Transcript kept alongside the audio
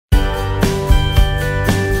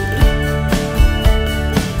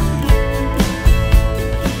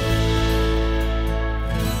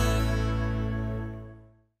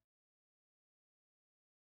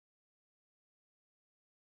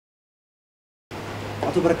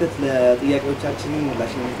አቶ በረከት ለጥያቄዎቻችን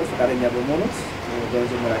ምላሽ ለመስጠት ፈቃደኛ በመሆኑት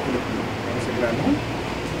በመጀመሪያ ክልል አመሰግናለሁ።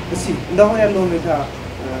 እሺ እንደው ያለው ሁኔታ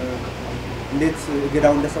እንዴት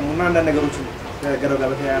ገዳው እንደሰሙና አንዳንድ ነገሮችን ከገዳው ጋር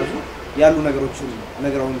በተያያዙ ያሉ ነገሮችን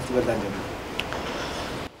ነገራውን ይበዛል።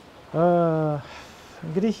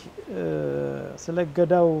 እንግዲህ ስለ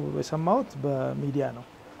ገዳው የሰማሁት በሚዲያ ነው።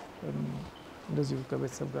 እንደዚሁ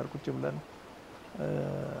ከቤተሰብ ጋር ቁጭ ብለን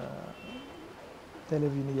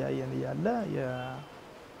ቴሌቪዥን ያያየን ያለ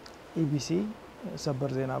የኢቢሲ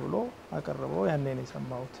ሰበር ዜና ብሎ አቀረበው ያኔ ነው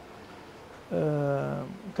የሰማሁት።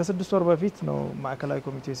 ከ6 ወር በፊት ነው ማዕከላዊ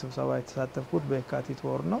ኮሚቴ ስብሰባ የተሳተፍኩት በየካቲት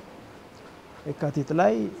ወር ነው። የካቲት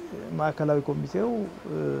ላይ ማዕከላዊ ኮሚቴው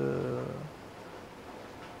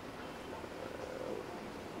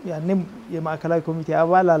ያኔም የማዕከላዊ ኮሚቴ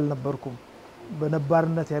አባል አልነበርኩም።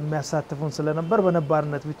 በነባርነት የሚያሳትፉን ስለነበር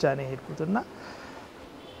በነባርነት ብቻ ነው የሄድኩትና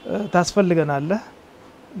ታስፈልገናለህ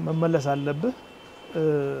መመለስ አለብህ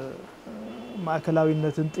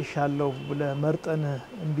ማዕከላዊነትን ጥሻለሁ ብለ መርጠን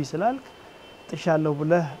እንቢ ስላልክ ጥሻለሁ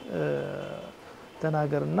ብለ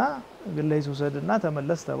ተናገርና ግለይስ ወሰድና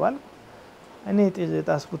ተመለስ ተባል። እኔ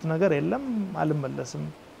የጣስኩት ነገር የለም አልመለስም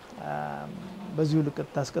በዚሁ ልክ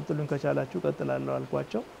ታስቀጥሉኝ ከቻላችሁ ቀጥላለሁ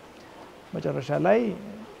አልኳቸው። መጨረሻ ላይ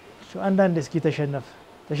አንዳንድ እስኪ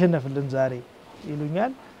ተሸነፍልን ዛሬ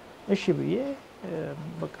ይሉኛል። እሺ ብዬ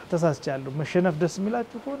በቃ ተሳስቻለሁ መሸነፍ ደስ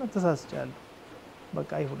የሚላችሁ ከሆነ ተሳስቻለሁ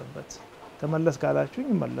በቃ ይሁንበት ተመለስ ካላችሁኝ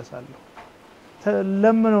እመለሳለሁ።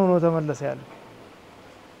 ለምነው ነው ተመለስ ያለው።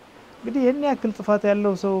 እንግዲህ የኔ ያክል ጥፋት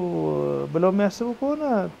ያለው ሰው ብለው የሚያስቡ ከሆነ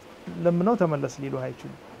ለምነው ተመለስ ሊሉ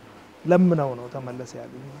አይችሉም። ለምነው ነው ተመለስ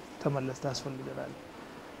ያሉኝ። ተመለስ ታስፈልገናል።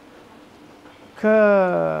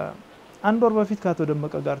 ከአንድ ወር በፊት ካቶ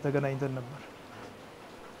ደመቀ ጋር ተገናኝተን ነበር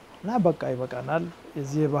እና በቃ ይበቃናል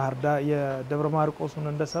እዚህ ባህርዳ የደብረ ማርቆስን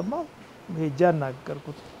እንደሰማው ሄጃ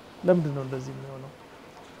እናገርኩት። ለምንድን ነው እንደዚህ የሚሆነው?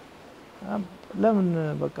 ለምን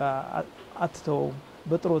በቃ አትተው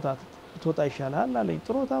በጥሮታ ትወጣ ይሻላል አለኝ።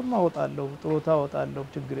 ጥሮታማ ወጣለሁ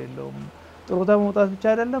ችግር የለውም። ጥሮታ መውጣት ብቻ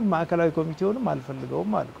አይደለም ማዕከላዊ ኮሚቴውንም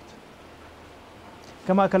አልፈልገውም አልኩት።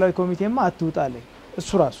 ከማዕከላዊ ኮሚቴማ አትውጣ አለኝ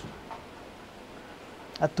እሱ ራሱ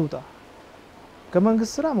አትውጣ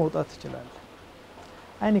ከመንግስት ስራ መውጣት ትችላለህ።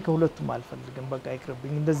 አይኔ ከሁለቱም አልፈልግም በቃ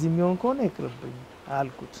ይቅርብኝ እንደዚህ የሚሆን ከሆነ ይቅርብኝ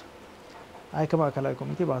አልኩት። አይ ከማዕከላዊ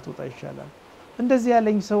ኮሚቴ ባትወጣ ይሻላል። እንደዚህ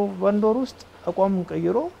ያለኝ ሰው በአንድ ወር ውስጥ አቋሙን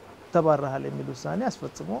ቀይሮ ተባረሃል የሚል ውሳኔ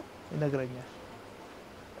አስፈጽሞ ይነግረኛል።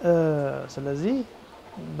 ስለዚህ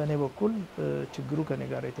በኔ በኩል ችግሩ ከኔ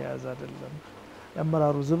ጋር የተያያዘ አይደለም።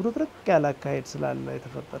 ያመራሩ ዝብርቅርቅ ያለ አካሄድ ስላለ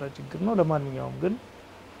የተፈጠረ ችግር ነው። ለማንኛውም ግን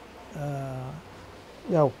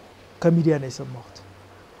ያው ከሚዲያ ነው የሰማሁት።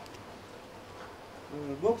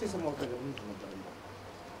 በወቅቱ የሰማሁት ነገር ምንድን ነበር?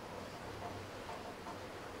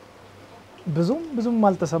 ብዙም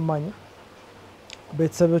አልተሰማኝም።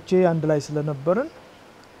 ቤተሰቦቼ አንድ ላይ ስለነበርን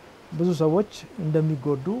ብዙ ሰዎች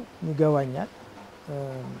እንደሚጎዱ ይገባኛል።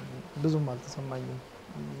 ብዙም አልተሰማኝም።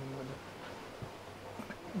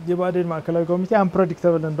 የባዴን ማዕከላዊ ኮሚቴ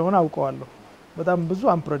አንፕሬዲክተብል እንደሆነ አውቀዋለሁ። በጣም ብዙ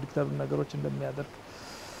አንፕሬዲክተብል ነገሮች እንደሚያደርግ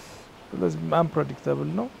ስለዚህ አንፕሬዲክተብል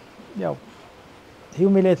ነው። ያው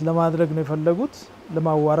ሂዩሚሌት ለማድረግ ነው የፈለጉት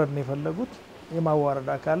ለማዋረድ ነው የፈለጉት። የማዋረድ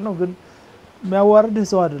አካል ነው ግን የሚያዋርድህ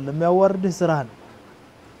ሰው አይደለም የሚያዋርድህ ስራ ነው።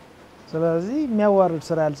 ስለዚህ የሚያዋርድ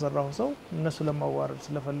ስራ ያልሰራው ሰው እነሱ ለማዋረድ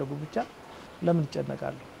ስለፈለጉ ብቻ ለምን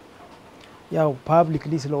ይጨነቃሉ? ያው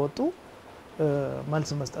ፓብሊክሊ ስለወጡ መልስ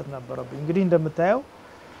መስጠት ነበረብኝ። እንግዲህ እንደምታየው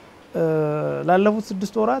ላለፉት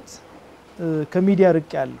 6 ወራት ከሚዲያ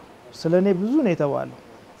ርቅ ያለው ስለኔ ብዙ ነው የተባለው።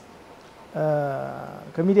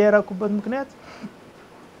 ከሚዲያ የራኩበት ምክንያት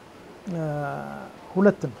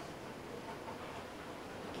ሁለት ነው።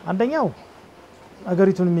 አንደኛው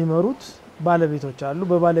አገሪቱን የሚመሩት ባለቤቶች አሉ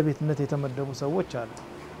በባለቤትነት የተመደቡ ሰዎች አሉ።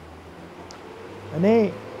 እኔ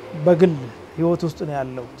በግል ህይወት ውስጥ ነው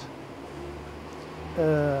ያለሁት።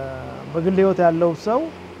 በግል ህይወት ያለው ሰው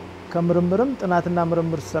ከምርምርም ጥናትና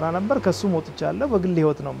ምርምር ሰራ ነበር ከሱም ወጥቻለሁ በግል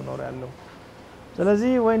ህይወት ነው ምኖር ያለው።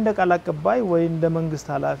 ስለዚህ ወይ እንደ ቃል አቀባይ ወይ እንደ መንግስት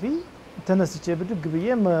ኃላፊ ተነስቼ ብድግ ብዬ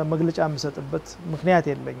መግለጫ የምሰጥበት ምክንያት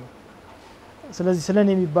የለኝም። ስለዚህ ስለኔ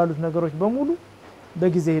የሚባሉት ነገሮች በሙሉ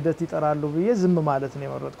በጊዜ ሂደት ይጠራሉ ብዬ ዝም ማለት ነው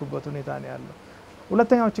የመረጥኩበት ሁኔታ ነው ያለው።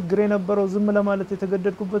 ሁለተኛው ችግር የነበረው ዝም ለማለት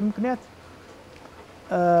የተገደድኩበት ምክንያት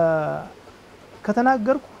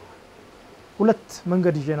ከተናገርኩ ሁለት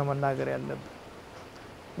መንገድ ይዤ ነው መናገር ያለብኝ።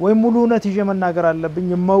 ወይ ሙሉ እውነት ይዤ መናገር አለብኝ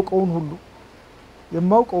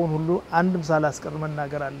የማውቀውን ሁሉ አንድም ሳላስቀር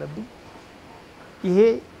መናገር አለብኝ። ይሄ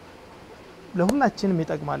ለሁላችንም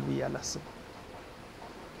ይጠቅማል ብዬ አላስብም።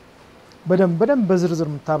 በደንብ በዝርዝር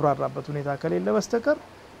መታብራራበት ሁኔታ ከሌለ በስተቀር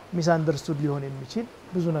ሚስ አንደርስቱድ ሊሆን የሚችል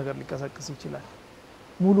ብዙ ነገር ሊቀሰቅስ ይችላል።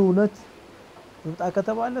 ሙሉ እውነት ይውጣ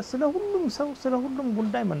ከተባለ ስለ ሁሉም ሰው ስለ ሁሉም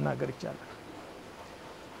ጉዳይ መናገር ይቻላል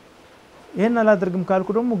ይሄን አላደርግም ካልኩ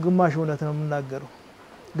ደግሞ ግማሽ እውነት ነው የምናገረው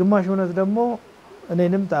ግማሽ እውነት ደግሞ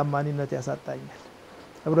እኔንም ታማኝነት ያሳጣኛል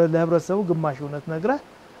ለህብረተሰቡ ግማሽ እውነት ነግራ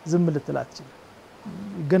ዝም ልትላችሁ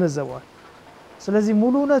ይገነዘባል ስለዚህ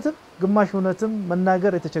ሙሉ እውነትም ግማሽ እውነትም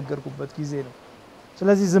መናገር የተቸገርኩበት ጊዜ ነው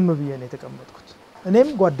ስለዚህ ዝም ብዬ ነው የተቀመጥኩት እኔም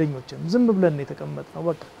ጓደኞቼም ዝም ብለን ነው የተቀመጥነው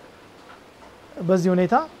በቃ በዚህ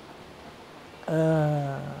ሁኔታ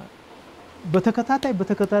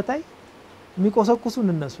በተከታታይ የሚቆሰቁሱን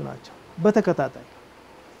እነሱ ናቸው በተከታታይ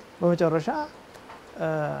በመጨረሻ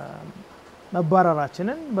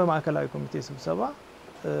መባረራችንን በማዕከላዊ ኮሚቴ ስብሰባ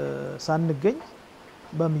ሳንገኝ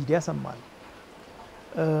በሚዲያ ሰማን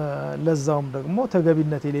ለዛውም ደግሞ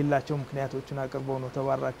ተገቢነት የሌላቸው ምክንያቶችን አቅርበው ነው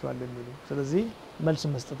ተባራቸዋል የሚሉ ስለዚህ መልስ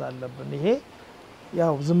መስጠት አለብን ይሄ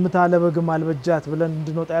ያው ዝምታ ለበግም አልበጃት ብለን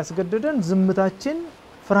እንድንወጣ ያስገደደን ዝምታችን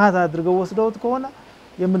ፍርሃት አድርገው ወስደውት ከሆነ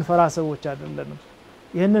የምንፈራ ሰዎች አይደለንም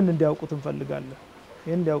ይሄንን እንዲያውቁት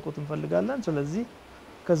እንፈልጋለን ስለዚህ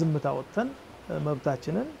ከዝምታ ወጥተን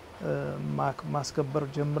መብታችንን ማስከበር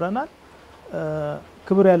ጀምረናል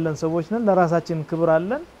ክብር ያለን ሰዎች ነን ለራሳችን ክብር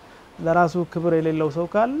አለን ለራሱ ክብር የሌለው ሰው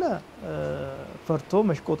ካለ ፈርቶ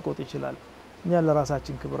መሽቆጥቆጥ ይችላል እኛ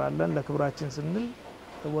ለራሳችን ክብር አለን ለክብራችን ስንል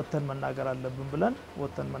ወጥተን መናገር አለብን ብለን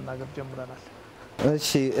ወጥተን መናገር ጀምረናል እሺ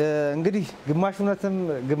እንግዲህ ግማሽ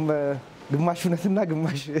እውነትና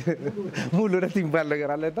ግማሽ ሙሉ እውነት የሚባል ነገር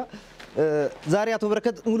አለና ዛሬ አቶ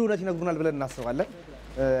በረከት ሙሉ እውነት ይነግሩናል ብለን እናስባለን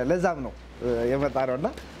ለዛም ነው የመጣነውና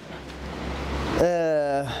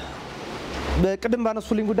በቅድም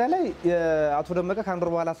ባነሱልኝ ጉዳይ ላይ አቶ ደመቀ ካንዶር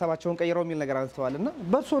በኋላ ሐሳባቸውን ቀይረው የሚል ነገር አንስተዋልና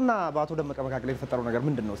በእሱና በአቶ ደመቀ መካከል የተፈጠረው ነገር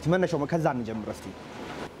ምንድነው እስቲ መነሻው ከዛ እንጀምር እስቲ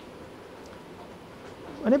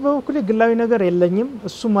እኔ በበኩሌ ግላዊ ነገር የለኝም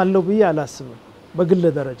እሱም አለው ብዬ አላስብም በግል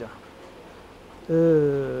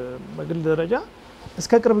ደረጃ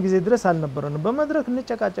እስከ ቅርብ ጊዜ ድረስ አልነበረንም በመድረክ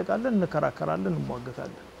እንጨቃጨቃለን እንከራከራለን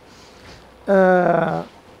እንሟገታለን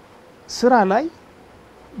ስራ ላይ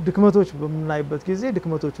ድክመቶች በመናይበት ጊዜ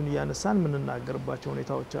ድክመቶቹን ያነሳን ምንናገርባቸው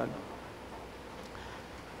ሁኔታዎች አሉ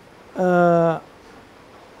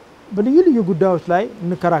በልዩ ጉዳዮች ላይ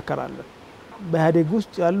እንከራከራለን በኢህአዴግ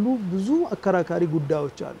ውስጥ ያሉ ብዙ አከራካሪ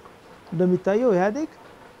ጉዳዮች አሉ እንደሚታየው ኢህአዴግ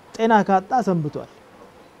ጤና ካጣ ሰንብቷል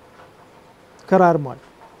ከራርሟል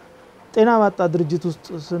ጤና ባጣ ድርጅት ውስጥ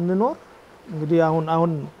ስንኖር እንግዲህ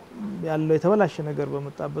አሁን ያለው የተበላሸ ነገር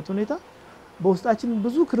በመጣበት ሁኔታ በውስጣችን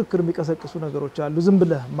ብዙ ክርክር የሚቀሰቅሱ ነገሮች አሉ ዝም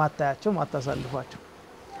ብለህ ማታያቸው ማታሳልፋቸው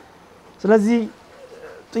ስለዚህ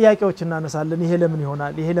ጥያቄዎች እናነሳለን ይሄ ለምን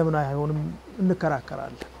ይሆናል ይሄ ለምን አይሆንም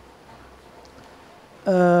እንከራከራለን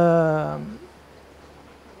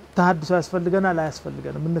ተሐድሶ ያስፈልገናል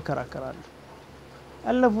አያስፈልገንም እንከራከራለን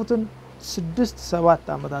ያለፉትን 6-7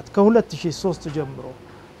 አመታት ከ2003 ጀምሮ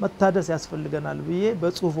መታደስ ያስፈልገናል ብዬ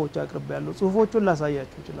በጽሁፎች አቅርቤያለሁ ጽሁፎቹን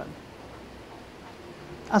ላሳያችሁ ይችላል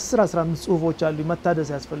 10-15 ጽሁፎች አሉ መታደስ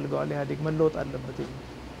ያስፈልገዋል ኢህአዴግ መለወጥ አለበት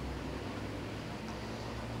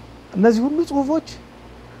እነዚህ ሁሉ ጽሁፎች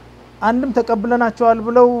አንድም ተቀበለናቸዋል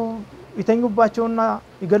ብለው ይተኙባቸውና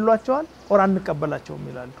ይገሏቸዋል ኦር አንቀበላቸውም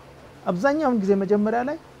ይላሉ አብዛኛውን ጊዜ መጀመሪያ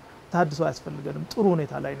ላይ ተሐድሶ ያስፈልገንም ጥሩ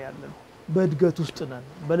ሁኔታ ላይ ነው ያለነው በእድገት ውስጥ ነን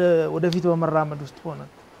ወደፊት በመራመድ ውስጥ ሆነን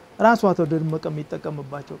ራሱ አቶ ደመቀ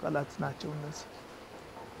የሚጠቀምባቸው ቃላት ናቸው እነዚህ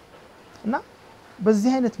እና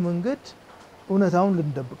በዚህ አይነት መንገድ እውነታውን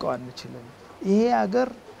ልንደብቀው አንችልም ይሄ ሀገር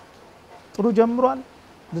ጥሩ ጀምሯል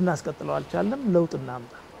ልናስቀጥለው አልቻለም ለውጥ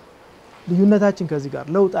እናምጣ ልዩነታችን ከዚህ ጋር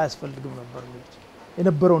ለውጥ አያስፈልግም ነበር ማለት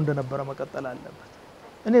የነበረው እንደነበረ መቀጠል አለበት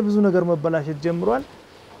እኔ ብዙ ነገር መበላሸት ጀምሯል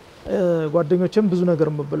ጓደኞችም ብዙ ነገር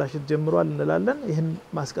መበላሸት ጀምሯል እንላለን ይሄን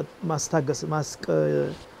ማስታገስ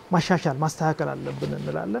ማሻሻል ማስተካከል አለብን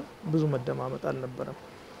እንላለን ብዙ መደማመጥ አልነበረም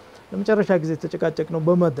ለመጨረሻ ጊዜ ተጨቃጨቅነው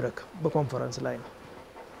በመድረክ በኮንፈረንስ ላይ ነው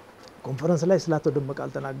ኮንፈረንስ ላይ ስላቶ ደመቀ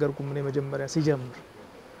አልተናገርኩም እኔ መጀመሪያ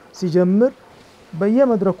ሲጀምር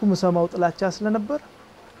በየመድረኩ መሰማው ጥላቻ ስለነበር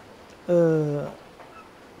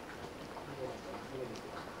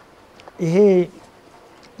ይሄ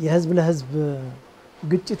የህዝብ ለህዝብ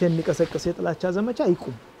ግጭት የሚቀሰቀስ የጥላቻ ዘመቻ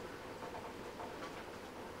ይቁም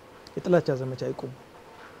የጥላቻ ዘመቻ ይቁም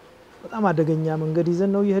በጣም አደገኛ መንገድ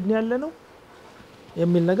ይዘን ነው ይሄድን ያለ ነው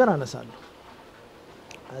የሚል ነገር አነሳለሁ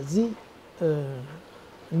እዚህ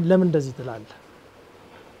ለምን እንደዚህ ትላለህ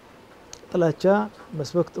ጥላቻ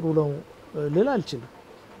መስበክ ጥሩ ነው ልል አልችልም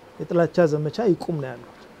የጥላቻ ዘመቻ ይቁም ነው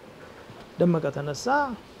ያለው ደመቀ ተነሳ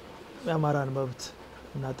የአማራን መብት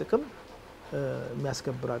እና ጥቅም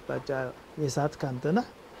የሚያስከብር አቅጣጫ የሳት ካንተና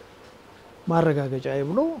ማረጋገጫ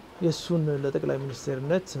ይብሎ የሱን ለጠቅላይ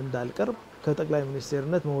ሚኒስቴርነት እንዳልቀርብ ከጠቅላይ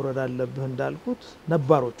ሚኒስቴርነት መውረድ አለብህ እንዳልኩት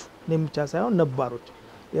ነባሮቹ እኔም ብቻ ሳይሆን ነባሮች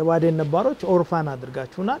የባዴን ነባሮች ኦርፋን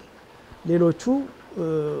አድርጋችሁናል ሌሎቹ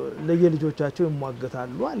ለየልጆቻቸው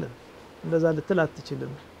ይሟገታሉ አለ እንደዛ ልትል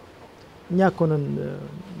አትችልም እኛ ኮነን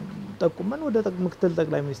ጠቁመን ወደ ምክትል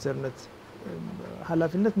ጠቅላይ ሚኒስትርነት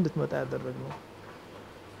ኃላፊነት እንድትመጣ ያደረግነው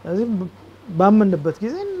ስለዚህ ባመንበት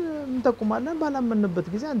ጊዜ እንጠቁማለን ባላመንበት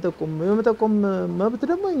ጊዜ አንጠቁም የመጠቆም መብት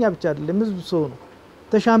ደግሞ እኛ ብቻ አይደለም ህዝብ ሰው ነው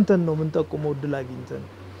ተሻምተን ነው ምንጠቁመው ድል አግኝተን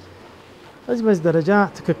በዚህ ደረጃ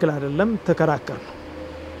ትክክል አይደለም ተከራከር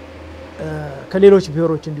ከሌሎች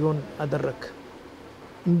ብሔሮች እንዲሆን አደረክ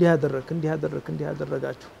እንዲህ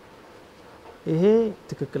ያደረጋችሁ ይሄ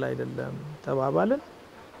ትክክል አይደለም ተባባልን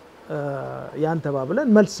ያን ተባብለን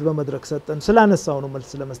መልስ በመድረክ ሰጠን ስላነሳው ነው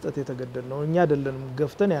መልስ ለመስጠት የተገደድነው እኛ አይደለንም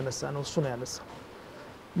ገፍተን ያነሳነው እሱ ነው ያነሳው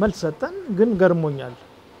መልስ ሰጠን ግን ገርሞኛል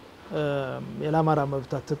የላማራ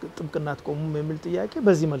መብታት ጥብቅና ተቆሙም የሚል ጥያቄ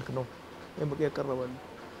በዚህ መልክ ነው የቀረበው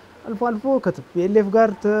አልፎ ከቲፒኤልኤፍ ጋር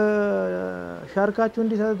ተሻርካችሁ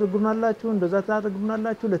እንዲታደርጉናላችሁ እንደዛ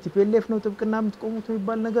ታደርጉናላችሁ ለቲፒኤልኤፍ ነው ጥብቅና የምትቆሙት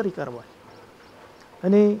የሚባል ነገር ይቀርባል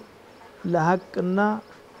እኔ ለሐቅና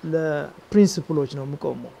ለፕሪንሲፕሎች ነው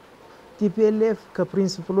የምቆመው ቲፒኤልኤፍ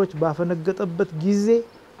ከፕሪንሲፕሎች ባፈነገጠበት ጊዜ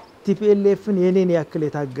ቲፒኤልኤፍን የኔን ያክል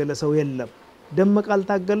የታገለ ሰው የለም ደመቅ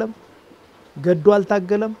አልታገለም ገዱ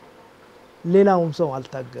አልታገለም ሌላውም ሰው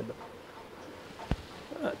አልታገለም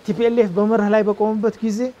ቲፒኤልኤፍ በመርህ ላይ በቆመበት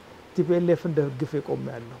ጊዜ ቲፒኤልኤፍ እንደግፍ የቆመ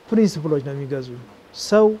ያለው ፕሪንሲፕሎች ነው የሚገዙኝ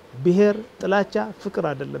ሰው ብሔር ጥላቻ ፍቅር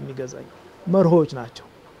አይደለም የሚገዛኝ መርሆች ናቸው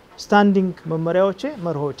ስታንዲንግ መመሪያዎቼ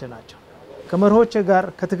መርሆቼ ናቸው ከመርሆቼ ጋር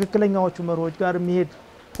ከትክክለኛዎቹ መርሆች ጋር የሚሄድ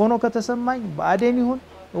ሆኖ ከተሰማኝ በአዴን ይሁን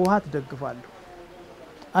ውሃት ደግፋለሁ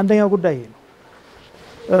አንደኛው ጉዳይ ይሄ ነው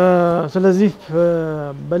ስለዚህ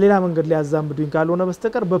በሌላ መንገድ ሊያዛምዱኝ ካልሆነ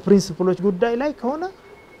በስተቀር በፕሪንሲፕሎች ጉዳይ ላይ ከሆነ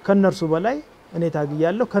ከነርሱ በላይ እኔ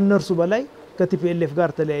ታግያለሁ ከነርሱ በላይ ከቲፒኤልኤፍ ጋር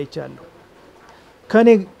ተለያይቻለሁ ከኔ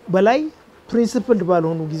በላይ ፕሪንሲፕልድ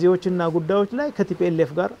ባልሆኑ ጊዜዎችና ጉዳዮች ላይ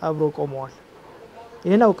ከቲፒኤልኤፍ ጋር አብሮ ቆመዋል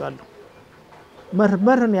ይሄን አውቃለሁ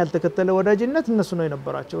መርህን ያልተከተለ ወዳጅነት እነሱ ነው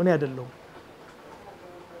የነበራቸው እኔ አይደለሁም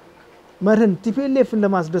መርህን ቲፒኤልኤፍን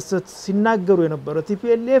ለማስደሰት ሲናገሩ የነበረ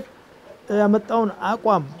ቲፒኤልኤፍ ያመጣውን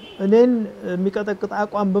አቋም እኔን የሚቀጠቅጥ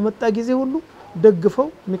አቋም በመጣ ጊዜ ሁሉ ደግፈው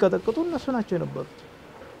የሚቀጠቅጡ እነሱ ናቸው የነበሩት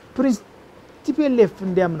ቲፒኤልኤፍ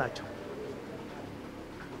እንዲያምናቸው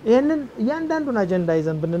ይሄንን ያንዳንዱን አጀንዳ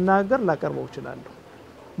ይዘን ብንናገር ላቀርበው ይችላል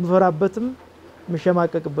ምፈራበትም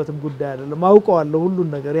ምሸማቀቅበትም ጉዳይ አይደለም አውቀዋለሁ ሁሉን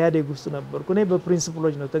ነገር ያዴግ ውስጥ ነበርኩ እኔ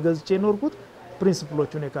በፕሪንሲፕሎች ነው ተገዝቼ ኖርኩት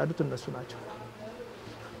ፕሪንሲፕሎቹን የካዱት እነሱ ናቸው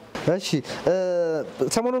እሺ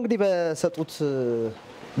ሰሞኑን እንግዲህ በሰጡት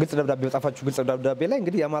ግልጽ ደብዳቤ ወጣፋችሁ ግልጽ ደብዳቤ ላይ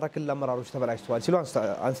እንግዲህ የአማራ ክልል አመራሮች ተበላሽተዋል ሲሉ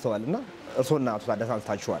አንስተዋልና እርሶና አቶ ታደሰ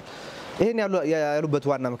አንስታችኋል ይሄን ያሉበት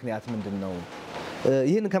ዋና ምክንያት ምንድነው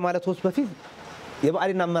ይሄን ከማለት ወስ በፊት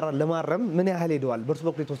የባዕድና አመራር ለማረም ምን ያህል ሄደዋል በርሱ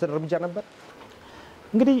በኩል የተወሰደ እርምጃ ነበር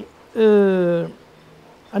እንግዲህ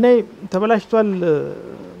እኔ ተበላሽቷል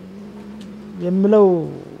የሚለው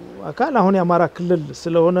አካል አሁን የአማራ ክልል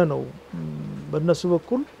ስለሆነ ነው በእነሱ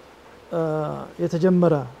በኩል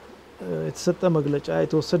የተጀመረ የተሰጠ መግለጫ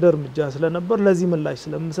የተወሰደ እርምጃ ስለነበር ለዚህ ምላሽ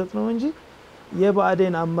ስለምሰጥ ነው እንጂ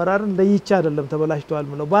የባዕድን አመራርን ለይቻ አይደለም ተበላሽቷል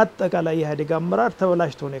ምለው በአጠቃላይ የኢህአዴግ አመራር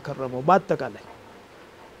ተበላሽቶ ነው የከረመው በአጠቃላይ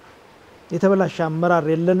የተበላሸ አመራር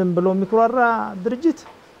የለንም ብሎ የሚኩራራ ድርጅት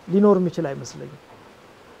ሊኖር የሚችል አይመስለኝም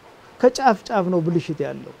ከጫፍ ጫፍ ነው ብልሽት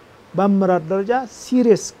ያለው በአመራር ደረጃ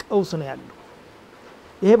ሲሪየስ ቀውስ ነው ያለው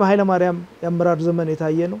ይሄ በኃይለ ማሪያም የአመራር ዘመን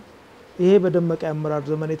የታየ ነው ይሄ በደመቀ የአመራር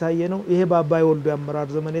ዘመን የታየ ነው ይሄ በአባይ ወልዱ የአመራር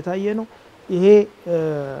ዘመን የታየ ነው ይሄ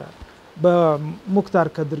በሙክታር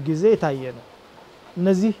ከድር ጊዜ የታየ ነው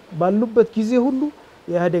እነዚህ ባሉበት ጊዜ ሁሉ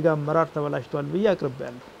የኢህአዴግ አመራር ተበላሽቷል ብዬ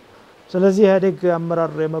አቅርቤያለሁ ስለዚህ የኢህአዴግ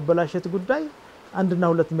አመራር የመበላሸት ጉዳይ አንድና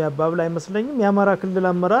ሁለት የሚያባብል አይመስለኝም የአማራ ክልል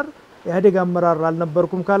አመራር የኢህአዴግ አመራር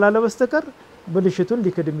አልነበርኩም ካላለ በስተቀር ብልሽቱን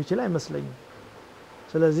ሊክድም ይችላል አይመስለኝም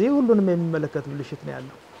ስለዚህ ሁሉንም የሚመለከት ብልሽት ነው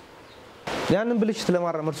ያለው ያንን ብልሽት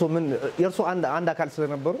ለማረም እርሶ ምን የርሶ አንድ አካል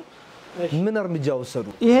ስለነበሩ ምን እርምጃ ወሰዱ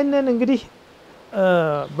ይሄንን እንግዲህ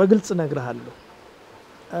በግልጽ ነግርሃለሁ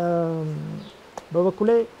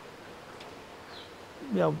በበኩሌ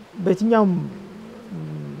ያው በእኛም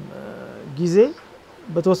ጊዜ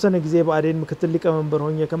በተወሰነ ጊዜ ባዕድን ምክትል ሊቀመንበር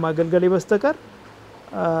ሆኜ ከማገልገል በስተቀር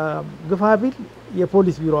ግፋቢል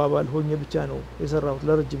የፖሊስ ቢሮ አባል ሆኜ ብቻ ነው የሰራሁት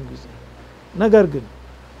ለረጅም ጊዜ ነገር ግን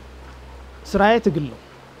ስራዬ ትግል ነው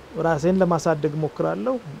ራሴን ለማሳደግ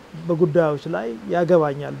ሞክራለሁ በጉዳዮች ላይ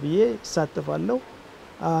ያገባኛል ብዬ ሳተፋለሁ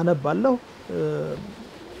አነባለሁ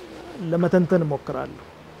ለመተንተን ሞክራለሁ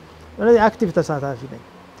ስለዚህ አክቲቭ ተሳታፊ ነኝ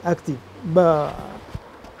አክቲቭ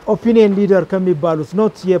በኦፒኒየን ሊደር ከሚባሉት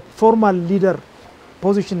ኖት የፎርማል ሊደር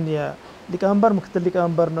ፖዚሽን የሊቀመንበር ምክትል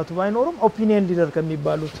ሊቀመንበርነቱ ባይኖርም ኦፒኒየን ሊደር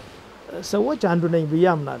ከሚባሉት ሰዎች አንዱ ነኝ ብዬ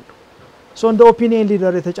አምናለሁ እንደ ኦፒኒየን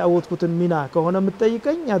ሊደር የተጫወትኩትን ሚና ከሆነ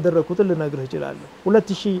የምትጠይቀኝ ያደረኩትን ልነግርህ እችላለሁ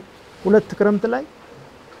 2002 ክረምት ላይ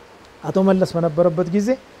አቶ መለስ በነበረበት ጊዜ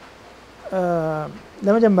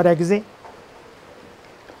ለመጀመሪያ ጊዜ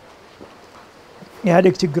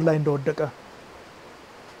ኢህአዴግ ችግር ላይ እንደወደቀ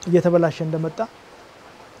እየተበላሸ እንደመጣ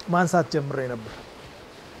ማንሳት ጀምሬ ነበር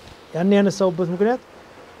ያን ያነሳውበት ምክንያት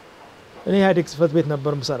እኔ ኢህአዴግ ጽህፈት ቤት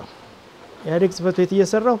ነበር ምሰራው ኢህአዴግ ጽህፈት ቤት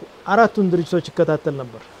እየሰራው አራቱን ድርጅቶች ይከታተል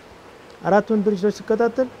ነበር አራቱን ድርጅቶች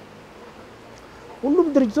ሲከታተል ሁሉም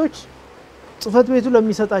ድርጅቶች ጽህፈት ቤቱ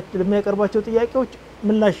ለሚያቀርባቸው ጥያቄዎች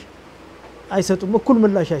ምላሽ አይሰጡም እኩል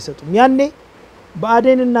ምላሽ አይሰጡም ያኔ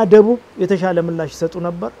በአዴንና ደቡብ የተሻለ ምላሽ ይሰጡ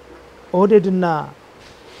ነበር ኦህዴድና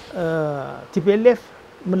ቲፒኤልኤፍ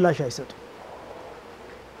ምላሽ አይሰጡም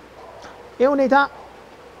ይሄ ሁኔታ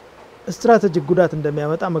ስትራቴጂክ ጉዳት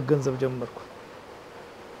እንደሚያመጣ መገንዘብ ጀመርኩ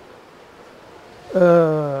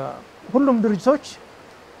ሁሉም ድርጅቶች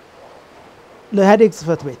ለኢህአዴግ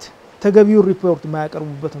ጽህፈት ቤት ተገቢው ሪፖርት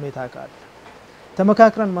ማያቀርቡበት ሁኔታ ካለ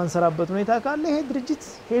ተመካክረን ማንሰራበት ሁኔታ ካለ ይሄ ድርጅት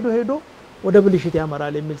ሄዶ ወደ ብልሽት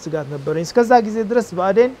ያመራል የሚል ስጋት ነበርኝ እስከዛ ጊዜ ድረስ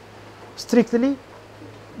በአዴን ስትሪክትሊ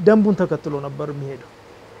ደንቡን ተከትሎ ነበር የሚሄደው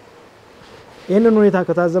ይሄንን ሁኔታ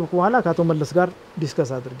ከታዘብኩ በኋላ ከአቶ መለስ ጋር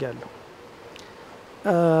ዲስከስ አድርጌያለሁ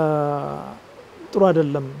ጥሩ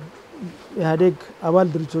አይደለም ኢህአዴግ አባል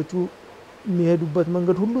ድርጅቶቹ የሚሄዱበት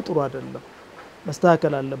መንገድ ሁሉ ጥሩ አይደለም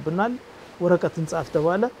መስተካከል አለብናል ወረቀትን ጻፍ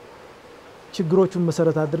ተባለ ችግሮቹን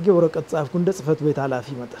መሰረት አድርጌ ወረቀት ጻፍኩ እንደ ጽህፈት ቤት ኃላፊ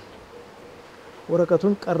መጣን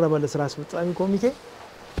ወረቀቱን ቀረበ ለስራ አስፈጻሚ ኮሚቴ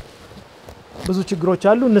ብዙ ችግሮች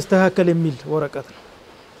አሉ እንስተካከል የሚል ወረቀት ነው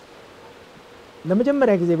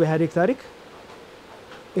ለመጀመሪያ ጊዜ በኢህአዴግ ታሪክ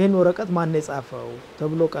ይሄን ወረቀት ማን የጻፈው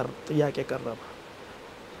ተብሎ ጥያቄ ቀረበ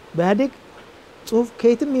በኢህአዴግ ጽሁፍ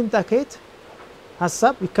ከየትም ይምጣ ከየት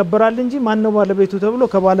ሐሳብ ይከበራል እንጂ ማን ነው ባለቤቱ ተብሎ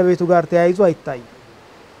ከባለቤቱ ጋር ተያይዞ አይታይም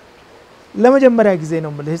ለመጀመሪያ ጊዜ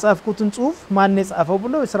ነው ማለት የጻፍኩትን ጽሁፍ ማን የጻፈው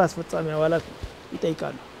ብሎ የሥራ አስፈጻሚ አባላት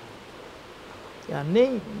ይጠይቃሉ ያኔ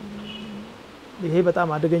ይሄ በጣም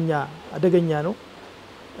አደገኛ ነው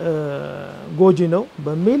ጎጂ ነው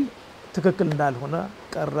በሚል ትክክል እንዳልሆነ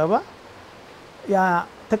ቀረበ ያ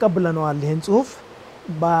ተቀበለናል ይሄን ጽሁፍ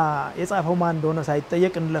የጻፈው ማን እንደሆነ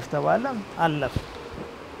ሳይጠየቅ እንለፍ ተባለ አለፈ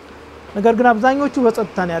ነገር ግን አብዛኞቹ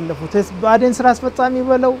በጸጥታ ነው ያለፉት በአዴን ስራ አስፈጻሚ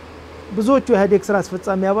በለው ብዙዎቹ የኢህአዴግ ስራ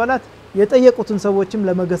አስፈጻሚ አባላት የጠየቁትን ሰዎችም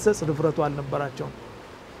ለመገሰጽ ድፍረቱ አልነበራቸው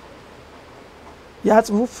ያ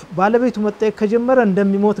ጽሁፍ ባለቤቱ መጠየቅ ከጀመረ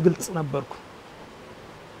እንደሚሞት ግልጽ ነበርኩ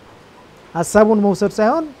ሐሳቡን መውሰድ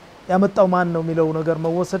ሳይሆን ያመጣው ማን ነው የሚለው ነገር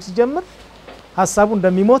መወሰድ ሲጀምር ሐሳቡ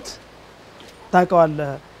እንደሚሞት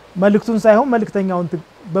ታውቀዋለህ መልእክቱን ሳይሆን መልእክተኛውን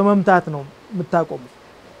በመምታት ነው የምታቆሙ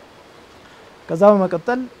ከዛ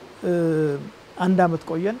በመቀጠል አንድ አመት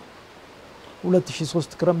ቆየን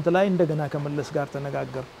 2003 ክረምት ላይ እንደገና ከመለስ ጋር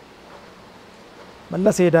ተነጋገር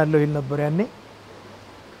መለስ ሄዳለሁ ይል ነበር ያኔ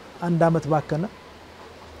አንድ አመት ባከነ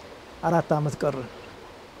 4 አመት ቀረ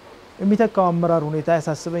የሚተካው አመራር ሁኔታ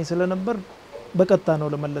ያሳስበኝ ስለነበር በቀጣ ነው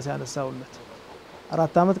ለመለስ ያነሳውለት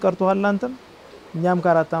 4 አመት ቀርቷል አንተም እኛም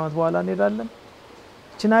ከ4 አመት በኋላ እንሄዳለን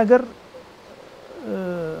እቺን ሀገር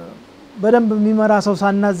በደንብ የሚመራ ሰው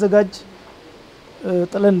ሳናዘጋጅ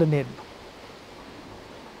ጥለን ልንሄድ ነው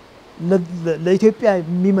ለኢትዮጵያ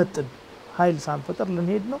የሚመጥን ኃይል ሳንፈጥር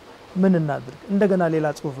ልንሄድ ነው ምን እናድርግ እንደገና ሌላ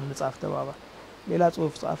ጽሁፍ እንጻፍ ተባባል ሌላ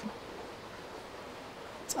ጽሁፍ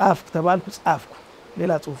ጻፍኩ ተባልኩ ጻፍኩ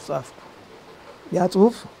ሌላ ጽሁፍ ጻፍኩ ያ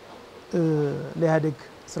ጽሁፍ ለኢህአዴግ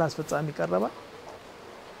ስራ አስፈጻሚ ቀረበ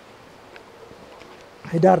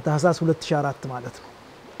ህዳር ታህሳስ 2004 ማለት ነው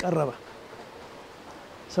ቀረበ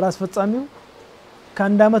ስራ አስፈጻሚው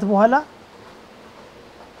ከአንድ አመት በኋላ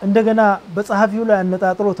እንደገና በጸሐፊው ላይ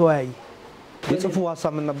አነጣጥሮ ተወያይ የጽሁፉ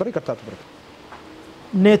ሐሳብ ምን ነበር ይከታቱ ብረት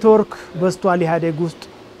ኔትወርክ በስቷል ኢህአዴግ ውስጥ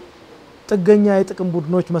ጥገኛ የጥቅም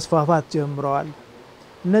ቡድኖች መስፋፋት ጀምረዋል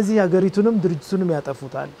እነዚህ ሀገሪቱንም ድርጅቱንም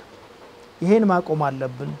ያጠፉታል ይሄን ማቆም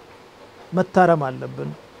አለብን መታረም አለብን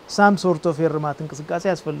ሳም ሶርት ኦፍ የርማት እንቅስቃሴ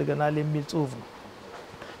ያስፈልገናል የሚል ጽሁፍ ነው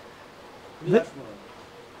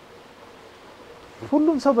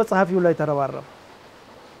ሁሉም ሰው በጸሐፊው ላይ ተረባረበ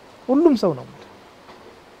ሁሉም ሰው ነው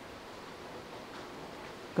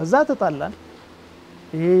ከዛ ተጣላን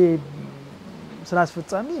ይሄ ስራ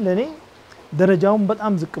አስፈጻሚ ለኔ ደረጃውን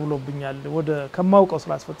በጣም ዝቅ ብሎብኛል ወደ ከማውቀው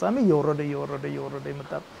ስራ አስፈጻሚ እየወረደ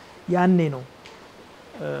ይመጣ ያኔ ነው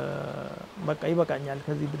በቃ ይበቃኛል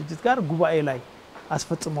ከዚህ ድርጅት ጋር ጉባኤ ላይ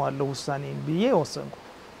አስፈጽመዋለሁ ውሳኔን ብዬ ወሰንኩ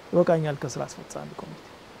ይበቃኛል ከስራ አስፈጻሚ ኮሚቴ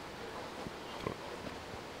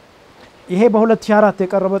ይሄ በ2004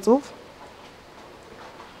 የቀረበ ጽሁፍ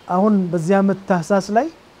አሁን በዚያ አመት ታህሳስ ላይ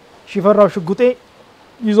ሽፈራው ሽጉጤ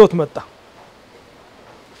ይዞት መጣ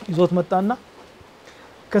ይዞት መጣና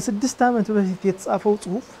ከ6 ዓመት በፊት የተጻፈው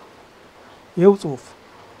ጽሁፍ ይሄው ጽሁፍ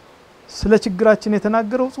ስለ ችግራችን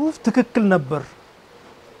የተናገረው ጽሁፍ ትክክል ነበር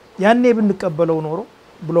ያኔ ብንቀበለው ኖሮ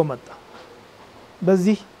ብሎ መጣ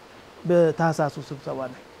በዚህ በታህሳሱ ስብሰባ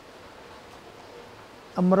ላይ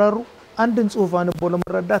አመራሩ አንድን ጽሁፍ አንቦ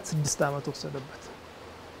ለመረዳት 6 ዓመት ወሰደበት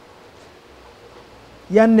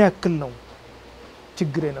ያኔ ያክል ነው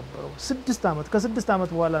ችግር የነበረው 6 ዓመት ከ6 ዓመት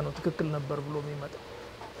በኋላ ነው ትክክል ነበር ብሎ የሚመጣው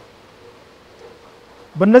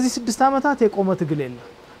በእነዚህ 6 ዓመታት የቆመ ትግል የለም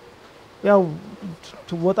ያው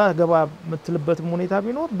ወጣ ገባ ምትልበት ሁኔታ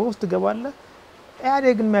ቢኖር በውስጥ ገባለ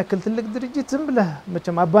ያደግን የሚያክል ትልቅ ድርጅት ዝም ብለህ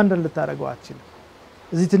መቼም አባንደን ልታረጋው አትችልም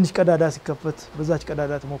እዚህ ትንሽ ቀዳዳ ሲከፈት በዛች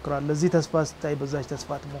ቀዳዳ ትሞክራለህ እዚህ ተስፋ ስታይ በዛች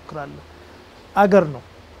ተስፋ ትሞክራለህ አገር ነው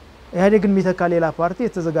ያደግን የሚተካ ሌላ ፓርቲ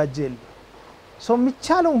የተዘጋጀ የለም ሰው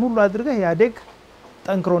የሚቻለው ሁሉ አድርገህ ያደግ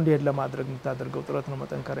ጠንክሮ እንዲሄድ ለማድረግ የምታደርገው ጥረት ነው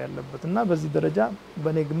መጠንከር ያለበትና በዚህ ደረጃ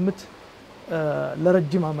በኔ ግምት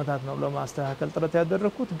ለረጅም አመታት ነው ለማስተካከል ጥረት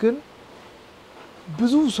ያደረኩት ግን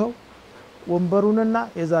ብዙ ሰው ወንበሩንና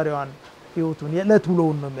የዛሬዋን ህይወቱን የለት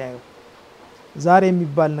ውሎውን ነው የሚያየው ዛሬ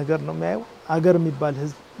የሚባል ነገር ነው የሚያየው አገር የሚባል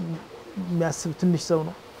ህዝብ የሚያስብ ትንሽ ሰው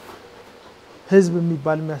ነው ህዝብ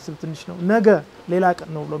የሚባል የሚያስብ ትንሽ ነው ነገ ሌላ ቀን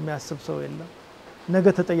ነው ብሎ የሚያስብ ሰው የለም ነገ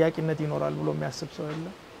ተጠያቂነት ይኖራል ብሎ የሚያስብ ሰው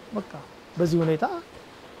የለም በቃ በዚህ ሁኔታ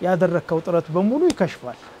ያደረከው ጥረት በሙሉ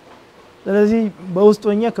ይከሽፋል ስለዚህ በውስጥ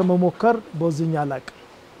ሆኜ ከመሞከር በዝኛ ላቅ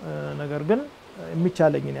ነገር ግን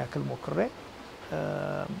የሚቻለኝን ያክል ሞክሬ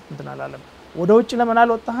እንትና አላለም ወደ ውጭ ለምን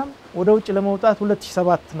አልወጣህም ወደ ውጭ ለመውጣት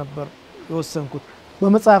 2007 ነበር የወሰንኩት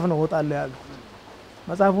በመጽሐፍ ነው ወጣለ ያልኩት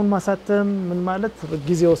መጽሐፉን ማሳተም ምን ማለት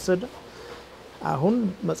ጊዜ ወሰደ አሁን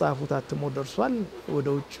መጽሐፉ ታትሞ ደርሷል ወደ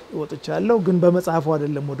ውጭ ወጥቻለሁ ግን በመጽሐፉ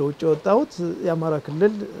አይደለም ወደ ውጭ ወጣሁት የአማራ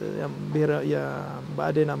ክልል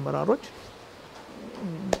የባዴን አመራሮች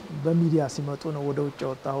በሚዲያ ሲመጡ ነው ወደ ውጭ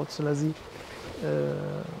ወጣሁት ስለዚህ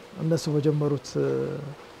እነሱ በጀመሩት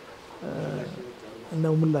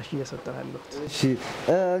ነው ምላሽ እየሰጠናለሁ እሺ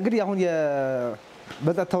እንግዲህ አሁን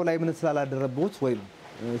በጸጥታው ላይ ምን ስላላደረቡት ወይ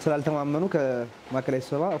ስላልተማመኑ ከማከላይ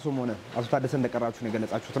ስብሰባ እርሱም ሆነ አቶ ታደሰ እንደቀራችሁ ነው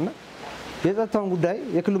የገለጻችሁትና የጸጥታውን ጉዳይ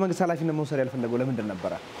የክልሉ መንግስት ኃላፊነት መውሰድ ያልፈለገው ለምንድን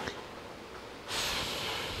ነበር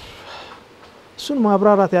እሱን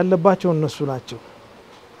ማብራራት ያለባቸው እነሱ ናቸው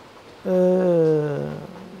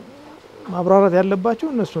ማብራራት ያለባቸው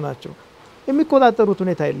እነሱ ናቸው የሚቆጣጠሩት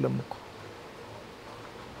ሁኔታ የለም እኮ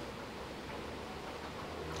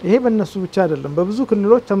ይሄ በእነሱ ብቻ አይደለም በብዙ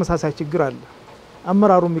ክልሎች ተመሳሳይ ችግር አለ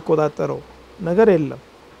አመራሩ የሚቆጣጠረው ነገር የለም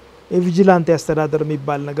የቪጂላንት ያስተዳደር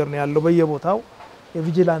የሚባል ነገር ነው ያለው በየቦታው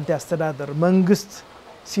የቪጂላንት ያስተዳደር መንግስት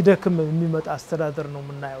ሲደክም የሚመጣ አስተዳደር ነው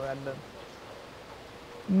ምናየው ያለን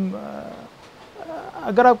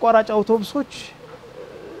አገር አቋራጭ አውቶቡሶች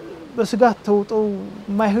በስጋት ተውጠው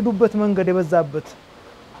ማይሄዱበት መንገድ የበዛበት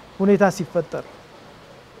ሁኔታ ሲፈጠር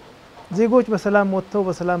ዜጎች በሰላም ወጥተው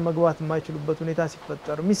በሰላም መግባት የማይችሉበት ሁኔታ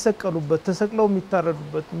ሲፈጠር የሚሰቀሉበት ተሰቅለው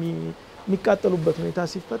የሚታረዱበት የሚቃጠሉበት ሁኔታ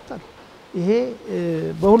ሲፈጠር ይሄ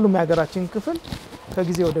በሁሉም የሀገራችን ክፍል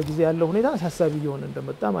ከጊዜ ወደ ጊዜ ያለው ሁኔታ አሳሳቢ እየሆነ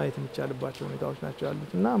እንደመጣ ማየት የሚቻልባቸው ሁኔታዎች ናቸው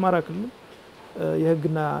ያሉትና አማራ ክልል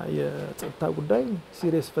የህግና የጸጥታ ጉዳይ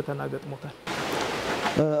ሲሪየስ ፈተና ገጥሞታል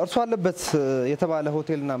እርሱ አለበት የተባለ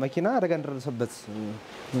ሆቴልና መኪና አደጋ እንደደረሰበት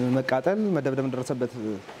መቃጠል መደብደብ እንደደረሰበት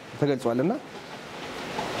ተገልጿልና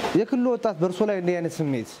የክልሉ ወጣት በእርሱ ላይ እንዲህ አይነት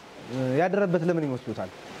ስሜት ያደረበት ለምን ይመስሉታል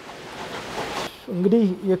እንግዲህ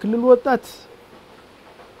የክልሉ ወጣት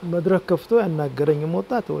መድረክ ከፍቶ ያናገረኝ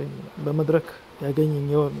ወጣት ወይ በመድረክ ያገኘኝ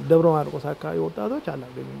ደብረ ማርቆስ አካባቢ ወጣቶች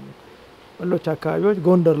አላገኙም ወሎች አካባቢዎች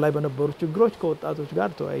ጎንደር ላይ በነበሩ ችግሮች ከወጣቶች ጋር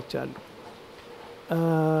ተወያይቻለሁ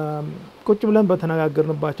ቁጭ ብለን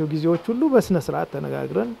በተነጋገርንባቸው ጊዜዎች ሁሉ በስነ ስርዓት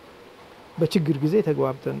ተነጋግረን በችግር ጊዜ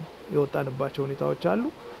ተግባብተን የወጣንባቸው ሁኔታዎች አሉ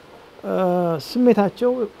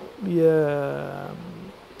ስሜታቸው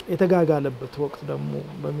የተጋጋለበት ወቅት ደግሞ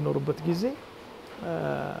በሚኖርበት ጊዜ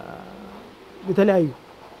የተለያዩ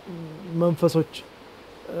መንፈሶች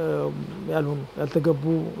ያልተገቡ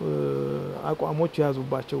አቋሞች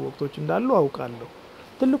ያዙባቸው ወቅቶች እንዳሉ አውቃለሁ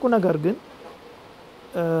ትልቁ ነገር ግን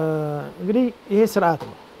እንግዲህ ይሄ ስርዓት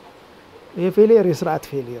ነው ይሄ ፌሊየር የስርዓት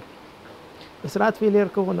ፌሊየር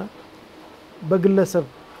ከሆነ በግለሰብ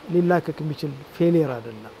ሊላከክ የሚችል ፌሊየር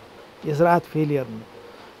አይደለም የስርዓት ፌሊየር ነው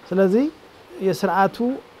ስለዚህ የስርዓቱ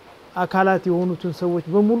አካላት የሆኑትን ሰዎች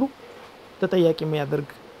በሙሉ ተጠያቂ የሚያደርግ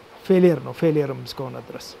ፌሊየር ነው ፌሊየርም እስከሆነ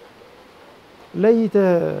ድረስ ለይተ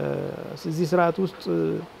እዚህ ስርዓት ውስጥ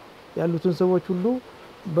ያሉትን ሰዎች ሁሉ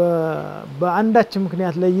በአንዳች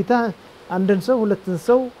ምክንያት ለይታ አንድን ሰው ሁለትን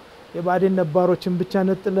ሰው የባዴን ነባሮችን ብቻ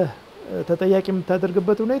ነጥለ ተጠያቂ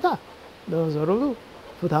የምታደርግበት ሁኔታ ለዘሩ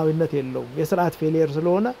ፍትሃዊነት የለውም የስርዓት ፌሊየር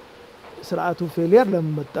ስለሆነ ስርዓቱ ፌሊየር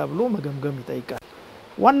ለመጣ ብሎ መገምገም ይጠይቃል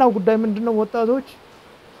ዋናው ጉዳይ ምንድነው ወጣቶች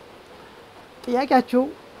ጥያቄያቸው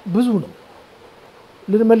ብዙ ነው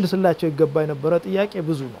ልንመልስላቸው ይገባ የነበረ ጥያቄ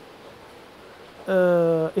ብዙ ነው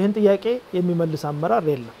ይሄን ጥያቄ የሚመልስ አመራር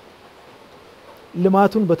የለም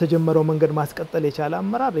ልማቱን በተጀመረው መንገድ ማስቀጠል የቻለ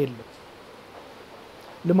አመራር የለም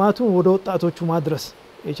ልማቱን ወደ ወጣቶቹ ማድረስ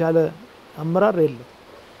የቻለ አመራር የለም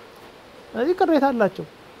እዚህ ቅሬታ አላቸው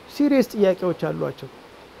ሲሪየስ ጥያቄዎች አሏቸው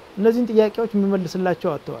እነዚህን ጥያቄዎች የሚመልስላቸው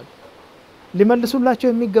አጥተዋል ሊመልሱላቸው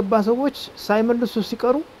የሚገባ ሰዎች ሳይመልሱ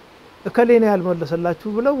ሲቀሩ እከሌነ ያልመለሰላችሁ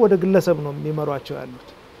ብለው ወደ ግለሰብ ነው የሚመሯቸው ያሉት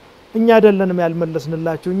እኛ አይደለንም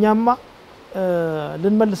ያልመለስንላችሁ እኛማ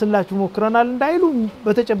ልንመልስላችሁ ሞክረናል እንዳይሉ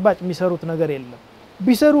በተጨባጭ የሚሰሩት ነገር የለም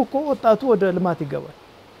ቢሰሩ እኮ ወጣቱ ወደ ልማት ይገባል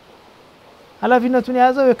ኃላፊነቱን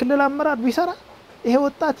ያዘው የክልል አመራር ቢሰራ ይሄ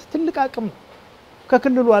ወጣት ትልቅ አቅም ነው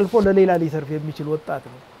ከክልሉ አልፎ ለሌላ ሊተርፍ የሚችል ወጣት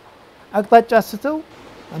ነው አቅጣጫ አስተው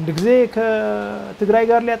አንድ ጊዜ ከትግራይ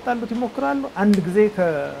ጋር ሊያጣሉት ይሞክራሉ አንድ ጊዜ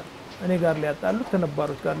ከእኔ ጋር ሊያጣሉት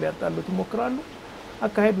ከነባሮች ጋር ሊያጣሉት ይሞክራሉ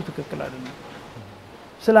አካሄዱ ትክክል አይደለም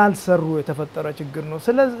ስላልሰሩ የተፈጠረ ችግር ነው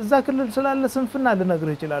ስለዚህ እዛ ክልል ስላለ ስንፍና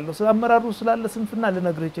ልነግርህ ይችላል አመራሩ ስላለ ስንፍና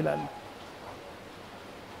ልነግርህ ይችላል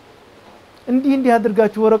እንዲህ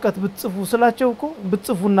አድርጋችሁ ወረቀት ብትጽፉ ስላቸው እኮ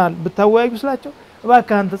ብትጽፉና ብታወያዩ ስላቸው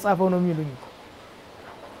እባክህ አንተ ጻፈው ነው የሚሉኝ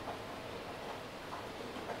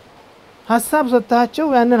ሐሳብ ሰጣቸው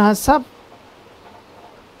ያንን ሐሳብ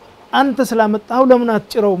አንተ ስላመጣው ለምን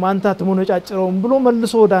አትጭረው ማንታ ተሞነጫጭረው ብሎ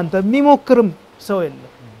መልሶ ወደ አንተ የሚሞክርም ሰው የለም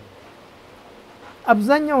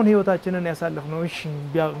አብዛኛውን ህይወታችንን ያሳለፍነው እሺ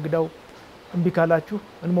እንግዳው እንቢ ካላችሁ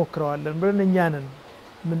እንሞክረዋለን ብለን እኛንን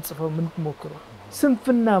ምን ጽፈው ምን ሞክረው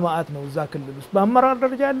ስንፍና ማአት ነው እዛ ክልል ውስጥ በአመራር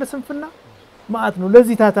ደረጃ ያለ ስንፍና ማአት ነው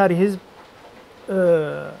ለዚህ ታታሪ ህዝብ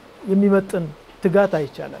የሚመጥን ትጋት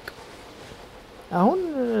አይቻላል አሁን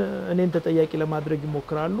እኔን ተጠያቂ ለማድረግ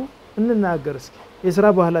ይሞክራሉ እንናገር እስኪ የሥራ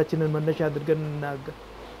ባህላችንን መነሻ አድርገን እንናገር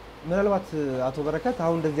ምናልባት አቶ በረከት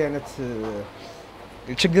አሁን እንደዚህ አይነት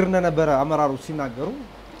ችግር እንደነበረ አመራሮች ሲናገሩ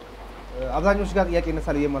አብዛኞቹ ጋር ጥያቄ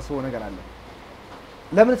ይነሳል የማስበው ነገር አለ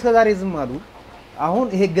ለምን እስከ ዛሬ ዝም አሉ አሁን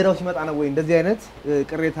ይሄ ገዳው ሲመጣ ነው ወይ እንደዚህ አይነት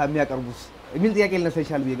ቅሬታ የሚያቀርቡት የሚል ጥያቄ ሊነሳ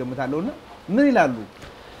ይችላል በየገምታለውና ምን ይላሉ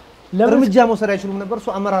እርምጃ መውሰድ አይችሉም ነበር እሱ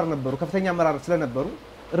አመራር ነበሩ ከፍተኛ አመራር ስለነበሩ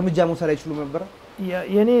እርምጃ መውሰድ አይችሉም ነበር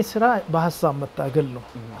የኔ ስራ በሐሳብ መታገል ነው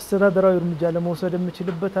አስተዳደራዊ እርምጃ ለመውሰድ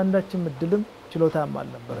የምችልበት አንዳችም እድልም ችሎታም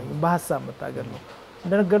አልነበረኝም በሐሳብ መታገል ነው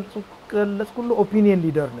እንደነገርኩት ሁሉ ኦፒኒየን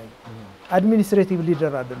ሊደር ነኝ አድሚኒስትሬቲቭ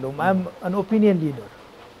ሊደር አይደለም አይ አም አን ኦፒኒየን ሊደር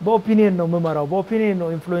በኦፒኒየን ነው መመራው በኦፒኒየን ነው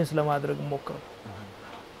ኢንፍሉዌንስ ለማድረግ ሞክረው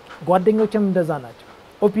ጓደኞችም እንደዛ ናቸው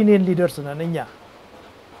ኦፒኒየን ሊደርስ ነን እኛ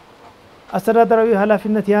አስተዳደራዊ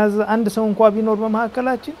ኃላፊነት ያዘ አንድ ሰው እንኳን ቢኖር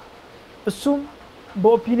በመሐከላችን እሱም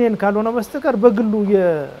በኦፒኒየን ካልሆነ በስተቀር በግሉ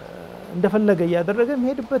እንደፈለገ ያደረገ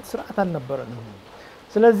መሄድበት ስርዓት አልነበረም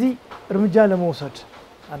ስለዚህ እርምጃ ለመውሰድ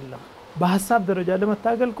አለ በሐሳብ ደረጃ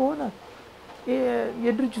ለመታገል ከሆነ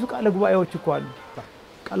የድርጅቱ ቃለ ጉባኤዎች እኮ አሉ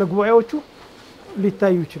ቃለ ጉባኤዎቹ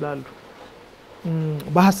ሊታዩ ይችላሉ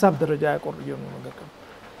በሐሳብ ደረጃ ያቆርየው ነው ነገር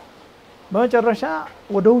በመጨረሻ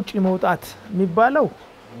ወደ ውጪ መውጣት የሚባለው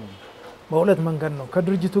በሁለት መንገድ ነው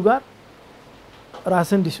ከድርጅቱ ጋር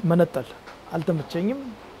ራስን መነጠል አልተመቸኝም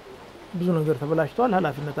ብዙ ነገር ተበላሽቷል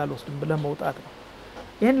ኃላፊነት አልወስድም ብለ መውጣት ነው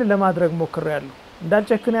ይሄን ለማድረግ ሞክሬያለሁ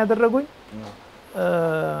እንዳልጨክን ያደረጉኝ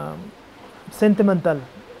ሴንቲሜንታል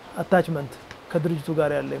አታችመንት ከድርጅቱ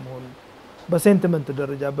ጋር ያለ መሆኑ በሴንቲሜንት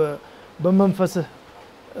ደረጃ በመንፈስህ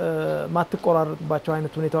ማትቆራረጥባቸው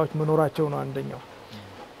አይነት ሁኔታዎች መኖራቸው ነው አንደኛው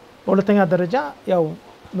በሁለተኛ ደረጃ ያው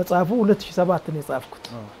መጽሐፉ 2007 ነው የጻፍኩት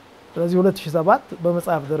ስለዚህ 2007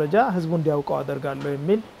 በመጽሐፍ ደረጃ ህዝቡ እንዲያውቀው አደርጋለሁ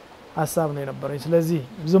የሚል ሐሳብ ነው የነበረኝ ስለዚህ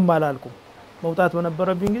ዝም አላልኩም መውጣት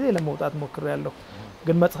በነበረብኝ ጊዜ ለመውጣት ሞክሬያለሁ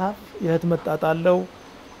ግን መጽሐፍ የህትመት ጣጣለው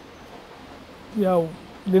ያው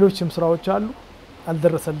ሌሎችም ስራዎች አሉ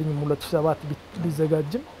አልደረሰልኝም 2007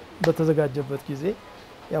 ቢዘጋጅም በተዘጋጀበት ጊዜ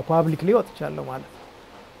ያው ፓብሊክሊ ወጥቻለሁ ማለት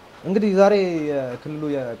እንግዲህ ዛሬ የክልሉ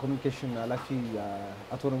የኮሙኒኬሽን ኃላፊ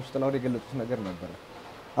አቶ ንጉስ ጥላሁን የገለጹት ነገር ነበር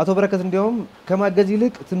አቶ በረከት እንዲያውም ከማገዝ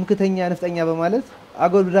ይልቅ ትምክተኛ ነፍጠኛ በማለት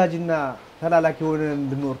አጎልዳጅና ተላላኪ ሆነ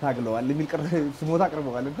እንድንኖር ታግለዋል የሚል ስሞታ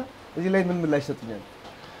አቅርበዋልና እዚህ ላይ ምን ምላሽ ሰጥኛል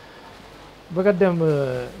በቀደም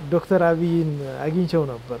ዶክተር አብይን አግኝቸው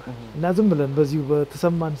ነበር እና ዝም ብለን በዚሁ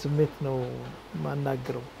በተሰማን ስሜት ነው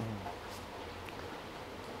ማናገረው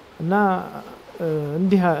እና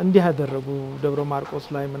እንዲህ ያደረጉ ደብረ ማርቆስ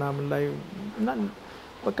ላይ ምናምን ላይ እና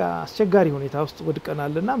በቃ አስቸጋሪ ሁኔታ ውስጥ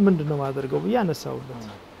ወድቀናልና ምንድነው ማድረገው በያነሳውለት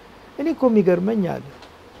እኔ እኮ የሚገርመኝ አለ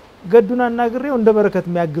ገዱና እናግሬው እንደ በረከት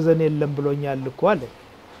የሚያግዘን የለም ብሎኛል እኮ አለ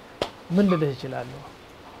ምን ልልህ ይችላልው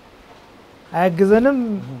አያግዘንም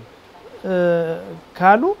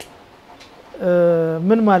ካሉ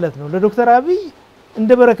ምን ማለት ነው ለዶክተር አብይ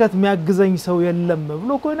እንደ በረከት የሚያግዘኝ ሰው የለም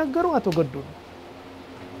ብሎ እኮ የነገረው አቶ ገዱ ነው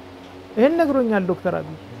ይሄን ነግሮኛል ዶክተር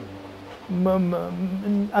አብይ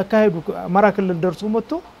አካሄዱ አማራ ክልል ደርሶ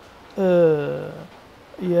መጥቶ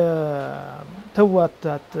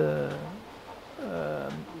የተዋታት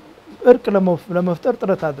እርቅ ለመፍጠር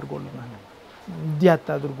ጥረት አድርጎልናል እንዲያት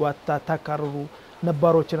አድርጎ አታካረሩ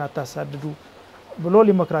ነባሮችን አታሳድዱ ብሎ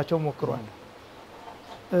ሊመክራቸው ሞክሯል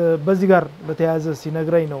በዚህ ጋር በተያያዘ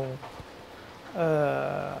ሲነግረኝ ነው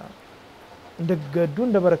እንደገዱ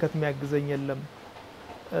እንደ በረከት የሚያግዘኝ የለም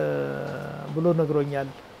ብሎ ነግሮኛል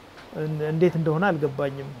እንዴት እንደሆነ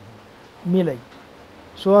አልገባኝም ሚለኝ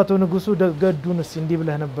ሶአቶ ንጉሱ ገዱንስ እንዲ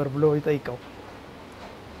ብለህ ነበር ብሎ ይጠይቀው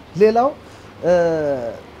ሌላው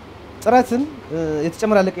ጥረትን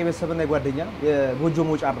የተጨመራለቀ የቤተሰብና የጓደኛ የጎጆ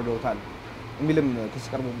ሞጫ አድርገውታል የሚልም ክስ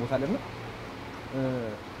ቀርቦበታልና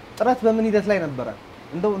ጥረት በምን ሂደት ላይ ነበር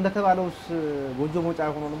እንደው እንደተባለውስ ጎጆ ሞጫ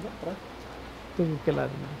ሆኖ ነበር ጥረት ትክክል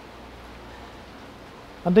አይደለም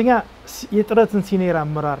አንደኛ የጥረትን ሲኒየር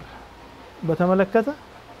አመራር በተመለከተ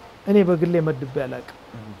እኔ በግሌ መድብ ያላቅ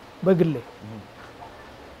በግሌ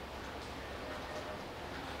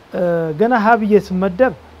ገና ሀብዬ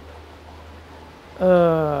ስመደብ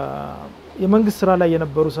የመንግስት ስራ ላይ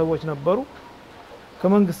የነበሩ ሰዎች ነበሩ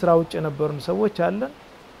ከመንግስት ስራ ውጭ የነበሩ ሰዎች አለን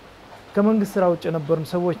ከመንግስት ስራ ውጭ የነበሩ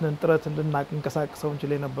ሰዎች ነን ጥረት እንድናንቀሳቀሰው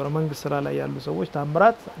እንችል የነበረ መንግስት ስራ ላይ ያሉ ሰዎች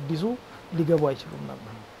ታምራት አዲሱ ሊገቡ አይችሉም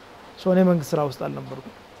ነበር ሶኔ መንግስት ስራ ውስጥ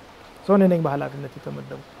አልነበርኩም ሶኔ ነኝ በኃላፊነት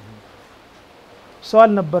የተመደቡ ሰው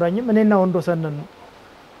አልነበረኝም እኔና ወንዶሰነን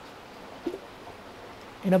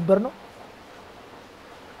የነበር ነው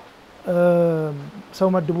ሰው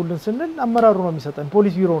መድቡልን ስንል አመራሩ ነው የሚሰጠን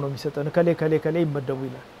ፖሊስ ቢሮ ነው የሚሰጠን ከሌ ይመደቡ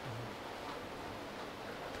ይላል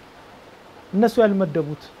እነሱ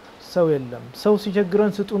ያልመደቡት ሰው የለም ሰው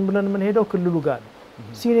ሲቸግረን ስጡን ብለን ምን ሄደው ክልሉ ጋር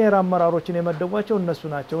ሲኒየር አመራሮችን የመደቧቸው እነሱ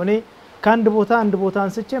ናቸው እኔ ከአንድ ቦታ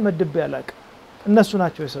አንስቼ መድብ ያላቅ እነሱ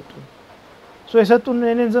ናቸው የሰጡን ሶ የሰጡን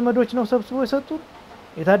እኔን ዘመዶች ነው ሰብስቦ የሰጡን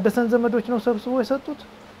የታደሰን ዘመዶች ነው ሰብስቦ የሰጡት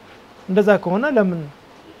እንደዛ ከሆነ ለምን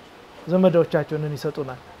ዘመዶቻቸውን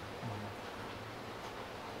ይሰጡናል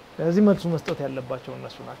ስለዚህ መልሱ መስጠት ያለባቸው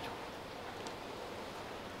እነሱ ናቸው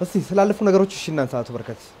እስቲ ስላለፉ ነገሮች እሺ እናንተ አቶ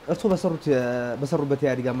በረከት እርሶ በሰሩበት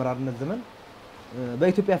የኢህአዴግ አመራርነት ዘመን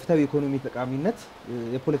በኢትዮጵያ ፍትሃዊ ኢኮኖሚ ተቃሚነት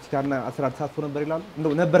የፖለቲካና አሰራር ተሳትፎ ነበር ይላሉ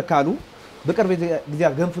እንደው ነበር ካሉ በቅርብ ጊዜ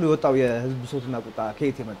ገንፍሎ የወጣው የህዝብ ብሶትና ቁጣ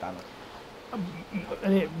ከየት የመጣ ነው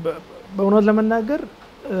እኔ በእውነት ለመናገር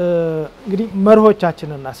እንግዲህ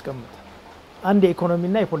መርሆቻችንን እናስቀምጥ አንድ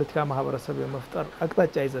የኢኮኖሚና የፖለቲካ ማህበረሰብ የመፍጠር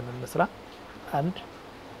አቅጣጫ ይዘን እንስራ አንድ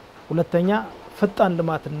ሁለተኛ ፈጣን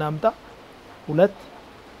ልማት እናምጣ ሁለት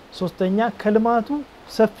ሶስተኛ ከልማቱ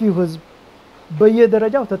ሰፊው ህዝብ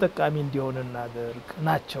በየደረጃው ተጠቃሚ እንዲሆን እናደርግ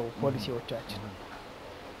ናቸው ፖሊሲዎቻችን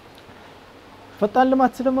ፈጣን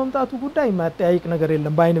ልማት ስለመምጣቱ ጉዳይ ማጠያይቅ ነገር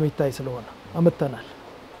የለም ባይንም ይታይ ስለሆነ አመተናል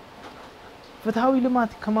ፍትሃዊ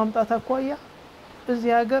ልማት ከማምጣት አኳያ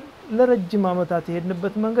እዚህ ሀገር ለረጅም አመታት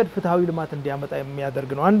የሄድንበት መንገድ ፍትሃዊ ልማት እንዲያመጣ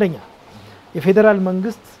የሚያደርግ ነው አንደኛ የፌደራል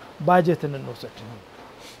መንግስት ባጀትን እንወስድ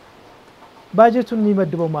ባጀቱን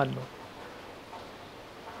የሚመድበው ማን ነው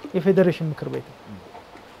የፌዴሬሽን ምክር ቤት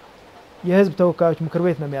የህዝብ ተወካዮች ምክር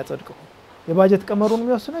ቤት ነው የሚያጸድቀው የባጀት ቀመሩን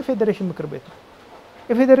የሚወስነው የፌዴሬሽን ምክር ቤት ነው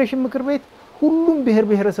የፌዴሬሽን ምክር ቤት ሁሉም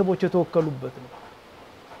ብሔረሰቦች የተወከሉበት ነው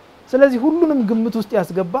ስለዚህ ሁሉንም ግምት ውስጥ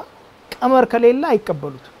ያስገባ ቀመር ከሌላ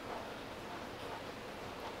አይቀበሉት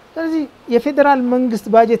ስለዚህ የፌዴራል መንግስት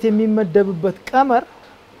ባጀት የሚመደብበት ቀመር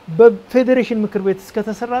በፌዴሬሽን ምክር ቤት እስከ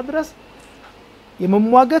ተሰራ ድረስ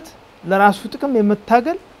የመሟገት ለራሱ ጥቅም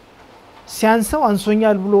የመታገል ሲያንሰው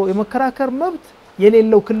አንሶኛል ብሎ የመከራከር መብት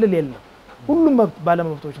የሌለው ክልል የለም ሁሉም መብት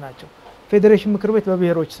ባለመብቶች ናቸው ፌዴሬሽን ምክር ቤት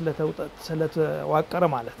በብሔሮች ስለተዋቀረ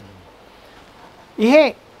ማለት ነው ይሄ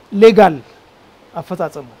ሌጋል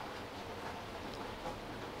አፈጻጸሙ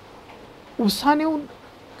ውሳኔውን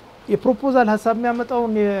የፕሮፖዛል ሐሳብ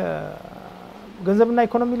የሚያመጣውን የገንዘብና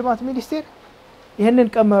ኢኮኖሚ ልማት ሚኒስቴር ይሄንን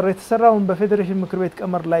ቀመር የተሰራውን በፌዴሬሽን ምክር ቤት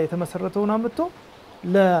ቀመር ላይ የተመሰረተውን አመጣ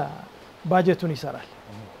ለባጀቱን ይሰራል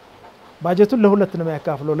ባጀቱን ለሁለት ነው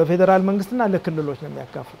የሚያካፍለው ለፌደራል መንግስትና ለክልሎች ነው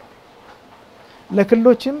የሚያካፍለው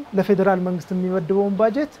ለክልሎችም ለፌደራል መንግስት የሚመድበውን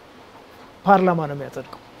ባጀት ፓርላማ ነው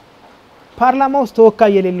የሚያጸድቀው ፓርላማ ውስጥ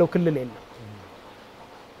ተወካይ የሌለው ክልል የለም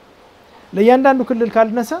ለያንዳንዱ ክልል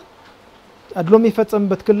ካልነሰ አድሎ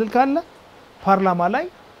የሚፈጸምበት ክልል ካለ ፓርላማ ላይ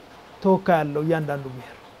ተወካይ ያለው ያንዳንዱ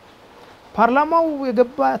ብሔር ፓርላማው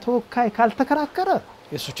የገባ ተወካይ ካልተከራከረ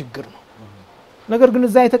የሱ ችግር ነው ነገር ግን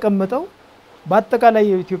እዛ የተቀመጠው በአጠቃላይ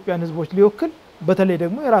የኢትዮጵያን ህዝቦች ሊወክል በተለይ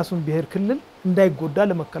ደግሞ የራሱን ብሔር ክልል እንዳይጎዳ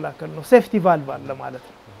ለመከላከል ነው ሴፍቲ ቫልቭ አለ ማለት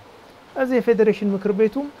ነው እዚህ የፌዴሬሽን ምክር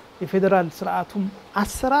ቤቱም የፌደራል ስርዓቱም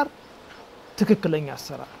አሰራር ትክክለኛ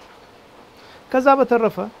አሰራር ከዛ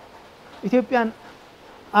በተረፈ ኢትዮጵያን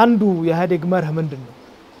አንዱ የኢህአዴግ መርህ ምንድነው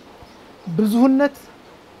ብዙነት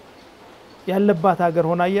ያለባት ሀገር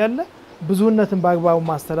ሆና ያለ ብዙነትን በአግባቡ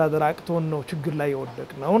ማስተዳደር አቅቶን ነው ችግር ላይ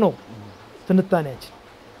የወደቅነው ነው ትንታኔያችን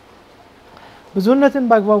ብዙነትን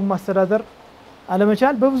በአግባቡ ማስተዳደር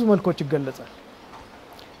አለመቻል በብዙ መልኮች ይገለጻል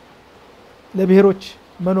ለብሔሮች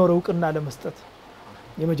መኖር እውቅና ለመስጠት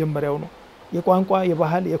የመጀመሪያው ነው የቋንቋ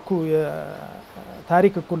የባህል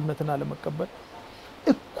የታሪክ እኩልነትን አለመቀበል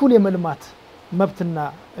እኩል የመልማት መብትና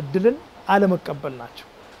እድልን አለመቀበል ናቸው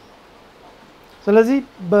ስለዚህ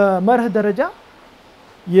በመርህ ደረጃ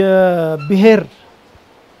የብሔር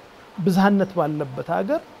ብዝሃነት ባለበት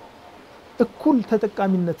ሀገር እኩል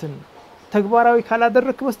ተጠቃሚነትን ተግባራዊ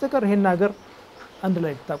ካላደረክ በስተቀር ይሄን ሀገር አንድ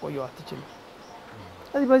ላይ ልታቆየው አትችልም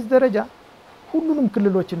ስለዚህ በዚህ ደረጃ ሁሉንም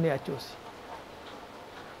ክልሎች እንያቸውስ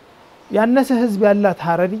ያነሰ ህዝብ ያላት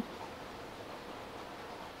ሀረሪ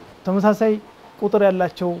ተመሳሳይ ቁጥር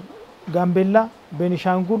ያላቸው ጋምቤላ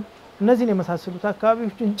ቤኒሻንጉል እነዚህን የመሳሰሉት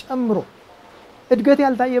አካባቢዎችን ጨምሮ እድገት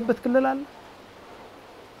ያልታየበት ክልል አለ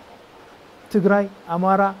ትግራይ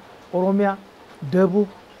አማራ ኦሮሚያ ደቡብ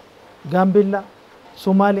ጋምቤላ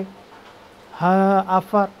ሶማሌ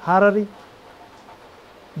አፋር ሀረሪ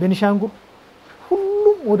ቤኒሻንጉል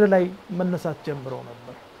ሁሉም ወደ ላይ መነሳት ጀምረው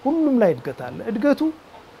ነበር ሁሉም ላይ እድገት አለ እድገቱ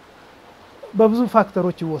በብዙ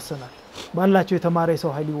ፋክተሮች ይወሰናል ባላቸው የተማረ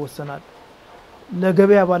ሰው ኃይል ይወሰናል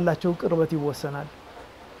ለገበያ ባላቸው ቅርበት ይወሰናል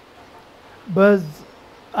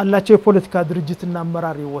አላቸው የፖለቲካ ድርጅትና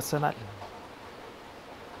አመራር ይወሰናል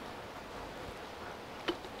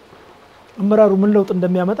አመራሩ ምን ለውጥ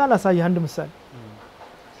እንደሚያመጣ ላሳየህ አንድ ምሳሌ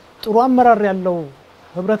ጥሩ አመራር ያለው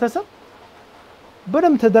ህብረተሰብ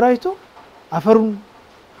በደም ተደራጅቶ አፈሩን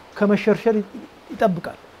ከመሸርሸር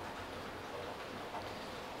ይጠብቃል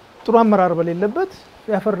ጥሩ አመራር በሌለበት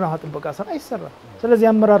ያፈርና ውሃ ጥበቃ ስራ አይሰራም ስለዚህ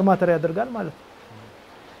አመራር ማተር ያደርጋል ማለት ነው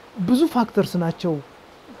ብዙ ፋክተርስ ናቸው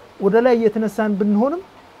ወደ ላይ እየተነሳን ብንሆንም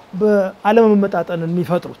በአለመመጣጠን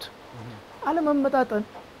የሚፈጥሩት አለመመጣጠን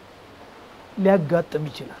ሊያጋጥም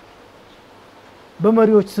ይችላል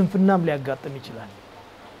በመሪዎች ስንፍናም ሊያጋጥም ይችላል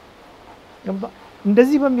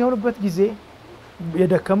እንደዚህ በሚሆንበት ጊዜ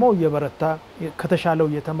የደከመው የበረታ ከተሻለው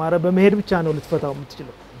የተማረ በመሄድ ብቻ ነው ልትፈታው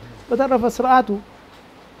የምትችለው በተረፈ ስርዓቱ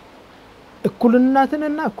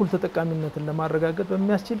እኩልነትንና እኩል ተጠቃሚነትን ለማረጋገጥ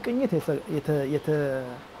በሚያስችል ቅኝት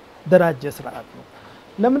የተደራጀ ስርዓት ነው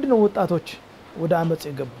ለምንድነው ወጣቶች ወደ አመጽ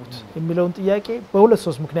የገቡት የሚለውን ጥያቄ በሁለት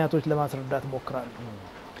ሶስት ምክንያቶች ለማስረዳት ሞክራለሁ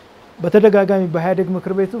በተደጋጋሚ በኢህአዴግ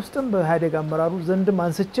ምክር ቤት ውስጥም በኢህአዴግ አመራሩ ዘንድም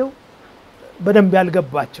አንስቸው በደንብ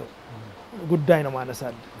ያልገባቸው ጉዳይ ነው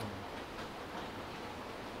ማነሳል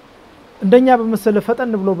እንደኛ በመሰለ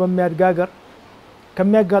ፈጠን ብሎ በሚያድጋገር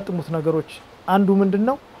ከሚያጋጥሙት ነገሮች አንዱ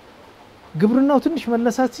ምንድነው ግብርናው ትንሽ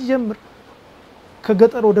መነሳት ሲጀምር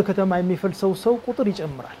ከገጠር ወደ ከተማ የሚፈልሰው ሰው ቁጥር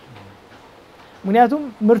ይጨምራል ምክንያቱም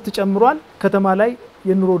ምርት ጨምሯል ከተማ ላይ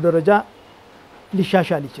የኑሮ ደረጃ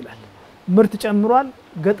ሊሻሻል ይችላል ምርት ጨምሯል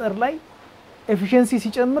ገጠር ላይ ኤፊሺየንሲ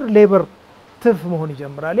ሲጨምር ሌበር ትርፍ መሆን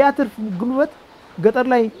ይጀምራል ያ ትርፍ ጉልበት ገጠር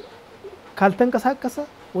ላይ ካልተንቀሳቀሰ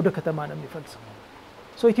ወደ ከተማ ነው የሚፈልሰው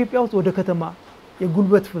ኢትዮጵያ ውስጥ ወደ ከተማ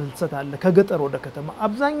የጉልበት ፍልሰት አለ ከገጠር ወደ ከተማ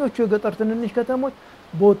አብዛኞቹ የገጠር ትንንሽ ከተሞች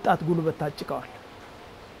በወጣት ጉልበት ታጭቀዋል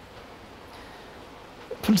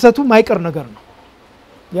ፍልሰቱ ማይቀር ነገር ነው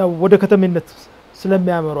ያው ወደ ከተሜነት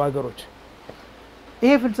ስለሚያመሩ ሀገሮች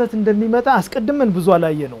ይሄ ፍልሰት እንደሚመጣ አስቀድመን ብዙ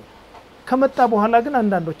አላየ ነው ከመጣ በኋላ ግን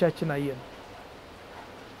አንዳንዶቻችን አየን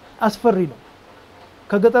አስፈሪ ነው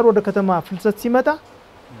ከገጠር ወደ ከተማ ፍልሰት ሲመጣ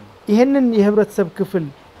ይሄንን የህብረተሰብ ክፍል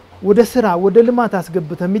ወደ ስራ ወደ ልማት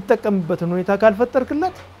አስገብተ የሚጠቀምበትን ሁኔታ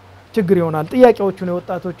ካልፈጠርክለት ችግር ይሆናል ጥያቄዎቹን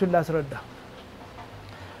የወጣቶችን ላስረዳ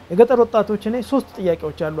የገጠር ወጣቶች እኔ ሶስት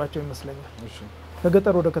ጥያቄዎች ያሏቸው ይመስለኛል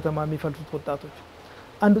ከገጠር ወደ ከተማ የሚፈልሱት ወጣቶች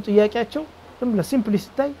አንዱ ጥያቄያቸው ዝም ብለ ሲምፕሊ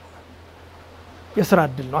ስታይ የስራ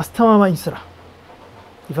እድል ነው አስተማማኝ ስራ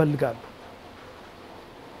ይፈልጋሉ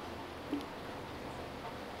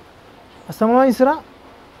አስተማማኝ ስራ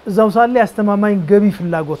እዛው ሳለ አስተማማኝ ገቢ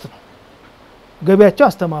ፍላጎት ነው ገቢያቸው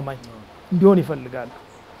አስተማማኝ እንዲሆን ይፈልጋሉ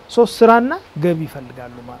ሶስት ስራና ገቢ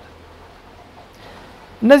ይፈልጋሉ ማለት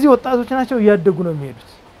እነዚህ ወጣቶች ናቸው ያደጉ ነው የሚሄዱት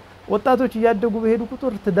ወጣቶች ያደጉ በሄዱ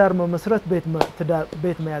ቁጥር ትዳር መመስረት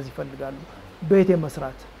ቤት መያዝ ይፈልጋሉ ቤት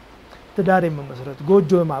የመስራት ትዳር የመመስረት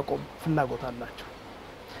ጎጆ የማቆም ፍላጎት አላቸው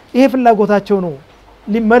ይሄ ፍላጎታቸው ነው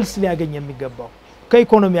መልስ ሊያገኝ የሚገባው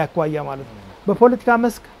ከኢኮኖሚ አኳያ ማለት ነው በፖለቲካ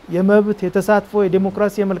መስክ የመብት የተሳትፎ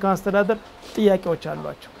የዲሞክራሲ የመልካም አስተዳደር ጥያቄዎች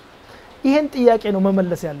አሏቸው ይሄን ጥያቄ ነው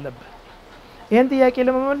መመለስ ያለበት ይሄን ጥያቄ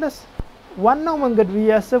ለመመለስ ዋናው መንገድ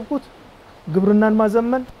በያሰብኩት ግብርናን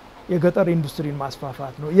ማዘመን የገጠር ኢንዱስትሪን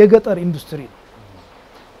ማስፋፋት ነው የገጠር ኢንዱስትሪ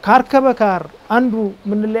ካርከበ ካር አንዱ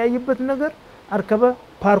ምን ለያይበት ነገር አርከበ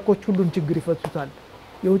ፓርኮች ሁሉን ችግር ይፈቱታል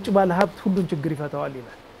የውጭ ባለ ሀብት ሁሉን ችግር ይፈታዋል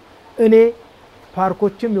ይላል እኔ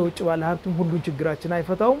ፓርኮችም የውጭ ባለ ሀብትም ሁሉን ችግራችን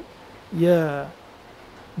አይፈታውም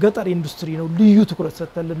የገጠር ኢንዱስትሪ ነው ልዩ ትኩረት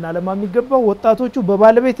ሰጥተልና ለማ የሚገባው ወጣቶቹ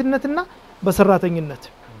በባለቤትነትና በሰራተኝነት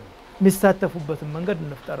ሚሳተፉበትን መንገድ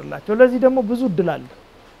እንፍጠርላቸው ለዚህ ደግሞ ብዙ እድል አለ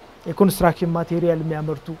የኮንስትራክሽን ማቴሪያል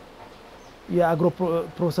የሚያመርቱ የአግሮ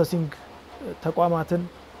ፕሮሰሲንግ ተቋማትን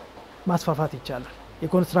ማስፋፋት ይቻላል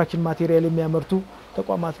የኮንስትራክሽን ማቴሪያል የሚያመርቱ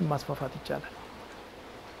ተቋማትን ማስፋፋት ይቻላል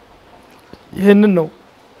ይሄንን ነው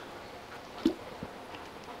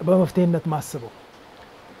በመፍትሄነት ማስበው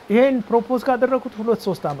ይሄን ፕሮፖዝ ካደረኩት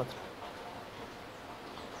 2-3 አመት ነው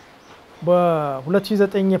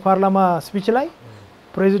በ2009 የፓርላማ ስፒች ላይ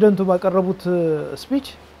ፕሬዚደንቱ ባቀረቡት ስፒች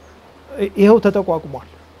ይሄው ተጠቋቁሟል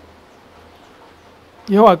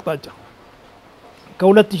ይሄው አቅጣጫ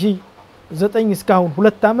ከ2009 እስካሁን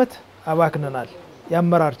 2 አመት አባክነናል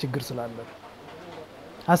ያመራር ችግር ስላለ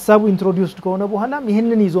ሐሳቡ ኢንትሮዲዩስድ ከሆነ በኋላም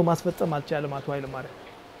ይሄንን ይዞ ማስፈጸም አልቻለም አቶ ኃይለ ማርያም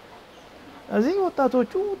እዚህ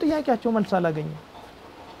ወጣቶቹ ጥያቄያቸው መልስ አላገኙ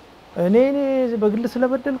እኔ በግል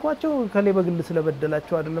ስለበደልኳቸው ከሌ በግል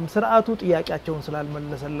ስለበደላቸው አይደለም ስርዓቱ ጥያቄያቸውን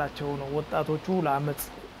ስላልመለሰላቸው ነው ወጣቶቹ ለአመጽ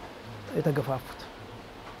የተገፋፉት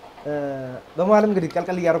በመሐልም እንግዲህ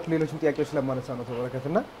ቀልቀል ያረኩ ሌሎች ጥያቄዎች ለማነሳ ነው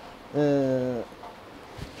ተበረከትና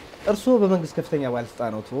እርሶ በመንግስት ከፍተኛ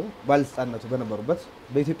ባለስልጣናቱ በነበሩበት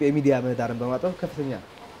በኢትዮጵያ የሚዲያ ምህዳርን በማጠብ ከፍተኛ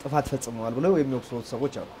ጥፋት ፈጽመዋል ብለው የሚወቅሱ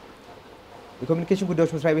ሰዎች አሉ የኮሙኒኬሽን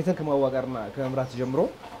ጉዳዮች መስሪያ ቤትን ከማዋቀርና ከመምራት ጀምሮ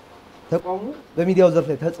ተቋሙ በሚዲያው ዘርፍ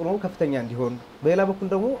ላይ ተጽዕኖ ከፍተኛ እንዲሆን በሌላ በኩል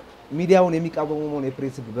ደግሞ ሚዲያውን የሚቃወመውን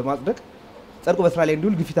የፕሬስ ህግ በማጽደቅ ጸድቆ በስራ ላይ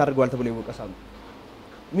እንዲውል ግፊት አድርገዋል ተብለው ይወቀሳሉ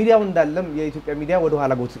ሚዲያው እንዳለም የኢትዮጵያ ሚዲያ ወደ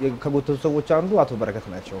ኋላ ከጎተቱ ሰዎች አንዱ አቶ በረከት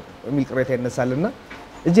ናቸው የሚል ቅሬታ ይነሳልና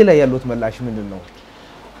እጄ ላይ ያሉት ምላሽ ምንድነው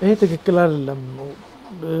ይሄ ትክክል አይደለም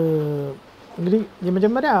እንግዲህ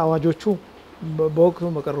የመጀመሪያ አዋጆቹ በወቅቱ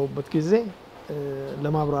በቀረቡበት ጊዜ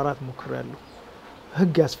ለማብራራት ሞክሬያለሁ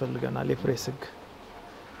ህግ ያስፈልገናል የፕሬስ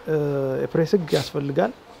ህግ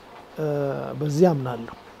ያስፈልጋል በዚህ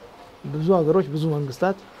አምናለሁ ብዙ ሀገሮች ብዙ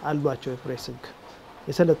መንግስታት አሏቸው የፕሬስ ህግ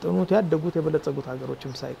የሰለጠኑት ያደጉት የበለጸጉት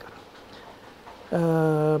ሀገሮችም ሳይቀር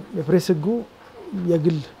የፕሬስ ህጉ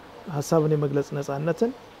የግል ሐሳብን የመግለጽ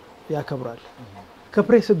ነፃነትን ያከብራል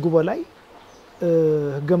ከፕሬስ ህጉ በላይ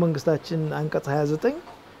ህገ መንግስታችን አንቀጽ 29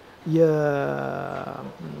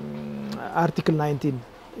 የአርቲክል 19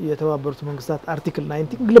 የተባበሩት መንግስታት አርቲክል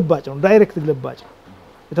 19 ግልባጭ ነው ዳይሬክት ግልባጭ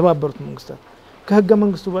የተባበሩት መንግስታት ከህገ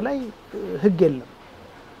መንግስቱ በላይ ህግ የለም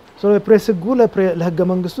የፕሬስ ህጉ ለህገ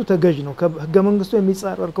መንግስቱ ተገዥ ነው ህገ መንግስቱ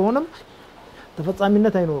የሚጻረር ከሆነም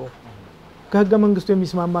ተፈጻሚነት አይኖርም ከህገ መንግስቱ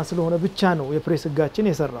የሚስማማ ስለሆነ ብቻ ነው የፕሬስ ህጋችን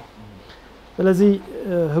የሰራው ስለዚህ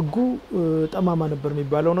ህጉ ጠማማ ነበር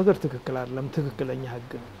የሚባለው ነገር ትክክል አይደለም ትክክለኛ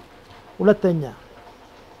ህግ ነው ሁለተኛ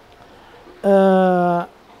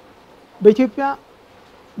በኢትዮጵያ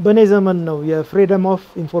በኔ ዘመን ነው የፍሪደም ኦፍ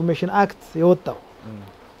ኢንፎርሜሽን አክት የወጣው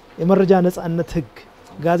የመረጃ ነፃነት ህግ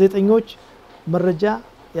ጋዜጠኞች መረጃ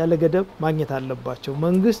ያለ ገደብ ማግኘት አለባቸው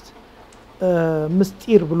መንግስት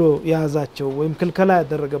ምስጢር ብሎ ያዛቸው ወይም ክልከላ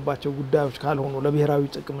ያደረገባቸው ጉዳዮች ካልሆኑ ለብሔራዊ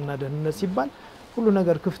ጥቅምና ደህንነት ሲባል ሁሉ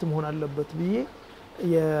ነገር ክፍት መሆን አለበት ብዬ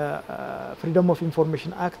የፍሪደም ኦፍ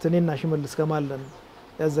ኢንፎርሜሽን አክት እኔና ሽመልስ ከማለን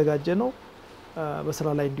ያዘጋጀ ነው በስራ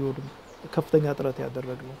ላይ እንዲወዱ ከፍተኛ ጥረት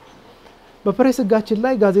ያደረግነው በፕሬስ ህጋችን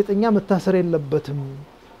ላይ ጋዜጠኛ መታሰር የለበትም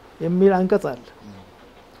የሚል አንቀጽ አለ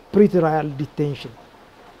ፕሪትራያል ዲቴንሽን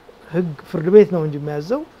ህግ ፍርድ ቤት ነው እንጂ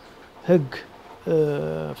የሚያዘው ህግ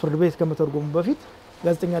ፍርድ ቤት ከመተርጎሙ በፊት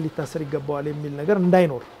ጋዜጠኛ ሊታሰር ይገባዋል የሚል ነገር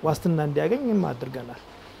እንዳይኖር ዋስትና እንዲያገኝ አድርገናል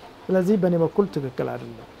ስለዚህ በኔ በኩል ትክክል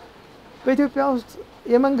አይደለም በኢትዮጵያ ውስጥ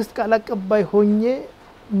የመንግስት ቃል አቀባይ ሆኜ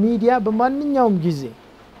ሚዲያ በማንኛውም ጊዜ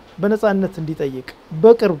በነፃነት እንዲጠይቅ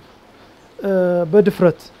በቅርብ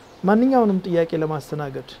በድፍረት ማንኛውንም ጥያቄ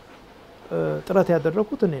ለማስተናገድ ጥረት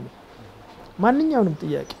ያደረኩት እኔ ነኝ ማንኛውንም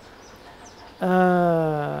ጥያቄ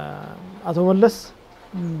አቶ መለስ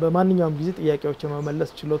በማንኛውም ጊዜ ጥያቄዎችን መመለስ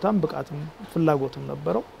ችሎታም ብቃትም ፍላጎትም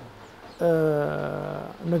ነበረው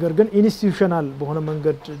ነገር ግን ኢንስቲትዩሽናል በሆነ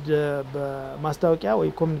መንገድ በማስታወቂያ ወይ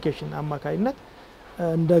ኮሙኒኬሽን አማካይነት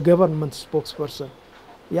እንደ ገቨርንመንት ስፖክስ ፐርሰን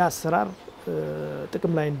ያሰራር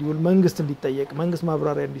ጥቅም ላይ እንዲውል መንግስት እንዲጠየቅ መንግስት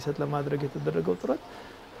ማብራሪያ እንዲሰጥ ለማድረግ የተደረገው ጥረት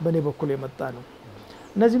በኔ በኩል የመጣ ነው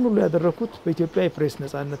እነዚህን ሁሉ ያደረኩት በኢትዮጵያ የፕሬስ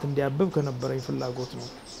ነፃነት እንዲያብብ ከነበረኝ ፍላጎት ነው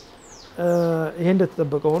ይሄ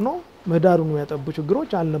እንደተጠበቀው ነው ምህዳሩን ያጠቡ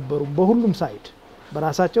ችግሮች አልነበሩም በሁሉም ሳይድ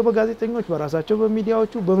በራሳቸው በጋዜጠኞች በራሳቸው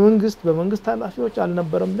በሚዲያዎቹ በመንግስት ኃላፊዎች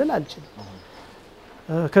አልነበረም ልል አልችልም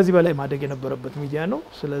ከዚህ በላይ ማደግ የነበረበት ሚዲያ ነው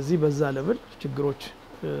ስለዚህ በዛ ለብል ችግሮች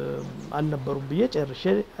አልነበሩም ብዬ ጨርሼ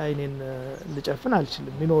አይኔን ልጨፍን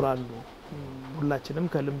አልችልም ይኖራሉ ሁላችንም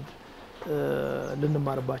ከልምድ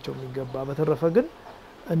ልንማርባቸው የሚገባ በተረፈ ግን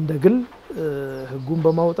እንደግል ህጉን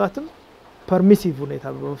በማውጣትም ፐርሚሲቭ ሁኔታ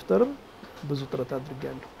በመፍጠርም ብዙ ጥረት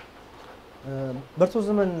አድርጌያለሁ በርቶ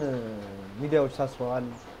ዘመን ሚዲያዎች ታስረዋል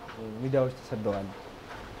ሚዲያዎች ተሰደዋል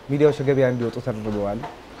ሚዲያዎች ገበያ እንዲወጡ ተደርገዋል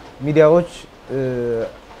ሚዲያዎች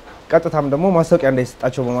ቀጥታም ደግሞ ማስታወቂያ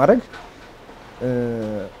እንዳይሰጣቸው በማድረግ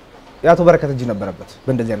ያቶ በረከት እጅ ነበረበት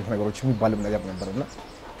በእንደዚህ አይነት ነገሮች የሚባልም ነገር ነበርና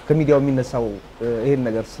ከሚዲያው የሚነሳው ይሄን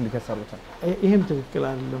ነገር ስልከሰሩታል ይሄም ትክክል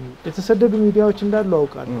አይደለም የተሰደዱ ሚዲያዎች እንዳሉ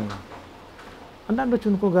አውቃለሁ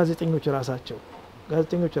አንዳንዶቹን እኮ ጋዜጠኞች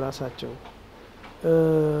ራሳቸው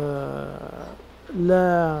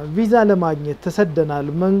ለቪዛ ለማግኘት ተሰደናል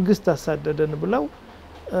መንግስት አሳደደን ብለው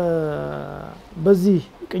በዚህ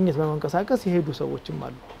ቅኝት በመንቀሳቀስ የሄዱ ሰዎችም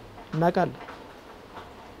አሉ እናቃለን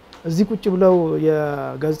እዚህ ቁጭ ብለው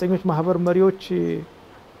የጋዜጠኞች ማህበር መሪዎች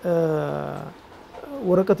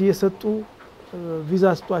ወረቀት እየሰጡ ቪዛ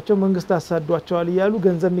አስጧቸው መንግስት አሳዷቸዋል ይያሉ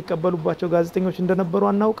ገንዘብ የሚቀበሉባቸው ጋዜጠኞች እንደነበሩ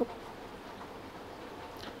አናውቅም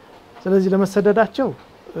ስለዚህ ለመሰደዳቸው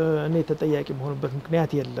እኔ ተጠያቂ መሆንበት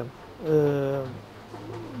ምክንያት የለም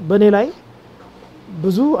በኔ ላይ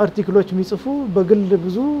ብዙ አርቲክሎች የሚጽፉ በግል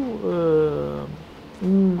ብዙ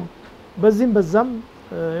በዚህም በዛም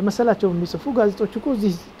የመሰላቸው የሚጽፉ ጋዜጦች እኮ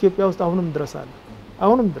እዚህ ኢትዮጵያ ውስጥ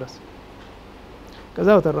አሁንም ድረስ ከዛ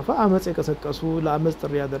በተረፈ አመጽ የቀሰቀሱ ለአመጽ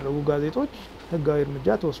ጥሪ ያደረጉ ጋዜጦች ህጋዊ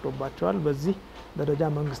እርምጃ ተወስዶባቸዋል በዚህ ደረጃ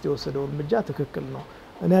መንግስት የወሰደው እርምጃ ትክክል ነው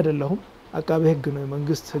እኔ አይደለሁም አቃቤ ህግ ነው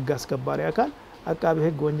የመንግስት ህግ አስከባሪ አካል አቃቤ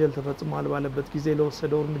ህግ ወንጀል ተፈጽሟል ባለበት ጊዜ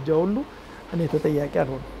ለወሰደው እርምጃ ሁሉ እኔ ተጠያቂ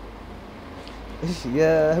አልሆንም እሺ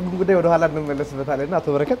የህጉን ጉዳይ ወደ ኋላ እንመለስበታለና አቶ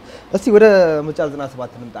በረከት እስቲ ወደ ምርጫ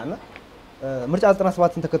 97 እንምጣና ምርጫ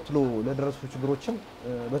 97ን ተከትሎ ለደረሱ ችግሮችን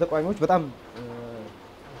በተቋሚዎች በጣም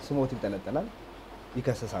ስሞት ይተለጠላል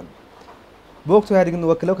ይከሰሳሉ በወቅቱ ያድግን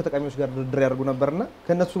ወክለው ከተቃሚዎች ጋር ድርድር ያደርጉ ነበርና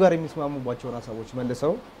ከነሱ ጋር የሚስማሙባቸውን ሐሳቦች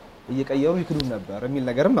መልሰው እየቀየሩ ይክዱ ነበር የሚል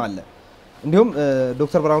ነገርም አለ እንዲሁም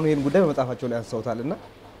ዶክተር ብርሃኑ ይሄን ጉዳይ በመጻፋቸው ላይ አንስተውታልና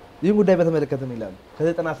ይሄን ጉዳይ በተመለከተ ምን ይላል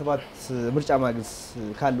ከ97 ምርጫ ማግስት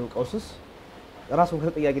ካለው ቀውስስ ራሱን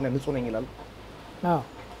ከተጠያቂነት ንጹህ ነኝ ይላል አዎ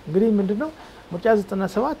እንግዲህ ምንድነው ምርጫ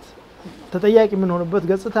 97 ተጠያቂ ምን ሆነበት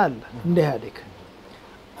ገጽታ አለ እንደ ያደግ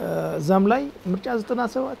ዛም ላይ ምርጫ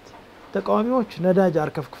 97 ተቃዋሚዎች ነዳጅ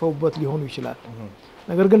አርከፍክፈውበት ሊሆኑ ይችላል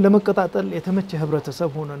ነገር ግን ለመቀጣጠል የተመቸ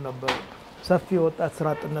ህብረተሰብ ሆነ ነበር ሰፊ ወጣት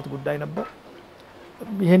ስራጥነት ጉዳይ ነበር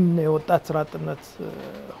ይሄን የወጣት ስራጥነት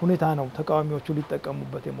ሁኔታ ነው ተቃዋሚዎቹ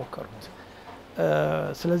ሊጠቀሙበት የሞከሩት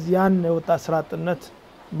ስለዚህ ያን የወጣት ስራጥነት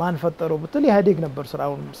ማን ፈጠረው ብትል ያደግ ነበር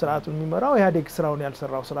ስራቱን የሚመራው ያደግ ስራውን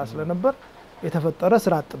ያልሰራው ስራ ስለነበር የተፈጠረ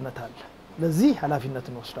ስራጥነት አለ ለዚህ ኃላፊነት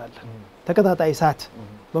እንወስዳለን ተከታታይ ሰዓት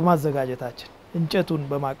በማዘጋጀታችን እንጨቱን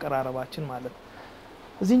በማቀራረባችን ማለት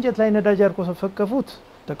እዚህ እንጨት ላይ ነዳጅ ያርከፈከፉት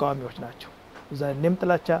ተቃዋሚዎች ናቸው እዛ እኔም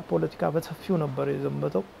ጥላቻ ፖለቲካ በሰፊው ነበር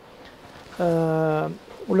የዘመተው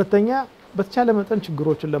ሁለተኛ በተቻለ መጠን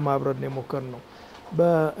ችግሮችን ለማብረድ ነው የሞከርነው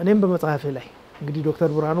እኔም በመጽሐፌ ላይ እንግዲህ ዶክተር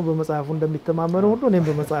ብርሃኑ በመጽሐፉ እንደሚተማመነው ሁሉ እኔም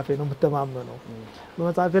በመጽሐፌ ነው የምተማመነው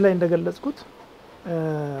በመጽሐፌ ላይ እንደገለጽኩት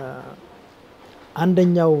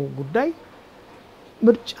አንደኛው ጉዳይ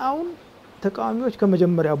ምርጫውን ተቃዋሚዎች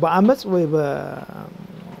ከመጀመሪያው በአመጽ ወይ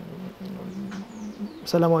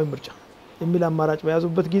በሰላማዊ ምርጫ የሚል አማራጭ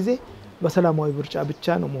በያዙበት ጊዜ በሰላማዊ ምርጫ ብቻ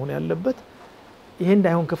ነው መሆን ያለበት ይሄ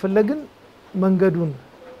እንዳይሆን ከፈለግን መንገዱን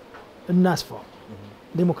እናስፋው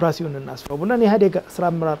ዲሞክራሲውን እናስፋው ብለን ያደግ ስራ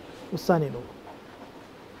አመራር ውሳኔ ነው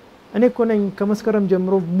እኔ እኮ ነኝ ከመስከረም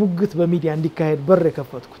ጀምሮ ሙግት በሚዲያ እንዲካሄድ በር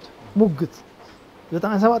የከፈትኩት ሙግት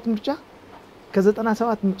 97 ምርጫ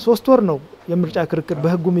ከ97 3 ወር ነው የምርጫ ክርክር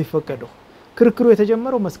በህጉ የሚፈቀደው ክርክሩ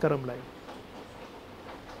የተጀመረው መስከረም ላይ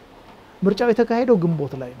ምርጫው የተካሄደው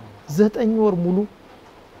ግንቦት ላይ ነው 9 ወር ሙሉ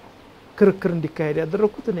ክርክር እንዲካሄድ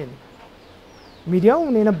ያደረኩት እኔ ነኝ ሚዲያው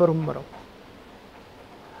እኔ ነበርኩ መራው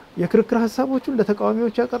የክርክር ሐሳቦቹን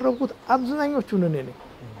ለተቃዋሚዎች ያቀረብኩት አብዛኞቹን እኔ ነኝ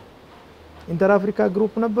ኢንተር አፍሪካ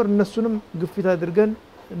ግሩፕ ነበር እነሱንም ግፊት አድርገን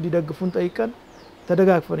እንዲደግፉን ጠይቀን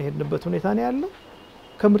ተደጋግፈን የሄድንበት ሁኔታ ነው ያለው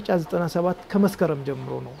ከምርጫ 97 ከመስከረም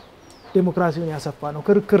ጀምሮ ነው ዲሞክራሲውን ያሰፋ ነው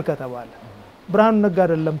ክርክር ከተባለ ብርሃኑ ነጋ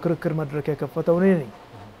አይደለም ክርክር መድረክ የከፈተው እኔ ነኝ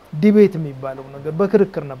ዲቤት የሚባለው ነገር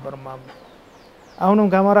በክርክር ነበር ማም አሁንም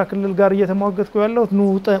ከአማራ ክልል ጋር እየተሟገትኩ ያለሁት ነው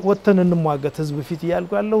ወተን እንሟገት ህዝብ ፊት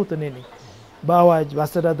ያልኩ ያለሁት እኔ ነኝ በአዋጅ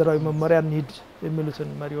በአስተዳደራዊ መመሪያ እንሂድ የሚሉትን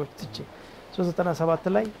መሪዎች ትቼ 97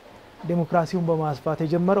 ላይ ዲሞክራሲውን በማስፋት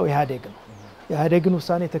የጀመረው ያደግ ነው ያደግን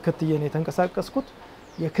ውሳኔ ተከትዬ ነው የተንቀሳቀስኩት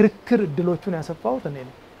የክርክር እድሎቹን ያሰፋውት እኔ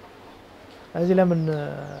ነኝ እዚህ ለምን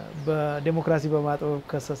በዲሞክራሲ በማጥበብ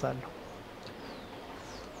ከሰሳለሁ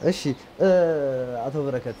እሺ አቶ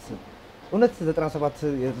በረከት እውነት 97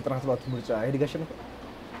 ምርጫ ኢህአዴግ አሸነፈ?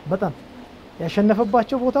 በጣም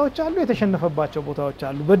ያሸነፈባቸው ቦታዎች አሉ፣ የተሸነፈባቸው ቦታዎች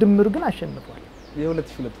አሉ። በድምር ግን አሸንፏል።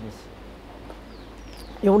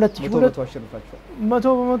 የ2002 አሸንፋቸዋል።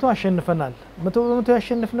 100% አሸንፈናል። 100%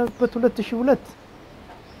 ያሸነፍንበት 2002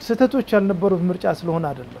 ስህተቶች ያልነበሩት ምርጫ ስለሆነ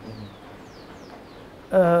አይደለም።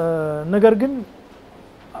 ነገር ግን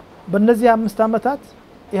በእነዚህ 5 ዓመታት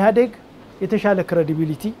ኢህአዴግ የተሻለ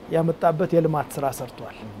ክሬዲቢሊቲ ያመጣበት የልማት ስራ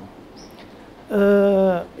ሰርቷል።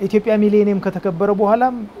 ኢትዮጵያ ሚሊኒየም ከተከበረ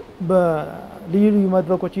በኋላም በልዩ ልዩ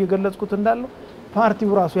መድረኮች እየገለጽኩት እንዳለው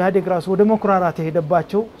ፓርቲው ራሱ ኢህአዴግ ራሱ ወደ መኩራራት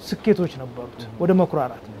የሄደባቸው ስኬቶች ነበሩት። ወደ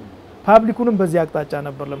መኩራራት ፓብሊኩንም በዚህ አቅጣጫ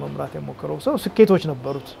ነበር ለመምራት የሞከረው ሰው ስኬቶች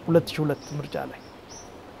ነበሩት 2002 ምርጫ ላይ።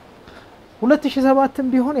 2007ም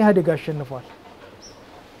ቢሆን ኢህአዴግ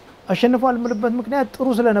አሸንፏል የምልበት ምክንያት ጥሩ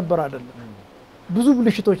ስለነበር አይደለም። ብዙ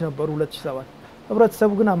ብልሽቶች ነበሩ 2007።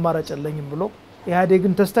 ህብረተሰቡ ግን አማራጭ የለኝም ብሎ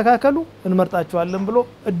ኢህአዴግን ተስተካከሉ እንመርጣቸዋለን ብሎ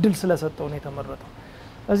እድል ስለሰጠው ነው የተመረጠው።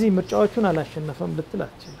 እዚህ ምርጫዎቹን አላሸነፈም ልትል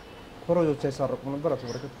አትችልም። ኮሮጆች ያሳረቁ ነበር አቶ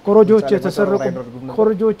በረከት?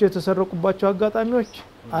 ኮሮጆች የተሰረቁባቸው አጋጣሚዎች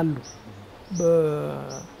አሉ።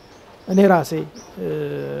 እኔ ራሴ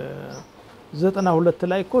 92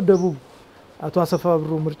 ላይ እኮ ደቡብ አቶ አሰፋ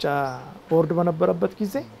ብሩ ምርጫ ቦርድ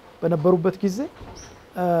በነበሩበት ጊዜ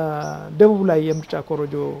ደቡብ ላይ የምርጫ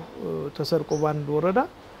ኮሮጆ ተሰርቆ ባንድ ወረዳ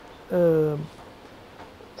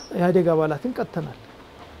ኢህአዴግ አባላትን ቀጥተናል።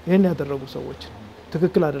 ይሄን ያደረጉ ሰዎች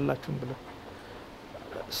ትክክል አይደላችሁም ብለው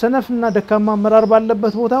ሰነፍና ደካማ አመራር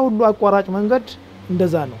ባለበት ቦታ ሁሉ አቋራጭ መንገድ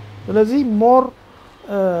እንደዛ ነው። ስለዚህ ሞር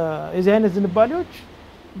የዚህ አይነት ዝንባሌዎች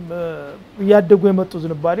እያደጉ የመጡ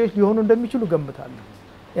ዝንባሌዎች ሊሆኑ እንደሚችሉ ገምታለሁ።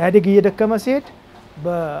 ኢህአዴግ እየደከመ ሲሄድ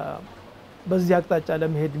በዚህ አቅጣጫ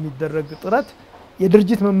ለመሄድ የሚደረግ ጥረት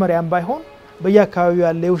የድርጅት መመሪያም ባይሆን በየአካባቢው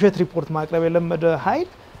ያለ የውሸት ሪፖርት ማቅረብ የለመደ ኃይል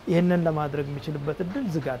ይሄንን ለማድረግ የሚችልበት እድል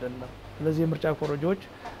ዝግ አይደለም። ስለዚህ የምርጫ ኮሮጆች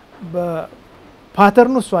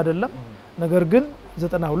በፓተርኑ እሱ አይደለም። ነገር ግን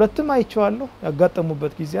 92ም አይቼዋለሁ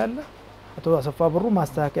ያጋጠሙበት ጊዜ አለ። አቶ አሰፋ ብሩ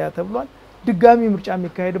ማስተካከያ ተብሏል። ድጋሚ ምርጫ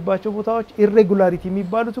የሚካሄድባቸው ቦታዎች ኢሬጉላሪቲ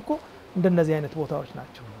የሚባሉት እኮ እንደነዚህ አይነት ቦታዎች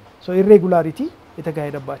ናቸው። ኢሬጉላሪቲ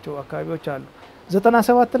የተካሄደባቸው አካባቢዎች አሉ።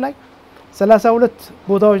 97 ላይ 32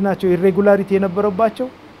 ቦታዎች ናቸው ኢሬጉላሪቲ የነበረባቸው።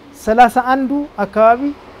 31ዱ አካባቢ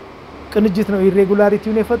ቅንጅት ነው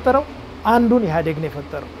ኢሬጉላሪቲውን የፈጠረው፣ አንዱን ኢህአዴግ ነው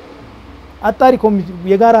የፈጠረው።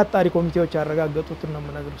 የጋራ አጣሪ ኮሚቴዎች ያረጋገጡት ነው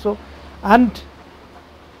የምነግርህ። አንድ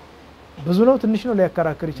ብዙ ነው ትንሽ ነው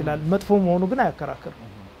ሊያከራክር ይችላል። መጥፎ መሆኑ ግን አያከራክርም።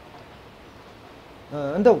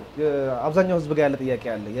 እንደው አብዛኛው ህዝብ ጋር ያለ ጥያቄ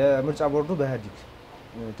አለ። የምርጫ ቦርዱ በኢህአዴግ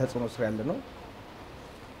ተጽዕኖ ስር ያለ ነው።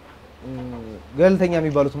 ገለልተኛ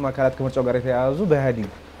የሚባሉትም አካላት ከምርጫው ጋር የተያያዙ በኢህአዴግ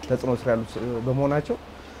ተጽዕኖ ስር ያሉት በመሆናቸው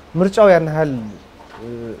ምርጫው ያን ያህል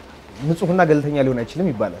ንጹህና ገለልተኛ ሊሆን አይችልም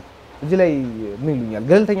ይባላል። እዚህ ላይ ምን ይሉኛል?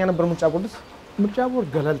 ገለልተኛ ነበር ምርጫ ቦርድስ? ምርጫ ቦርድ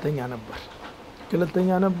ገለልተኛ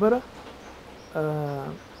ነበረ።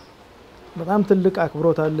 በጣም ትልቅ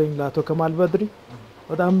አክብሮት አለኝ ለአቶ ከማል በድሪ።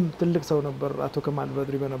 በጣም ትልቅ ሰው ነበር አቶ ከማል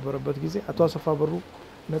በድሪ በነበረበት ጊዜ። አቶ አሰፋ ብሩ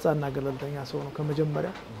ነፃና ገለልተኛ ሰው ነው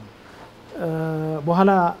ከመጀመሪያ።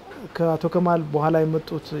 በኋላ ከአቶ ከማል በኋላ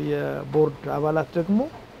የመጡት የቦርድ አባላት ደግሞ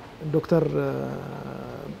ዶክተር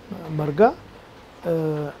መርጋ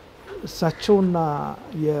እሳቸውና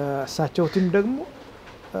የእሳቸው ቲም ደግሞ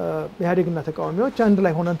ኢህአዴግና ተቃዋሚዎች አንድ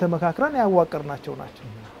ላይ ሆነን ተመካክረን ያዋቀርናቸው ናቸው።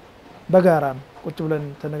 በጋራ ቁጭ ብለን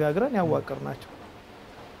ተነጋግረን ያዋቀርናቸው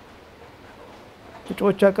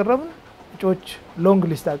እጩዎች ያቀረብን፣ እጩዎች ሎንግ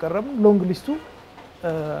ሊስት ያቀረብን። ሎንግ ሊስቱ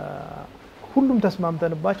ሁሉም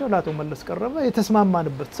ተስማምተንባቸው ለአቶ መለስ ቀረበ።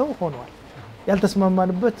 የተስማማንበት ሰው ሆኗል።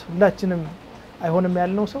 ያልተስማማንበት ሁላችንም አይሆንም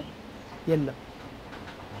ያልነው ሰው የለም።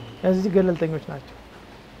 እዚህ ገለልተኞች ናቸው።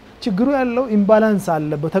 ችግሩ ያለው ኢምባላንስ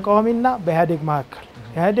አለ በተቃዋሚና በኢህአዴግ መካከል።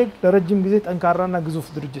 ኢህአዴግ ለረጅም ጊዜ ጠንካራና ግዙፍ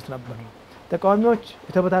ድርጅት ነበር። ተቃዋሚዎች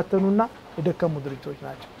የተበታተኑና የደከሙ ድርጅቶች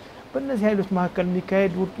ናቸው። በእነዚህ ኃይሎች መካከል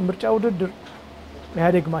የሚካሄድ ምርጫ ውድድር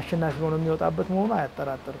ኢህአዴግ ማሸናፊ ሆኖ የሚወጣበት መሆኑ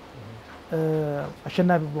አያጠራጥርም።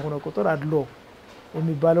 አሸናፊ በሆነ ቁጥር አድሎ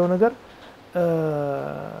የሚባለው ነገር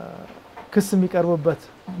ክስ የሚቀርብበት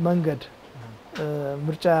መንገድ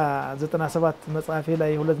ምርጫ 97 መጽሐፌ ላይ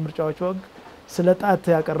የሁለት ምርጫዎች ወግ ስለ ጣት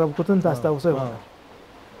ያቀረብኩትን ታስታውሰው ይሆናል።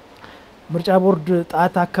 ምርጫ ቦርድ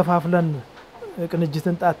ጣት አከፋፍለን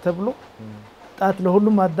ቅንጅትን ጣት ተብሎ ጣት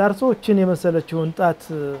ለሁሉም አዳርሶ እችን የመሰለችውን ጣት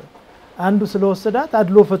አንዱ ስለወሰዳት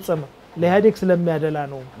አድሎ ፈጸመ ለኢህአዴግ ስለሚያደላ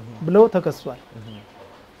ነው ብለው ተከሷል።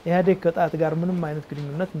 ኢህአዴግ ከጣት ጋር ምንም አይነት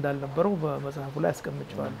ግንኙነት እንዳልነበረው በመጽሐፉ ላይ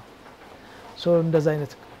አስቀምጬዋለሁ። እንደዛ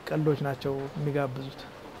አይነት ቀልዶች ናቸው የሚጋብዙት።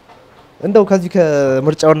 እንደው ከዚህ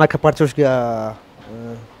ከምርጫውና ከፓርቲዎች ጋር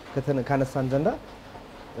ካነሳን ዘንዳ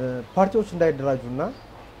ፓርቲዎች እንዳይደራጁና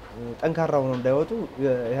ጠንካራ ሆነው እንዳይወጡ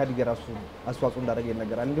ኢህአዴግ የራሱ አስተዋጽኦ እንዳደረገ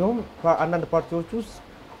ይነገራል። እንዲሁም አንዳንድ ፓርቲዎች ውስጥ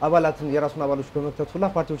አባላትን የራሱን አባሎች በመክተቱላ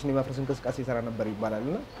ፓርቲዎችን የማፍረስ እንቅስቃሴ ይሰራ ነበር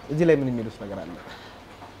ይባላልና እዚህ ላይ ምን የሚሉት ነገር አለ?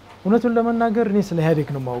 እውነቱን ለመናገር እኔ ስለ ኢህአዴግ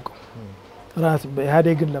ነው የማውቀው። ራስ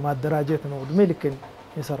በኢህአዴግን ለማደራጀት ነው እድሜ ልክን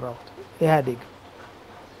የሰራሁት። ኢህአዴግ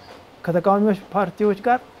ከተቃዋሚዎች ፓርቲዎች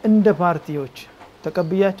ጋር እንደ ፓርቲዎች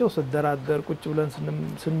ተቀብያቸው ስደራደር ቁጭ ብለን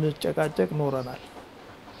ስንጨቃጨቅ ኖረናል።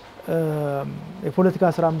 የፖለቲካ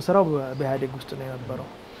ስራ መስራው በኢህአዴግ ውስጥ ነው የነበረው።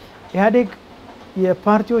 ኢህአዴግ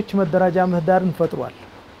የፓርቲዎች መደራጃ ምህዳርን ፈጥሯል።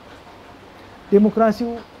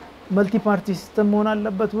 ዲሞክራሲው መልቲ ፓርቲ ሲስተም መሆን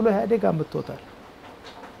አለበት ብሎ ኢህአዴግ አምጥቶታል።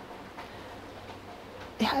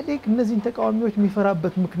 ኢህአዴግ እነዚህን ተቃዋሚዎች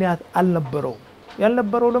የሚፈራበት ምክንያት አልነበረው።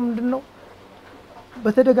 ያልነበረው ለምንድን ነው?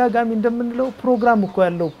 በተደጋጋሚ እንደምንለው ፕሮግራም እኮ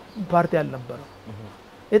ያለው ፓርቲ አልነበረም።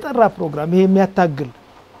 የጠራ ፕሮግራም ይሄ የሚያታግል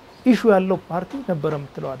ኢሹ ያለው ፓርቲ ነበር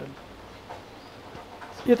የምትለው አይደለም።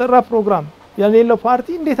 የጠራ ፕሮግራም ያለው ፓርቲ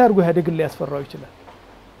እንዴት አድርጎ ኢህአዴግን ሊያስፈራው ይችላል?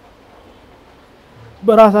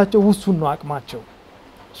 በራሳቸው ውሱን ነው አቅማቸው።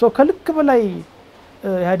 ከልክ በላይ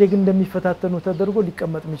ኢህአዴግ እንደሚፈታተኑ ተደርጎ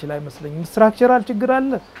ሊቀመጥ የሚችል አይመስለኝም። ስትራክቸራል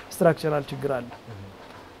ችግር አለ።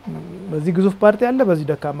 በዚህ ግዙፍ ፓርቲ አለ፣ በዚህ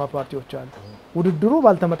ደካማ ፓርቲዎች አሉ። ውድድሩ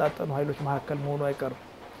ባልተመጣጠኑ ኃይሎች መካከል መሆኑ አይቀርም።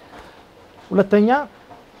 ሁለተኛ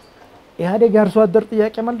ኢህአዴግ የአርሶ አደር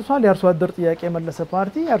ጥያቄ መልሷል። የአርሶ አደር ጥያቄ የመለሰ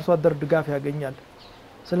ፓርቲ የአርሶ አደር ድጋፍ ያገኛል።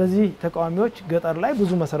 ስለዚህ ተቃዋሚዎች ገጠር ላይ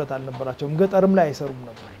ብዙ መሰረት አልነበራቸውም፣ ገጠርም ላይ አይሰሩም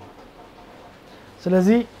ነበር።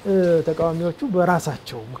 ስለዚህ ተቃዋሚዎቹ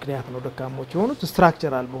በራሳቸው ምክንያት ነው ደካሞች የሆኑት፣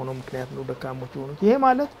 ስትራክቸራል በሆነው ምክንያት ነው ደካሞች የሆኑት። ይሄ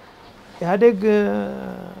ማለት ኢህአዴግ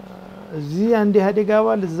እዚህ አንድ ኢህአዴግ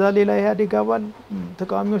አባል እዛ ሌላ ኢህአዴግ አባል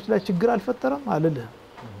ተቃዋሚዎች ላይ ችግር አልፈጠረም አልልህም።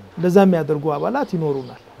 እንደዛ የሚያደርጉ አባላት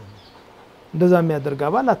ይኖሩናል። እንደዛ የሚያደርግ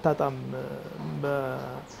አባል አታጣም።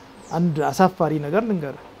 በአንድ አሳፋሪ ነገር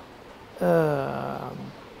ልንገር፣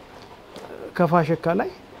 ከፋ ሸካ ላይ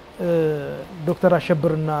ዶክተር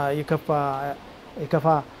አሸብርና የከፋ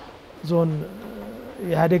ዞን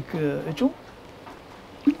ኢህአዴግ እጩ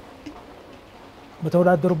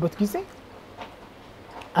በተወዳደሩበት ጊዜ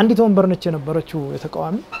አንዲት ወንበር ነች የነበረችው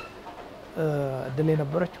የተቃዋሚ እድል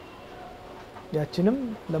የነበረችው። ያችንም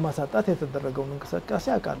ለማሳጣት የተደረገውን እንቅስቃሴ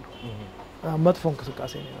አውቃለሁ። መጥፎ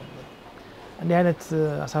እንቅስቃሴ ነው ነበር። እንዲህ አይነት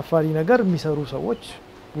አሳፋሪ ነገር የሚሰሩ ሰዎች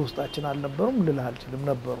በውስጣችን አልነበሩም ልልህ አልችልም፣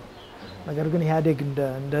 ነበሩ። ነገር ግን ኢህአዴግ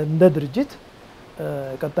እንደ ድርጅት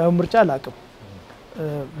ቀጣዩ ምርጫ አላቅም።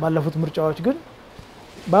 ባለፉት ምርጫዎች ግን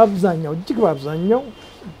በአብዛኛው እጅግ በአብዛኛው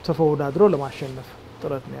ተወዳድሮ ለማሸነፍ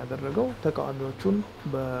ጥረት ነው ያደረገው። ተቃዋሚዎቹን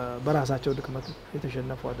በራሳቸው ድክመት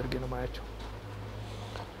የተሸነፉ አድርጌ ነው ማያቸው።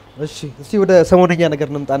 እሺ እስቲ ወደ ሰሞነኛ ነገር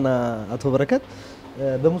እንምጣና አቶ በረከት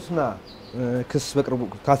በሙስና ክስ በቅርቡ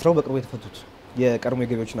ታስረው በቅርቡ የተፈቱት የቀድሞ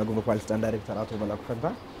የገቢዎችና ጉምሩክ ባለስልጣን ዳይሬክተር አቶ መላኩ ፈንታ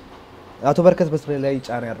አቶ በረከት በስራ ላይ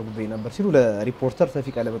ጫና ያደርጉብኝ ነበር ሲሉ ለሪፖርተር ሰፊ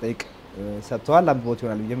ቃለ መጠይቅ ሰጥተዋል። አንብቦት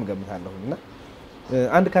ይሆናል ብዬ እገምታለሁና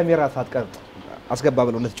አንድ ካሜራ ሳትቀርጥ አስገባ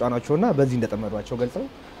ብለው እንደተጫናቸውና በዚህ እንደጠመዷቸው ገልጸው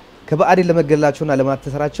ከበአዴን ለመገለላቸውና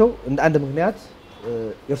ለማተሰራቸው እንደ አንድ ምክንያት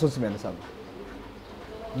የእርሶን ስም ያነሳሉ።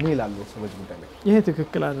 ምን ይላሉ እርሶ በዚህ ጉዳይ ላይ? ይሄ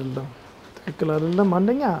ትክክል አይደለም።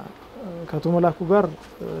 አንደኛ ከአቶ መላኩ ጋር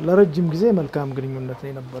ለረጅም ጊዜ መልካም ግንኙነት ነው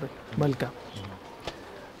የነበረኝ። መልካም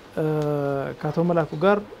ከአቶ መላኩ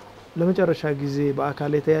ጋር ለመጨረሻ ጊዜ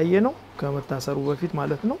በአካል የተያየ ነው ከመታሰሩ በፊት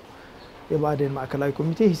ማለት ነው። የበአዴን ማዕከላዊ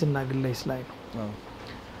ኮሚቴ ሂስና ግለሂስ ላይ ነው።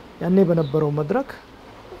 ያኔ በነበረው መድረክ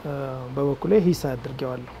በበኩሌ ሂስ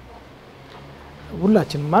አድርጌዋለሁ።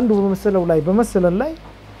 ሁላችንም አንዱ በመሰለን ላይ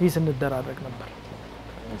ሂስ እንደራረግ ነበር።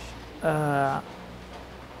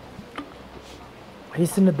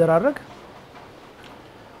 ሂስ እንደራረግ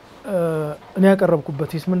እኔ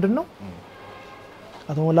ያቀረብኩበት ሂስ ምንድነው?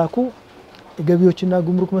 አቶ መላኩ የገቢዎችና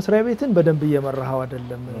ጉምሩክ መስሪያ ቤትን በደንብ እየመራው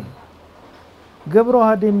አይደለም።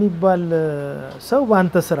 ገብረዋህድ የሚባል ሰው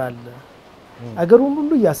ባንተ ስራ አለ። አገሩን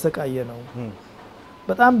ሁሉ እያሰቃየ ነው።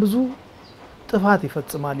 በጣም ብዙ ጥፋት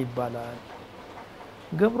ይፈጽማል ይባላል።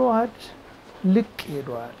 ገብረዋህድ ልቅ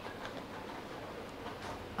ሄዷል።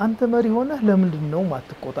 አንተ መሪ ሆነህ ለምንድን ነው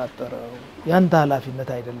ማትቆጣጠረው? ያንተ ኃላፊነት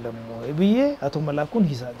አይደለም ወይ ብዬ አቶ መላኩን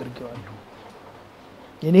ሂስ አድርጌዋለሁ።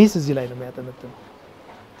 የኔ ሂስ እዚህ ላይ ነው የሚያጠነጥነው።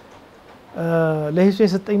 ለሂሱ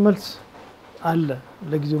የሰጠኝ መልስ አለ።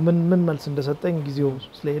 ለጊዜው ምን መልስ እንደሰጠኝ ጊዜው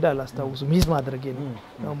ስለሄደ አላስታውስም። ሂስ ማድረጌ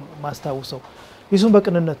ነው ማስታውሰው። ሂሱን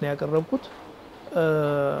በቅንነት ነው ያቀረብኩት።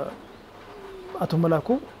 አቶ መላኩ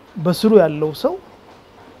በስሩ ያለው ሰው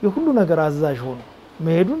የሁሉ ነገር አዛዥ ሆኖ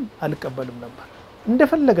መሄዱን አልቀበልም ነበር።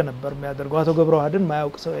 እንደፈለገ ነበር የሚያደርገው። አቶ ገብረዋህድን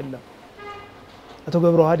ማያውቅ ሰው የለም። አቶ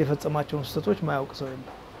ገብረዋህድ የፈጸማቸውን ስህተቶች ማያውቅ ሰው የለም።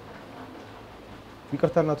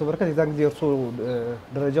 ይቅርታና አቶ በረከት የዛን ጊዜ እርሶ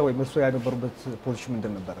ደረጃ ወይም እርሶ ያነበሩበት ፖዚሽን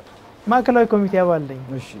ምንድን ነበር? ማዕከላዊ ኮሚቴ አባል ነኝ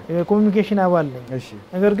የኮሙኒኬሽን አባል ነኝ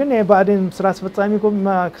ነገር ግን የባዴን ስራ አስፈጻሚ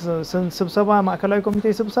ስብሰባ ማዕከላዊ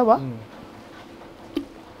ኮሚቴ ስብሰባ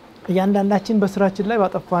ያንዳንዳችን በስራችን ላይ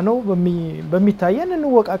ባጠፋነው በሚታየን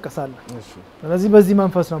እንወቃቀሳለን ስለዚህ በዚህ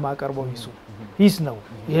መንፈስ ነው ማቀርበው ሂስ ነው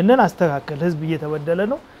ይሄንን አስተካከል ህዝብ እየተበደለ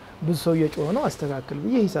ነው ብዙ ሰው እየጮኸ ነው አስተካከል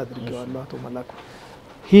ብዬ ሂስ አድርጌዋለሁ አቶ መላኩ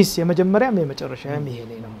ሂስ የመጀመሪያም የመጨረሻም ይሄ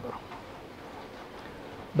ነበር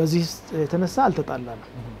በዚህ የተነሳ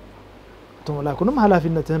አልተጣላንም አቶ መላኩንም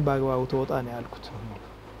ኃላፊነትህን በአግባቡ ተወጣ ነው ያልኩት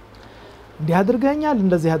እንዲህ አድርገኛል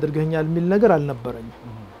እንደዚህ አድርገኛል የሚል ነገር አልነበረኝም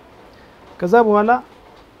ከዛ በኋላ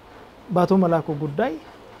ባቶ መላኩ ጉዳይ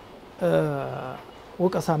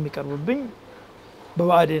ወቀሳ የሚቀርብብኝ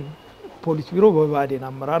በባዴን ፖሊስ ቢሮ በባዴን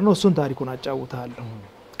አመራር ነው እሱን ታሪኩን አጫውታለሁ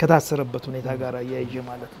ከታሰረበት ሁኔታ ጋር ያያይዤ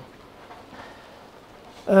ማለት ነው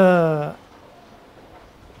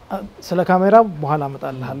ስለ ካሜራ በኋላ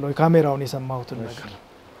መጣልሃለሁ ካሜራውን የሰማሁት ነገር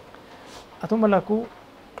አቶ መላኩ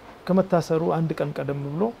ከመታሰሩ አንድ ቀን ቀደም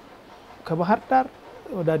ብሎ ከባህር ዳር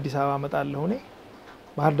ወደ አዲስ አበባ መጣለሁ እኔ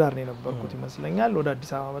ባህር ዳር ነው የነበርኩት ይመስለኛል ወደ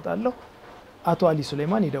አዲስ አበባ መጣለሁ አቶ አሊ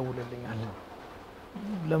ሱሌማን ይደውልልኛል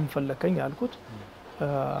ለምን ፈለከኝ አልኩት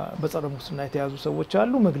በጸረ ሙስና የተያዙ ሰዎች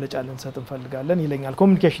አሉ መግለጫ ልንሰጥ እንፈልጋለን ይለኛል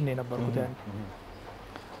ኮሙኒኬሽን ነው የነበርኩት ያን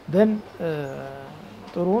ደን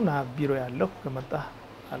ጥሩና ቢሮ ያለው ከመጣ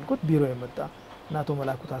አልኩት ቢሮ የመጣ እና አቶ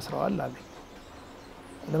መላኩ ታስረዋል አለኝ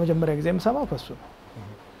ለመጀመሪያ ጊዜ የምሰማው ከሱ ነው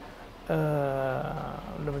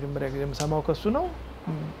ለመጀመሪያ ጊዜ የምሰማው ከሱ ነው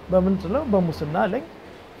በምን ነው በሙስና አለኝ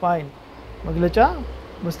ፋይን መግለጫ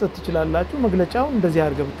መስጠት ትችላላችሁ መግለጫው እንደዚህ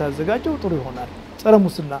አድርገህ ብታዘጋጀው ጥሩ ይሆናል ጸረ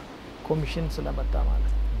ሙስና ኮሚሽን ስለመጣ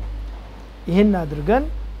ማለት ይሄን አድርገን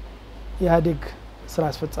ያደግ ስራ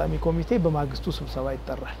አስፈጻሚ ኮሚቴ በማግስቱ ስብሰባ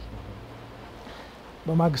ይጠራል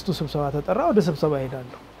በማግስቱ ስብሰባ ተጠራ ወደ ስብሰባ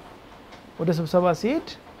ሄዳለሁ ወደ ስብሰባ ሲሄድ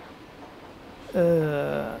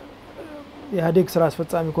ያደግ ስራ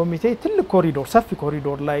አስፈጻሚ ኮሚቴ ትልቅ ኮሪዶር ሰፊ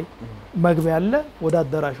ኮሪዶር ላይ መግቢያ አለ ወደ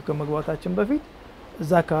አዳራሹ ከመግባታችን በፊት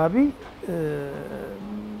እዛ አካባቢ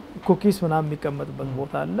ኩኪስ ምናምን የሚቀመጥበት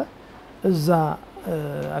ቦታ አለ እዛ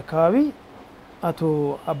አካባቢ አቶ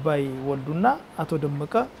አባይ ወልዱና አቶ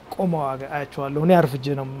ደመቀ ቆመው አያቸዋለሁ እኔ አርፍጄ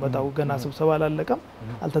ነው መጣው ገና ስብሰባ አላለቀም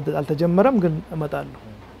አልተጀመረም ግን እመጣለሁ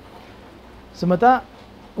ስመጣ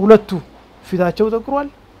ሁለቱ ፊታቸው ተቀሯል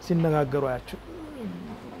ሲነጋገሩ አያቸው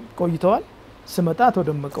ቆይተዋል ስመጣ አቶ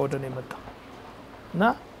ደመቀ ወደኔ መጣ እና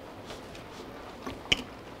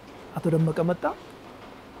አቶ ደመቀ መጣ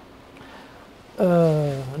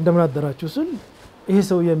እንደምን አደራችሁ ስል ይሄ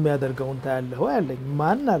ሰው የሚያደርገውን ታያለህ ያለኝ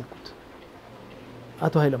ማን አልኩት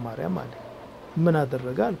አቶ ኃይለ ማሪያም አለ ምን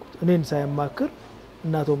አደረገ አልኩት እኔን ሳይማክር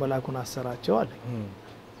እና አቶ መላኩን አሰራቸው አለኝ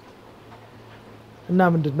እና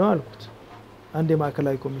ምንድነው አልኩት አንዴ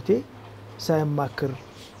ማዕከላዊ ኮሚቴ ሳይማክር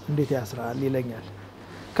እንዴት ያስራል ይለኛል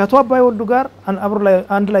ከአቶ አባይ ወልዱ ጋር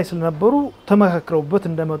አንድ ላይ ስለነበሩ ተመካክረውበት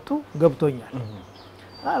እንደመጡ ገብቶኛል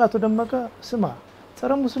አቶ ደመቀ ስማ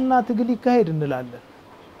ጸረ ሙስና ትግል ይካሄድ እንላለን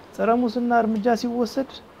ጸረ ሙስና እርምጃ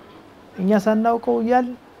ሲወሰድ እኛ ሳናውቀው ያል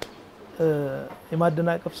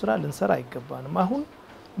የማደናቀፍ ስራ ልንሰራ አይገባንም አሁን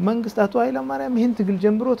መንግስት አቶ ኃይለ ማርያም ይሄን ትግል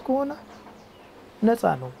ጀምሮት ከሆነ ነፃ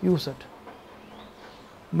ነው ይውሰድ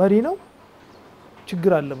መሪ ነው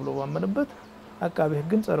ችግር አለ ብሎ ባመነበት አቃቤ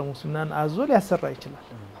ህግን ጸረ ሙስናን አዞ ሊያሰራ ይችላል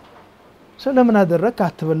ስለምን አደረክ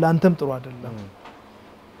አትበል አንተም ጥሩ አይደለም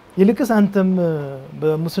ይልቅስ አንተም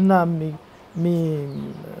በሙስና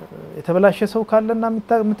የተበላሸ ሰው ካለና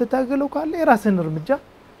የምትታገለው ካለ የራስን እርምጃ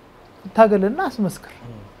ታገልና አስመስክር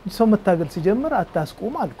ሰው መታገል ሲጀምር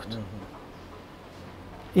አታስቆም አልኩት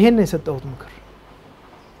ይሄን ነው የሰጠሁት ምክር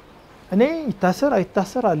እኔ ይታሰር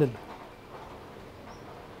አይታሰር አይደለም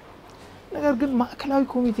ነገር ግን ማዕከላዊ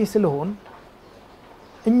ኮሚቴ ስለሆን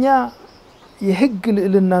እኛ የህግ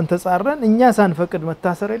ልዕልናን ተጻረን እኛ ሳንፈቅድ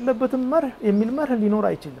መታሰር የለበትም መርህ የሚል መርህ ሊኖር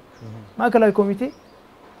አይችልም ማዕከላዊ ኮሚቴ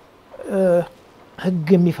ህግ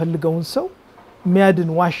የሚፈልገውን ሰው የሚያድን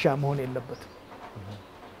ዋሻ መሆን የለበትም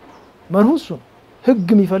መርሁ እሱ ነው ህግ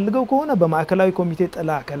የሚፈልገው ከሆነ በማዕከላዊ ኮሚቴ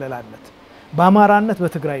ጥላ ከለላነት በአማራነት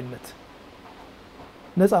በትግራይነት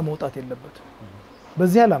ነፃ መውጣት የለበትም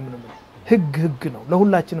በዚያ አላምንም ህግ ነው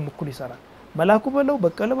ለሁላችንም እኩል ይሰራል መላኩ በለው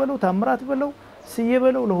በቀለ በለው ታምራት በለው ስዬ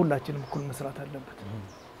በለው ለሁላችንም እኩል መስራት አለበት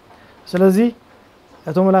ስለዚህ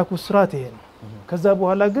አቶ መላኩ ስራት ይሄ ነው ከዛ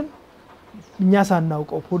በኋላ ግን እኛ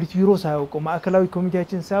ሳናውቀው ፖሊስ ቢሮ ሳያውቀው ማዕከላዊ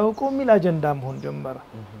ኮሚቴያችን ሳያውቀው ሚል አጀንዳ መሆን ጀመረ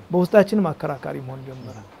በውስጣችን ማከራካሪ መሆን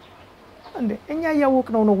ጀመረ እንዴ እኛ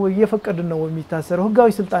ያወቅነው ነው ወይ የፈቀድን ነው የሚታሰረው ህጋዊ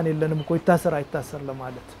ስልጣን የለንም እኮ ይታሰር አይታሰር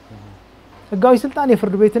ለማለት ህጋዊ ስልጣን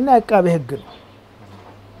የፍርድ ቤትና የአቃቤ ህግ ነው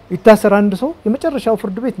ይታሰር አንድ ሰው የመጨረሻው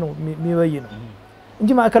ፍርድ ቤት ነው የሚበይነው እንጂ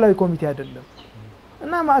ማዕከላዊ ኮሚቴ አይደለም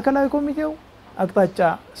እና ማዕከላዊ ኮሚቴው አቅጣጫ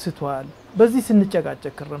ስትዋል በዚህ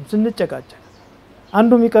ስንጨቃጨቅ ከረም ስንጨቃጨቅ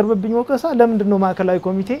አንዱ የሚቀርብብኝ ወቀሳ ለምንድነው ማዕከላዊ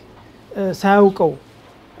ኮሚቴ ሳያውቀው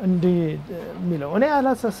ሚለው እኔ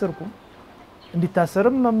አላሳሰርኩም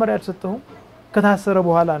እንዲታሰርም መመሪያ አልሰጠሁም ከታሰረ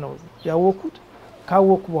በኋላ ነው ያወቁት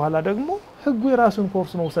ካወቁ በኋላ ደግሞ ህጉ የራሱን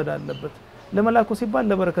ኮርስ መውሰድ አለበት ለመላኩ ሲባል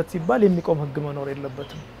ለበረከት ሲባል የሚቆም ህግ መኖር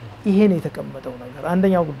የለበትም ይሄ ነው የተቀመጠው ነገር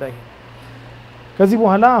አንደኛው ጉዳይ ከዚህ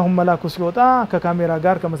በኋላ አሁን መላኩ ሲወጣ ከካሜራ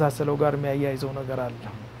ጋር ከመሳሰለው ጋር የሚያያይዘው ነገር አለ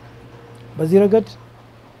በዚህ ረገድ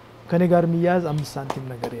ከኔ ጋር የሚያዝ 5 ሳንቲም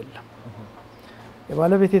ነገር የለም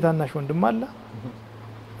የባለቤቴ ታናሽ ወንድም አለ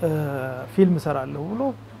ፊልም ሰራለሁ ብሎ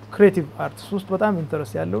ክሬቲቭ አርትስ ውስጥ በጣም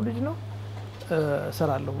ኢንተረስት ያለው ልጅ ነው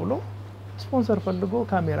ሰራለሁ ብሎ ስፖንሰር ፈልጎ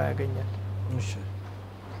ካሜራ ያገኛል እሺ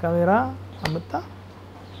ካሜራ አመጣ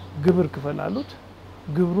ግብር ክፈላሉት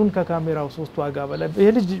ግብሩን ከካሜራው 3 ዋጋ በላይ ይሄ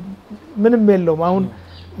ልጅ ምንም የለውም አሁን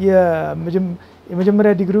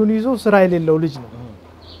የመጀመሪያ ዲግሪውን ይዞ ስራ የሌለው ልጅ ነው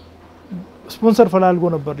ስፖንሰር ፈላልጎ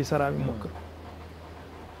ነበር ሊሰራ የሚሞክር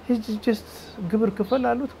ጀስት ግብር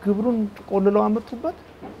ክፈላሉት ግብሩን ቆልለው አመጡበት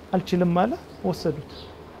አልችልም ማለ ወሰዱት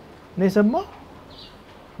እኔ ሰማ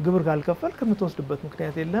ግብር ካልከፈል ከምትወስድበት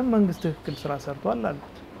ምክንያት የለም መንግስት ትክክል ስራ ሰርቷል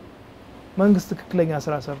አሉት መንግስት ትክክለኛ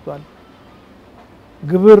ስራ ሰርቷል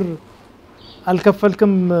ግብር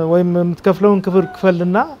አልከፈልክም ወይም የምትከፍለውን ክብር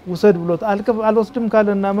ክፈልና ወሰድ ብሎት አልወስድም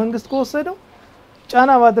ካለና መንግስት ከወሰደው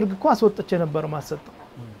ጫና ባድርግ እኮ አስወጥቼ ነበር ማሰጠው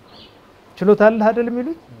ችሎታል አይደል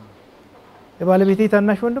የሚሉኝ የባለቤቴ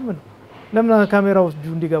ታናሽ ወንድም ነው ለምን ካሜራው እጁ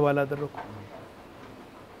እንዲገባ አላደረኩ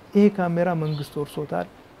ይሄ ካሜራ መንግስት ወርሶታል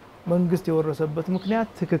መንግስት የወረሰበት ምክንያት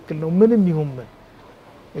ትክክል ነው ምንም ይሁን ምን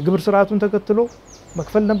የግብር ስርዓቱን ተከትሎ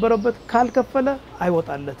መክፈል ነበረበት ካልከፈለ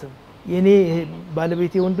አይወጣለትም የኔ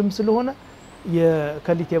ባለቤቴ ወንድም ስለሆነ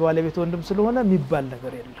የከሊቴ ባለቤቴ ወንድም ስለሆነ የሚባል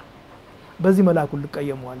ነገር የለም በዚህ መላኩ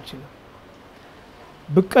ልቀየመው አልችልም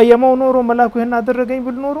በቀየመው ኖሮ መላኩ ይሄን አደረገኝ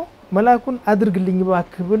ብል ኖሮ መላኩን አድርግልኝ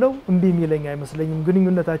ባክ ብለው እንቢ የሚለኝ አይመስለኝም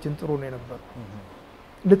ግንኙነታችን ጥሩ ነው የነበረው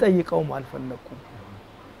ልጠይቀው አልፈለኩም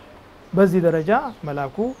በዚህ ደረጃ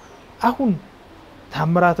መላኩ አሁን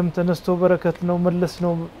ታምራትም ተነስቶ በረከት ነው መለስ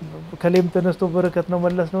ነው ከሌም ተነስቶ በረከት ነው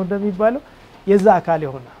መለስ ነው እንደሚባለው የዛ አካል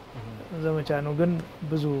ይሆና ዘመቻ ነው ግን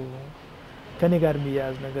ብዙ ከኔ ጋር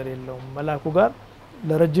የሚያዝ ነገር የለውም መላኩ ጋር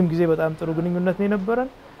ለረጅም ጊዜ በጣም ጥሩ ግንኙነት ነው የነበረን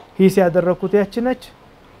ሂስ ያደረኩት ያችነች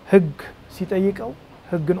ህግ ሲጠይቀው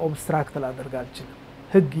ህግን ኦብስትራክት ላደርጋችን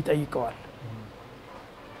ህግ ይጠይቀዋል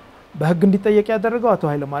በህግ እንዲጠየቅ ያደረገው አቶ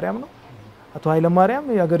ኃይለ ማርያም ነው አቶ ኃይለ ማርያም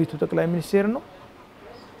የሀገሪቱ ጠቅላይ ሚኒስቴር ነው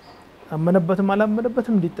አመነበትም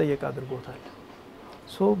አላመነበትም እንዲጠየቅ አድርጎታል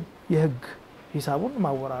ሶ የህግ ሂሳቡን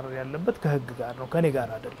ማወራረር ያለበት ከህግ ጋር ነው ከኔ ጋር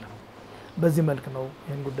አይደለም በዚህ መልክ ነው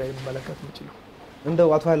ይሄን ጉዳይ መለከት የምችለው እንደው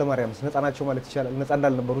አቶ ኃይለ ማርያም ነፃናቸው ማለት ይችላል ነፃ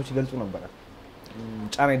እንዳልነበሩ ሲገልጹ ነበር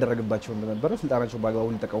ጫና ይደረግባቸው እንደነበረ ስልጣናቸው ባጋው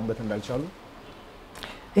ሊጠቀሙበት እንዳልቻሉ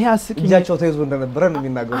ይሄ አስቂኝ እጃቸው ተይዞ እንደነበረ ነው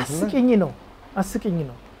የሚናገሩትና አስቂኝ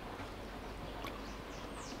ነው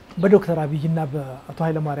በዶክተር አብይና በአቶ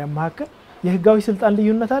ኃይለ ማርያም መካከል የህጋዊ ስልጣን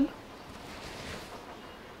ልዩነት አለ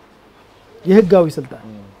የህጋዊ ስልጣን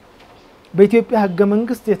በኢትዮጵያ ህገ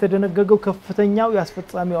መንግስት የተደነገገው ከፍተኛው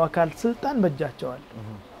ያስፈጻሚው አካል ስልጣን በእጃቸዋል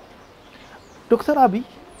ዶክተር አብይ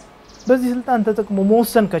በዚህ ስልጣን ተጠቅሞ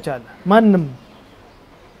መወሰን ከቻለ ማንንም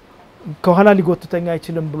ከኋላ ሊጎትተኛ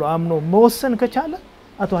አይችልም ብሎ አምኖ መወሰን ከቻለ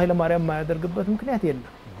አቶ ኃይለ ማርያም ማያደርግበት ምክንያት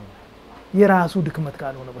የለም የራሱ ድክመት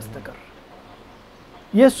ካልሆነ በስተቀር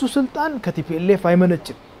የሱ ስልጣን ከቲፒኤልኤፍ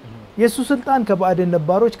አይመነጭም የሱ ስልጣን ከባዕደን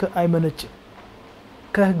ነባሮች አይመነጭም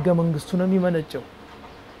ከህገ መንግስቱ ነው የሚመነጨው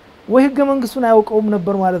ወይ ህገ መንግስቱን አያውቀውም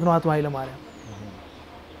ነበር ማለት ነው አቶ ኃይለ ማርያም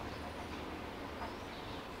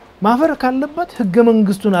ማፈር ካለበት ህገ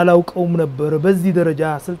መንግስቱን አላውቀውም ነበር በዚህ ደረጃ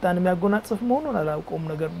ስልጣን የሚያጎናጽፍ መሆኑን አላውቀውም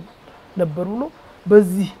ነገር ነበር ብሎ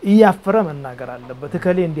በዚህ ያፈረ መናገር አለበት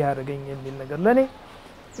ከሌ እንዲያደርገኝ የሚል ነገር ለኔ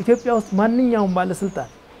ኢትዮጵያ ውስጥ ማንኛውም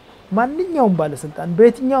ባለስልጣን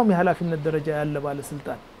በየትኛውም የኃላፊነት ደረጃ ያለ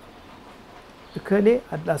ባለስልጣን ከሌ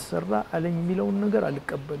አላሰራ አለኝ የሚለውን ነገር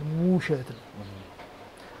አልቀበልም ውሸት ነው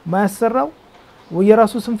ማያሰራው ወይ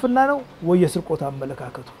የራሱ ስንፍና ነው ወይ የስርቆት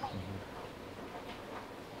አመለካከቱ ነው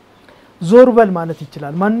ዞር በል ማለት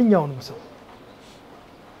ይችላል ማንኛውንም ሰው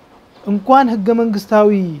እንኳን ህገ መንግስታዊ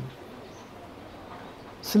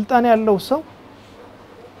ስልጣን ያለው ሰው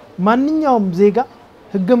ማንኛውም ዜጋ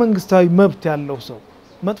ህገ መንግስታዊ መብት ያለው ሰው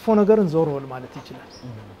መጥፎ ነገርን ዞር በል ማለት ይችላል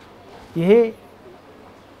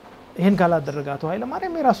ይሄን ካላደረጋቱ ኃይለ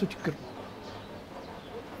ማርያም የራሱ ችግር ነው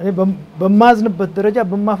እኔ በማዝንበት ደረጃ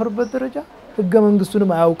በማፈርበት ደረጃ ህገ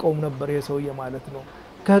መንግስቱንም አያውቀውም ነበር የሰውዬ ማለት ነው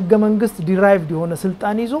ከህገ መንግስት ዲራይቭድ የሆነ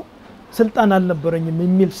ስልጣን ይዞ ስልጣን አልነበረኝም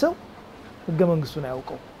የሚል ሰው ህገ መንግስቱን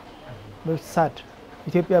አያውቀው በሳድ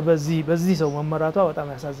ኢትዮጵያ በዚህ ሰው መመራቷ በጣም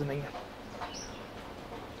ያሳዝነኛል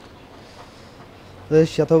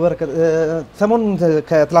እሺ አቶ በረከት ሰሞኑን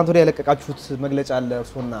ከትላንት ወዲያ ያለቀቃችሁት መግለጫ አለ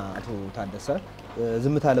እርሶና አቶ ታደሰ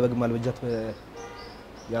ዝምታ ለበግማል በጃት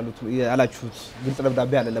ያሉት ያላችሁት ግልጽ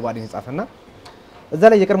ደብዳቤ አለ ለባዲን የጻፈና እዛ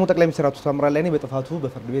ላይ የቀድሞ ጠቅላይ ሚኒስትር አቶ ታምራት ላይ በጥፋቱ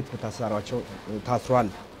በፍርድ ቤት መታሰራቸው ታስሯል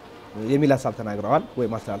የሚል ሐሳብ ተናግረዋል ወይ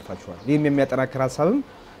ማስተላለፋቸዋል ይህም የሚያጠናክር ሐሳብም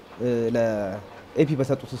ለኤፒ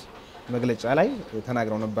በሰጡት መግለጫ ላይ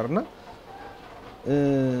ተናግረው ነበርና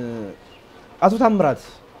አቶ ታምራት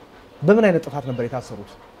በምን አይነት ጥፋት ነበር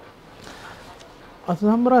የታሰሩት? አቶ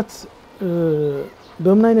ታምራት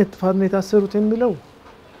በምን አይነት ጥፋት ነው የታሰሩት የሚለው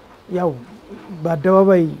ያው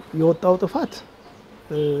በአደባባይ የወጣው ጥፋት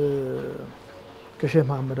ከሼህ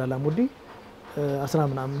መሐመድ አላሙዲ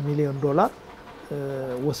 10 ሚሊዮን ዶላር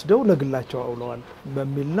ወስደው ለግላቸው አውለዋል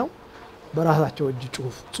በሚል ነው። በራሳቸው እጅ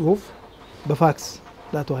ጽሁፍ በፋክስ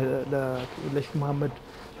ለሼህ መሐመድ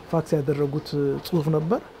ፋክስ ያደረጉት ጽሁፍ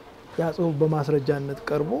ነበር። ያ ጽሁፍ በማስረጃነት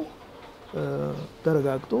ቀርቦ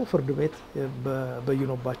ተረጋግጦ ፍርድ ቤት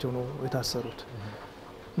በይኖባቸው ነው የታሰሩት።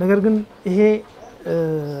 ነገር ግን ይሄ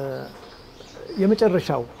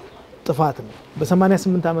የመጨረሻው ጥፋት ነው።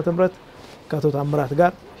 በ88 ዓመተ ምህረት ከአቶ ታምራት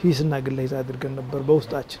ጋር ሂስና ግለይዛ አድርገን ነበር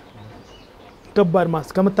በውስጣችን ከባድ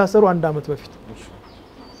ከመታሰሩ 1 አመት በፊት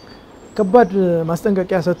ከባድ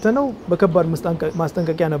ማስጠንቀቂያ ሰተነው በከባድ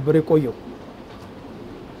ማስጠንቀቂያ ነበር የቆየው።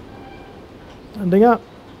 አንደኛ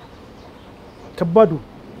ከባዱ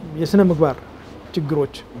የስነ ምግባር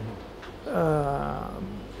ችግሮች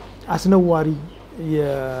አስነዋሪ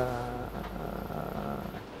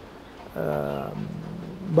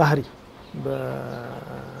ባህሪ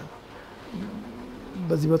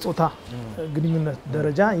በዚህ በጾታ ግንኙነት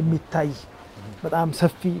ደረጃ የሚታይ በጣም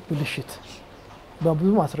ሰፊ ብልሽት በብዙ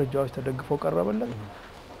ማስረጃዎች ተደግፈው ቀረበለት።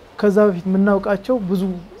 ከዛ በፊት የምናውቃቸው ብዙ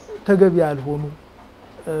ተገቢ ያልሆኑ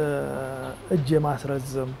እጅ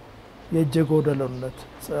ማስረዘም የእጅ ጎደለነት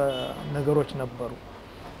ነገሮች ነበሩ።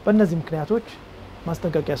 በእነዚህ ምክንያቶች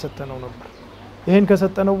ማስጠንቀቂያ ሰተነው ነበር። ይሄን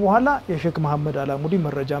ከሰጠነው በኋላ የሼክ መሐመድ አላሙዲ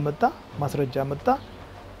ማስረጃ መጣ።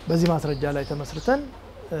 በዚህ ማስረጃ ላይ ተመስርተን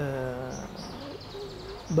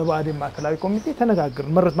በባዕዴን ማዕከላዊ ኮሚቴ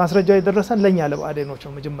ተነጋገርን። ማስረጃው የደረሰን ለኛ ለባዕዴኖች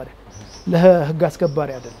ነው። መጀመሪያ ለህግ አስከባሪ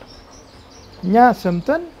አይደለም። እኛ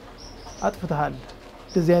ሰምተን አጥፍተሃል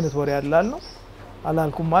እንደዚህ አይነት ወሬ ያላል ነው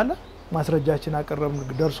አላልኩም ማለት ማስረጃችን አቀረብን።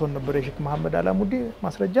 ደርሶን ነበር የሼክ መሐመድ አላሙዲ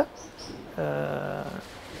ማስረጃ።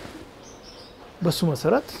 በሱ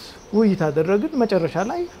መሰረት ውይይት አደረግን። መጨረሻ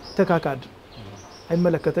ላይ ተካካድ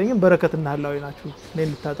አይመለከተኝም በረከትና ህላዊ ናችሁ እኔን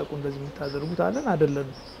ልታጠቁ እንደዚህ የምታደርጉት አለን አይደለም።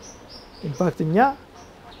 ኢንፋክት እኛ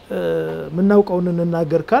ምናውቀውን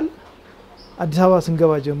እንናገር ካል አዲስ አበባ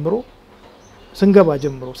ስንገባ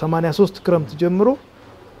ጀምሮ 83 ክረምት ጀምሮ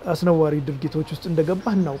አስነዋሪ ድርጊቶች ውስጥ እንደገባ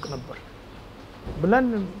እናውቅ ነበር ብለን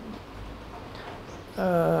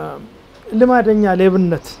ልማደኛ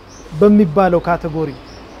ሌብነት በሚባለው ካቴጎሪ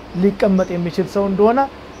ሊቀመጥ የሚችል ሰው እንደሆነ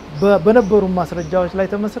በነበሩ ማስረጃዎች ላይ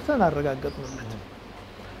ተመስርተን አረጋግጠንለት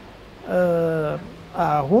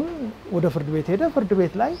አሁን ወደ ፍርድ ቤት ሄደ። ፍርድ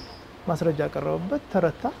ቤት ላይ ማስረጃ ቀረበበት፣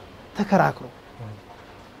 ተረታ፣ ተከራክሮ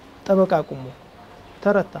ጠበቃ ቆሞ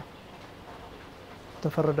ተረታ፣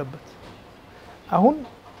 ተፈረደበት። አሁን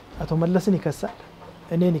አቶ መለስን ይከሳል፣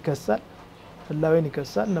 እኔን ይከሳል፣ ህላዌን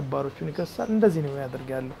ይከሳል፣ ነባሮቹን ይከሳል። እንደዚህ ነው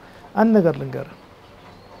ያደርጋለው። አንድ ነገር ልንገር፣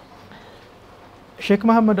 ሼክ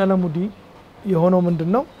መሐመድ አላሙዲ የሆነው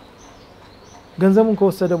ምንድነው? ገንዘቡን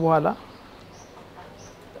ከወሰደ በኋላ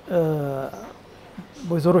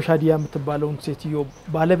ወይዘሮ ሻዲያ የምትባለውን ሴትዮ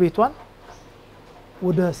ባለቤቷን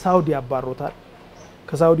ወደ ሳውዲ አባሮታል።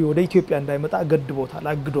 ከሳውዲ ወደ ኢትዮጵያ እንዳይመጣ ገድቦታል፣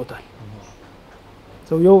 አግዶታል።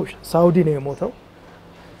 ሰውየው ሳውዲ ነው የሞተው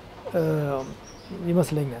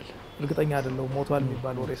ይመስለኛል፣ እርግጠኛ አይደለሁም። ሞቷል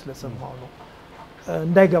የሚባል ወሬ ስለሰማው ነው።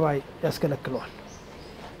 እንዳይገባ ያስከለክለዋል።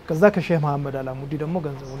 ከዛ ከሼህ መሐመድ አላሙዲ ደግሞ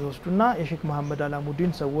ገንዘቡን ይወስዱና የሼክ መሐመድ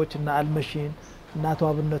አላሙዲን ሰዎች እና አልመሺን እና አቶ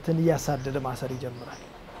አብነትን እያሳደደ ማሰር ይጀምራል።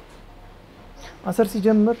 ማሰር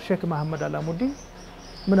ሲጀምር ሼክ መሐመድ አላሙዲ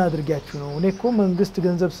ምን አድርጋችሁ ነው? እኔ እኮ መንግስት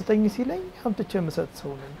ገንዘብ ስጠኝ ሲለኝ አምጥቼ መሰጥ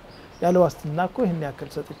ሰው ነኝ፣ ያለ ዋስትና እኮ ይሄን ያክል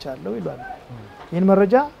ሰጥቻለሁ ይላል። ይሄን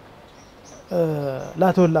መረጃ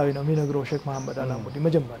ላተወላዊ ነው የሚነግረው ሼክ መሐመድ አላሙዲ።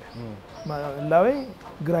 መጀመሪያ ላዊ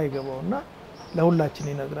ግራ ይገባውና ለሁላችን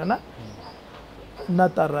ይነግረናል።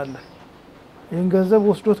 እናጣራለን። ይሄን ገንዘብ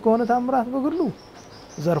ወስዶት ከሆነ ታምራት በግሉ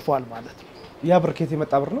ዘርፏል ማለት ነው። ያ ብርኬት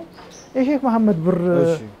የመጣ ብር ነው የሼክ መሐመድ ብር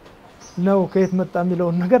ነው። ከየት መጣ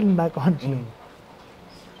የሚለውን ነገር ልናውቀው አንችልም።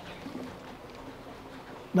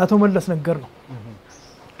 አቶ መለስ ነገር ነው።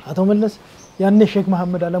 አቶ መለስ ያኔ ሼክ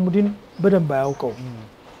መሐመድ አላሙዲን በደንብ አያውቀው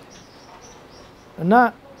እና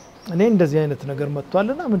እኔ እንደዚህ አይነት ነገር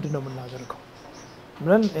መጥቷልና ምንድነው የምናደርገው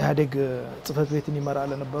ብለን ኢህአዴግ ጽህፈት ቤትን ይመራ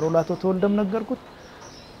ለነበረው ለአቶ ተወልደም ነገርኩት።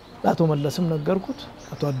 ለአቶ መለስም ነገርኩት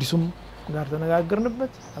አቶ አዲሱም ጋር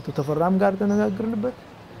ተነጋገርንበት አቶ ተፈራም ጋር ተነጋገርንበት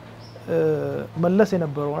መለስ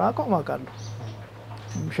የነበረውን አቋም አውቃለሁ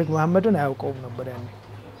ሼክ መሐመድን አያውቀውም ነበር ያኔ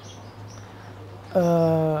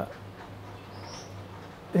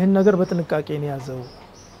ይሄን ነገር በጥንቃቄ ነው ያዘው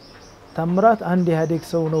ታምራት አንድ ኢህአዴግ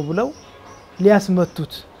ሰው ነው ብለው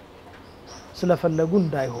ሊያስመቱት ስለፈለጉ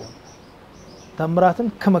እንዳይሆን ታምራትን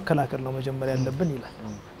ከመከላከል ነው መጀመሪያ ያለብን ይላል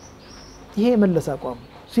ይሄ መለስ አቋም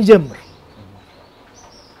ሲጀምር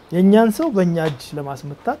የኛን ሰው በእኛ እጅ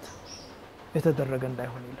ለማስመታት የተደረገ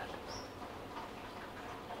እንዳይሆን ይላል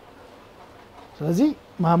ስለዚህ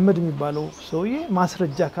መሐመድ የሚባለው ሰውዬ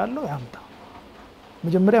ማስረጃ ካለው ያምጣ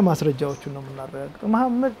መጀመሪያ ማስረጃዎቹን ነው የምናረጋግጠው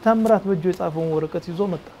መሐመድ ታምራት በእጁ የጻፈውን ወረቀት ይዞ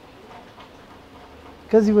መጣ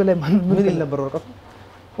ከዚህ በላይ ምን ይል ነበር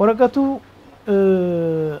ወረቀቱ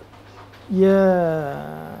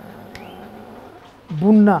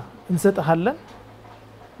የቡና እንሰጣለን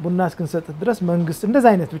ቡና እስክንሰጥ ድረስ መንግስት እንደዛ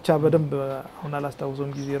አይነት ብቻ በደንብ አሁን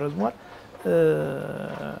አላስታውሰውም ጊዜ ረዝሟል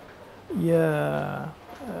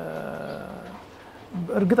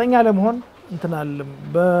እርግጠኛ ለመሆን እንትናለም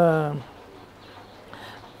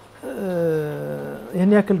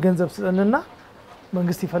ይሄን ያክል ገንዘብ ስለነና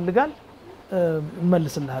መንግስት ይፈልጋል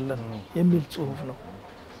እንመልስልሃለን የሚል ጽሁፍ ነው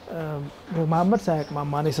መሐመድ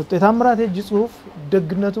ሳይቅማማ ነው የሰጠው የታምራት እጅ ጽሁፍ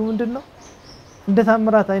ደግነቱ ምንድነው እንደ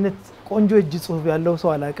ታምራት አይነት ቆንጆ እጅ ጽሁፍ ያለው ሰው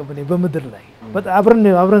አላቀም እኔ በመድር ላይ በጣም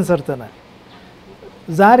አብረን ሰርተናል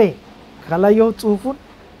ዛሬ ካላየው ጽሁፉን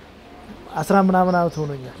 10 ምናምን አመት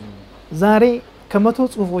ሆኖኛል ዛሬ ከመቶ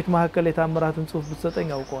ጽሁፎች መካከለ የታምራትን ጽሁፍ ብትሰጠኝ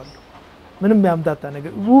አውቀዋለሁ ምንም ያምታታ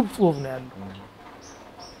ነገር ውብ ጽሁፍ ነው ያለው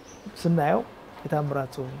ስናየው የታምራት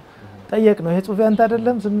ጽሁፍ ጠየቅ ነው ይሄ ጽሁፍ ያንተ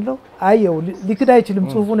አይደለም ስንለው አየው ሊክድ አይችልም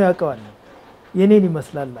ጽሁፉን ያውቀዋል የኔን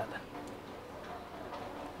ይመስላል አለ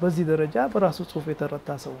በዚህ ደረጃ በራሱ ጽሁፍ የተረታ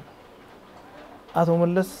ሰው አቶ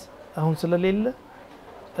መለስ አሁን ስለሌለ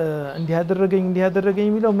እንዲህ ያደረገኝ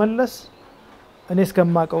የሚለው መለስ እኔ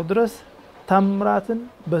እስከማቀው ድረስ ታምራትን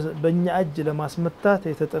በእኛ እጅ ለማስመታት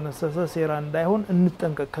የተጠነሰሰ ሴራ እንዳይሆን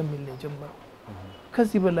እንጠንቀቅ ከሚል ነው ጀመረው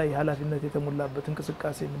ከዚህ በላይ ኃላፊነት የተሞላበት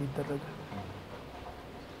እንቅስቃሴ ምን ይደረጋል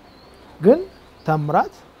ግን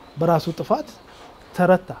ታምራት በራሱ ጥፋት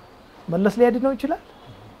ተረታ መለስ ሊያድነው ይችላል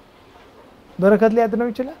በረከት ሊያድነው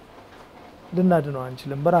ይችላል ልናድነው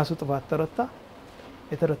አንችልም በራሱ ጥፋት ተረታ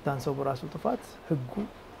የተረታን ሰው በራሱ ጥፋት ህጉ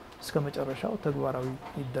እስከመጨረሻው ተግባራዊ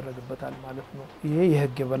ይደረግበታል ማለት ነው ይሄ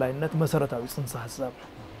የህግ የበላይነት መሰረታዊ ጽንሰ ሐሳብ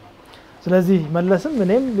ስለዚህ መለስም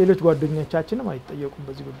እኔም ሌሎች ጓደኞቻችንም አይጠየቁም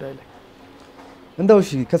በዚህ ጉዳይ ላይ እንደው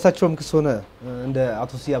እሺ ከሳቸውም ክሶነ እንደ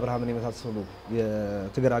አቶ ሲ አብርሃምን የመሳሰሉ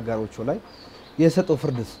የትግር አጋሮቹ ላይ የሰጠው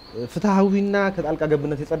ፍርድስ ፍትሃዊና ከጣልቃ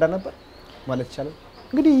ገብነት የጸዳ ነበር ማለት ይቻላል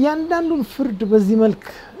እንግዲህ ያንዳንዱን ፍርድ በዚህ መልክ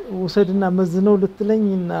ወሰድና መዝነው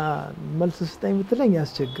ልትለኝና መልስ ስጠኝ ብትለኝ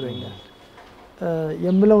ያስቸግረኛል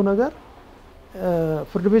የምለው ነገር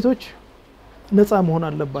ፍርድ ቤቶች ነፃ መሆን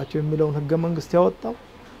አለባቸው የሚለውን ህገ መንግስት ያወጣው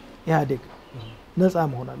ኢህአዴግ ነፃ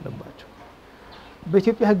መሆን አለባቸው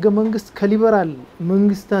በኢትዮጵያ ህገ መንግስት ከሊበራል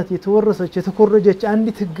መንግስታት የተወረሰች የተኮረጀች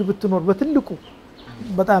አንዲት ህግ ብትኖር በትልቁ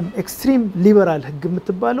በጣም ኤክስትሪም ሊበራል ህግ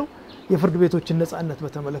የምትባለው የፍርድ ቤቶችን ነፃነት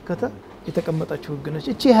በተመለከተ የተቀመጠችው ህግ ነች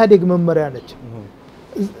እቺ ኢህአዴግ መመሪያ ነች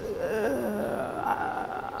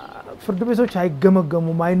ፍርድ ቤቶች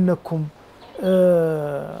አይገመገሙም አይነኩም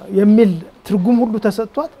የሚል ትርጉም ሁሉ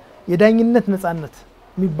ተሰጥቷት የዳኝነት ነፃነት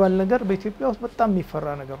የሚባል ነገር በኢትዮጵያ ውስጥ በጣም የሚፈራ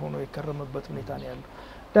ነገር ሆኖ የከረመበት ሁኔታ ነው ያለው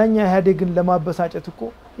ዳኛ ኢህአዴግን ለማበሳጨት እኮ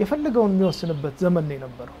የፈለገውን የሚወስንበት ዘመን ነው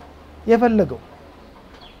የነበረው የፈለገው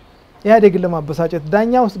ኢህአዴግን ለማበሳጨት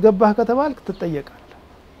ዳኛ ውስጥ ገባህ ከተባልክ ትጠየቃለህ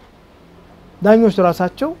ዳኞች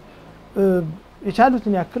ራሳቸው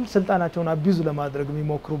የቻሉትን ያክል ስልጣናቸውን አቢዩዝ ለማድረግ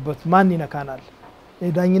የሚሞክሩበት ማን ይነካናል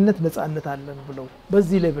የዳኝነት ነፃነት አለን ብለው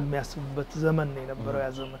በዚህ ሌቭል የሚያስቡበት ዘመን ነው የነበረው ያ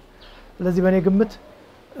ዘመን ስለዚህ በእኔ ግምት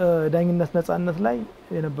ዳኝነት ነፃነት ላይ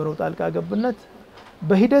የነበረው ጣልቃ ገብነት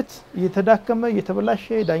በሂደት እየተዳከመ እየተበላሸ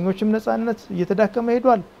ዳኞችም ነፃነት እየተዳከመ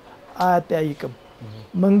ሄዷል አያጠያይቅም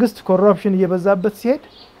መንግስት ኮራፕሽን እየበዛበት ሲሄድ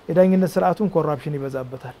የዳኝነት ስርዓቱን ኮራፕሽን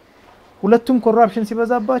ይበዛበታል ሁለቱም ኮራፕሽን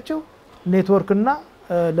ሲበዛባቸው ኔትወርክና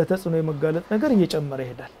ለተጽዕኖ የመጋለጥ ነገር እየጨመረ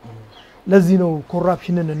ይሄዳል ለዚህ ነው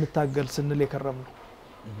ኮራፕሽንን እንታገል ስንል የከረምነው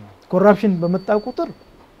ኮራፕሽን በመጣ ቁጥር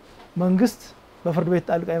መንግስት በፍርድ ቤት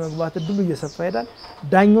ጣልቃ የመግባት እድሉ እየሰፋ ይሄዳል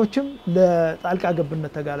ዳኞችም ለጣልቃ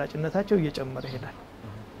ገብነት ተጋላጭነታቸው እየጨመረ ይሄዳል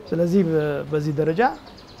ስለዚህ በዚህ ደረጃ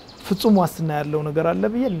ፍጹም ዋስትና ያለው ነገር አለ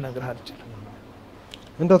ብዬ ልነግርህ አልችልም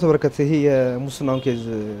እንደው ተበረከት ይሄ የሙስናውን ኬዝ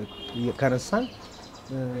ካነሳን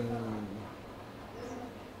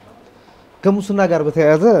ከሙስና ጋር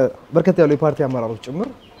በተያያዘ በርከት ያለው የፓርቲ አመራሮች ጭምር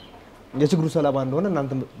የችግሩ ሰለባ እንደሆነ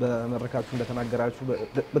እናንተ በመረካችሁ እንደተናገራችሁ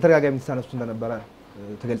በተረጋጋሚ ተሳነሱ እንደነበረ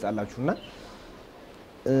ተገልጻላችሁና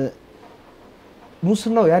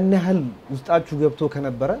ሙስናው ያን ያህል ውስጣችሁ ገብቶ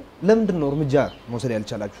ከነበረ ለምንድን ነው እርምጃ መውሰድ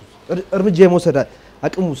ያልቻላችሁ? እርምጃ የመውሰድ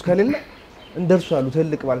አቅሙ እስከሌለ እንደርሱ ያሉ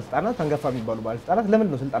ትልቅ ባለስልጣናት አንጋፋ የሚባሉ ባለስልጣናት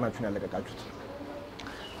ለምንድን ነው ስልጣናችሁን ያለቀቃችሁት?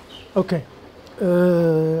 ኦኬ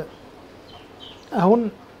አሁን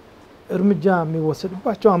እርምጃ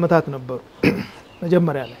የሚወሰድባቸው አመታት ነበሩ።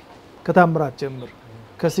 መጀመሪያ ላይ ከታምራት ጀምር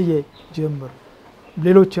ከስዬ ጀምር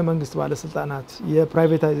ሌሎች የመንግስት ባለስልጣናት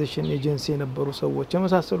የፕራይቬታይዜሽን ኤጀንሲ የነበሩ ሰዎች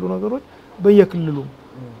የመሳሰሉ ነገሮች በየክልሉ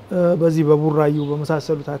በዚህ በቡራዩ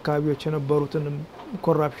በመሳሰሉት አካባቢዎች የነበሩትን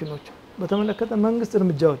ኮራፕሽኖች በተመለከተ መንግስት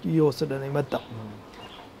እርምጃዎች እየወሰደ ነው የመጣው።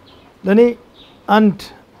 ለኔ አንድ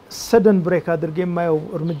ሰደን ብሬክ አድርጌ የማየው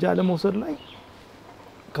እርምጃ ለመውሰድ ላይ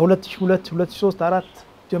ከ2002 2003 4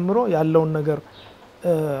 ጀምሮ ያለውን ነገር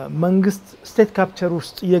መንግስት ስቴት ካፕቸር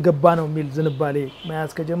ውስጥ እየገባ ነው የሚል ዝንባሌ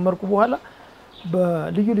መያዝ ከጀመርኩ በኋላ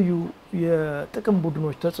በልዩ ልዩ የጥቅም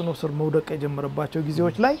ቡድኖች ተጽዕኖ ስር መውደቅ የጀመረባቸው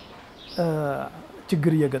ጊዜዎች ላይ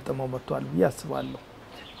ችግር እየገጠመው መጥቷል ብዬ አስባለሁ።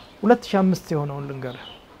 2005 የሆነውን ልንገር።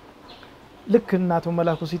 ልክ እናቶ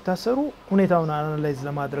መላኩ ሲታሰሩ ሁኔታውን አናላይዝ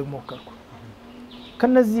ለማድረግ ሞከርኩ።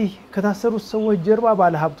 ከነዚህ ከታሰሩት ሰዎች ጀርባ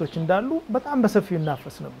ባለ ሀብቶች እንዳሉ በጣም በሰፊው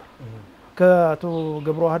እናፈስ ነበር። ከአቶ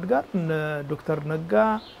ገብረዋህድ ጋር ዶክተር ነጋ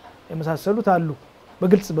የመሳሰሉት አሉ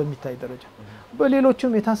በግልጽ በሚታይ ደረጃ።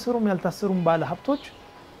 በሌሎችም የታሰሩም ያልታሰሩም ባለ ሀብቶች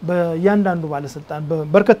በእያንዳንዱ ባለስልጣን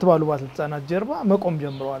በርከት ባሉ ባለስልጣናት ጀርባ መቆም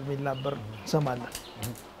ጀምረዋል የሚል ነበር ሰማለን።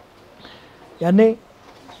 ያኔ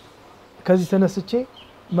ከዚህ ተነስቼ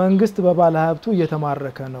መንግስት በባለ ሀብቱ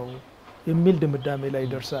እየተማረከ ነው የሚል ድምዳሜ ላይ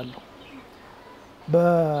ደርሳለሁ።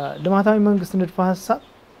 በልማታዊ መንግስት ንድፈ ሐሳብ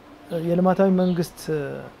የልማታዊ መንግስት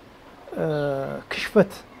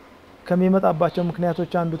ክሽፈት ከሚመጣባቸው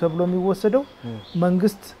ምክንያቶች አንዱ ተብሎ የሚወሰደው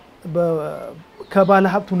መንግስት ከባለ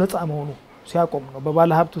ሀብቱ ነፃ መሆኑ ሲያቆም ነው።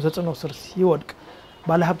 በባለ ሀብቱ ተጽዕኖ ስር ሲወድቅ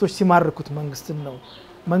ባለ ሀብቶች ሲማርኩት መንግስትን ነው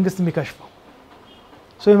መንግስት የሚከሽፈው።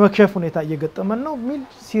 የመክሸፍ ሁኔታ እየገጠመን ነው የሚል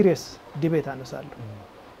ሲሪየስ ዲቤት አነሳለሁ።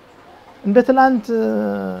 እንደ ትላንት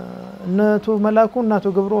እናቶ መላኩ እናቶ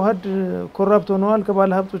ገብረዋህድ ኮራፕት ሆነዋል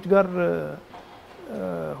ከባለ ሀብቶች ጋር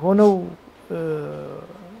ሆነው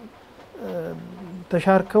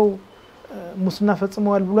ተሻርከው ሙስና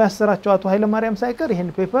ፈጽመዋል ብሎ ያሰራቸው አቶ ኃይለ ማሪያም ሳይቀር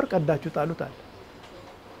ይሄን ፔፐር ቀዳችሁ ጣሉታል።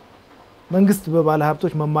 መንግስት በባለ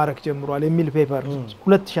ሀብቶች መማረክ ጀምሯል የሚል ፔፐር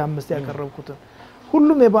 2005 ያቀረብኩት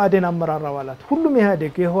ሁሉም የባዕዴን አመራር አባላት ሁሉም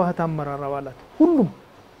የኢህአዴግ የህወሓት አመራር አባላት ሁሉም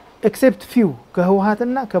ኤክሴፕት ፊው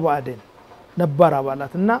ከህወሓትና ከባዕዴን ነባር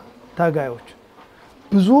አባላትና ታጋዮች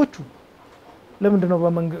ብዙዎቹ ለምንድነው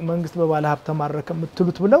በመንግስት በባለ ሀብት ተማረከ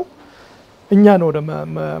የምትሉት ብለው እኛ ነው ወደ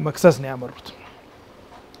መክሰስ ነው ያመሩት።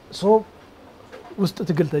 ውስጥ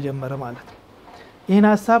ትግል ተጀመረ ማለት ነው። ይሄን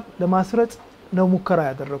ሐሳብ ለማስረጽ ነው ሙከራ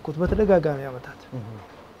ያደረኩት በተደጋጋሚ አመታት።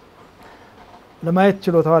 ለማየት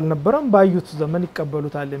ችሎታው አልነበረም ባዩት ዘመን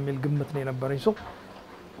ይቀበሉታል የሚል ግምት ነው የነበረኝ።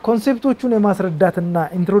 ኮንሴፕቶቹን የማስረዳትና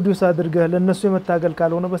ኢንትሮዲዩስ አድርገህ ለነሱ የመታገል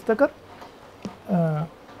ካልሆነ በስተቀር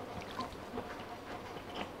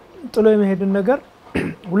ጥሎ የመሄድን ነገር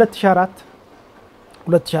 2004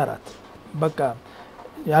 በቃ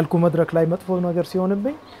ያልኩ መድረክ ላይ መጥፎ ነገር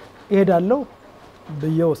ሲሆንብኝ እሄዳለሁ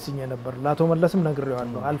በየወስኜ ነበር። ላቶ መለስም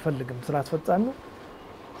ነግሬዋለሁ አልፈልግም ስራ አስፈጻሚው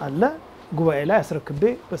አለ ጉባኤ ላይ አስረክቤ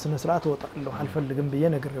በስነ ስርዓት ወጣለሁ አልፈልግም ብዬ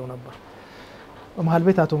ነግሬው ነበር። በመሃል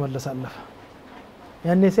ቤት አቶ መለስ አለፈ።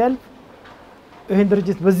 ያኔ ሲያልፍ ይሄን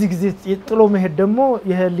ድርጅት በዚህ ጊዜ ጥሎ መሄድ ደግሞ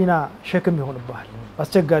የህሊና ሸክም ይሆንብሃል።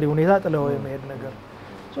 አስቸጋሪ ሁኔታ ጥለው የመሄድ ነገር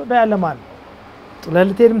ዳያለማል ጥለህ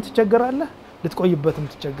ልትሄድም ትቸገራለህ ልትቆይበትም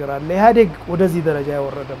ትቸገራለህ። ኢህአዴግ ወደዚህ ደረጃ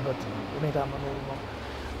ያወረደበት ሁኔታ መኖሩ ነው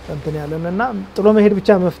እንትን ያለንና ጥሎ መሄድ ብቻ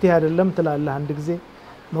መፍትሄ አይደለም ትላለህ። አንድ ጊዜ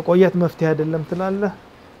መቆየት መፍትሄ አይደለም ትላለህ።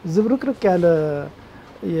 ዝብርቅርቅ ያለ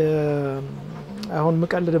አሁን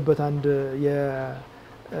መቀለድበት አንድ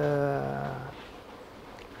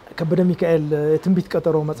ከበደ ሚካኤል የትንቢት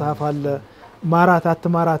ቀጠሮ መጽሐፍ አለ። ማራት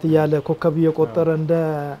አትማራት እያለ ኮከብ እየቆጠረ እንደ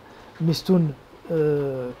ሚስቱን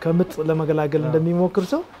ከምጥ ለመገላገል እንደሚሞክር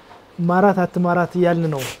ሰው ማራት አትማራት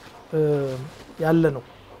ያልን ነው ያለ ነው።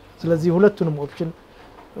 ስለዚህ ሁለቱንም ኦፕሽን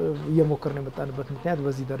እየሞከርን የመጣንበት ምክንያት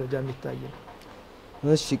በዚህ ደረጃ የሚታይ ነው።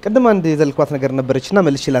 እሺ ቅድም አንድ የዘልኳት ነገር ነበረችና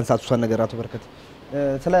መልሼ ላንሳት እሷን ነገር አቶ በረከት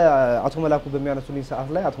ስለ አቶ መላኩ በሚያነሱልኝ ሰዓት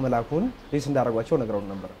ላይ አቶ መላኩን ሪስ እንዳደረጓቸው ነግረው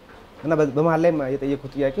ነበር እና በመሃል ላይ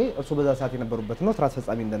የጠየቁት ጥያቄ እርሱ በዛ ሰዓት የነበሩበት ነው ስራ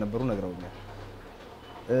አስፈጻሚ እንደነበሩ ነግረውኛል።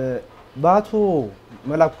 በአቶ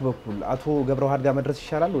መላኩ በኩል አቶ ገብረዋህድ ጋር መድረስ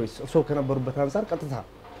ይሻላል ወይስ እርሱ ከነበሩበት አንፃር ቀጥታ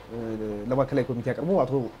ለማከላዊ ኮሚቴ አቅርቦ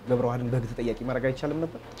አቶ ገብረዋህድን በህግ ተጠያቂ ማድረግ አይቻልም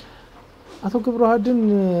ነበር? አቶ ገብረዋህድን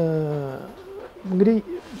እንግዲህ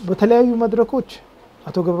በተለያዩ መድረኮች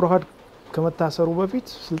አቶ ገብረዋህድ ከመታሰሩ በፊት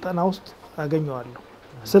ስልጠና ውስጥ አገኘዋለሁ።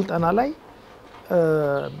 ስልጠና ላይ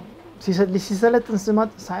ሲሰለጥን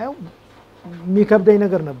ስማት ሳይው የሚከብደኝ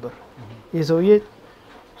ነገር ነበር የሰውዬ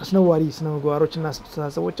አስነዋሪ ስነምግባሮችና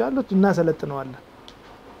አስተሳሰቦች አሉት እና ሰለጥነዋል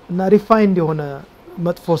እና ሪፋይንድ የሆነ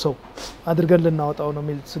መጥፎ ሰው አድርገን ልናወጣው ነው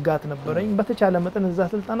የሚል ስጋት ነበረኝ በተቻለ መጠን እዛ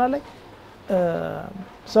ስልጣና ላይ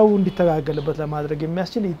ሰው እንዲተጋገልበት ለማድረግ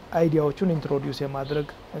የሚያስችል አይዲያዎችን ኢንትሮዲዩስ የማድረግ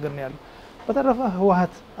ነገር ነው ያለው በተረፈ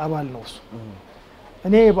ህወሓት አባል ነው እሱ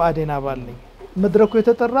እኔ የባዴን አባል ነኝ መድረኩ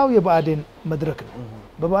የተጠራው የባዴን መድረክ ነው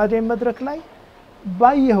በባዴን መድረክ ላይ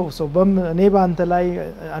ባየው ሰው እኔ ባንተ ላይ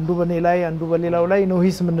አንዱ በኔ ላይ አንዱ በሌላው ላይ ነው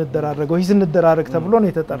ሂስ ምን እንደራረግ ተብሎ ነው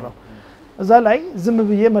የተጠራው እዛ ላይ ዝም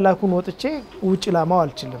ብዬ መላኩን ወጥቼ ውጭ ላማው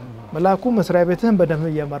አልችልም መላኩ መስሪያ ቤትህን በደም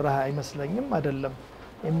እየመራህ አይመስለኝም አይደለም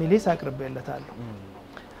የሚልስ አቅርቤለታለሁ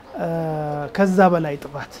ከዛ በላይ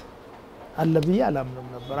ጥፋት አለ ብዬ አላምንም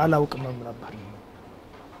ነበር አላውቅም ነበር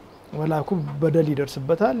መላኩ በደል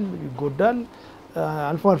ይደርስበታል ይጎዳል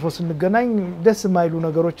አልፎ አልፎ ስንገናኝ ደስ ማይሉ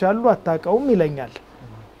ነገሮች አሉ አታቀውም ይለኛል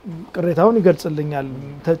ቅሬታውን ይገልጽልኛል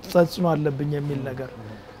ተጸጽኖ አለብኝ የሚል ነገር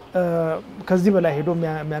ከዚህ በላይ ሄዶ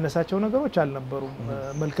የሚያነሳቸው ነገሮች አልነበሩም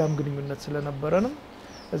መልካም ግንኙነት ስለነበረንም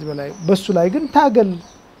ከዚህ በላይ በሱ ላይ ግን ታገል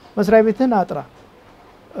መስሪያ ቤትን አጥራ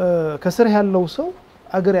ከስር ያለው ሰው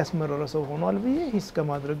አገር ያስመረረ ሰው ሆኗል ብዬ ሂስ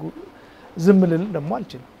ከማድረጉ ዝም ልል ደሞ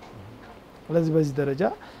አልችልም ስለዚህ በዚህ ደረጃ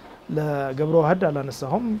ለገብረዋህድ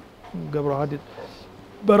አላነሳሁም ገብረዋህድ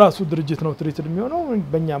በራሱ ድርጅት ነው ትሪትድ የሚሆነው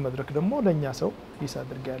በእኛ መድረክ ደግሞ ለኛ ሰው ሂስ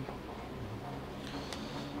አድርጋለሁ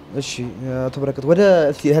እሺ አቶ በረከት ወደ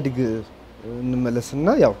ኢህአዴግ እንመለስና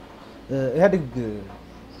ያው ኢህአዴግ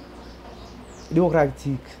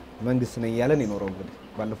ዲሞክራቲክ መንግስት ነው ያለን ይኖረው እንግዲህ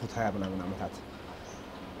ባለፉት 20 ምናምን አመታት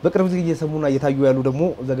በቅርብ ጊዜ እየሰሙና እየታዩ ያሉ ደግሞ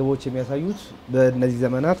ዘገባዎች የሚያሳዩት በእነዚህ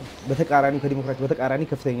ዘመናት በተቃራኒ ከዲሞክራሲ በተቃራኒ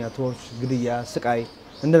ከፍተኛ ቶርች ግድያ ስቃይ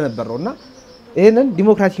እንደነበር ነውና ይሄንን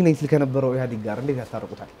ዲሞክራቲክ ነኝ ሲል ከነበረው ኢህአዴግ ጋር እንዴት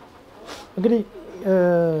ያስታርቁታል እንግዲህ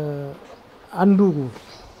አንዱ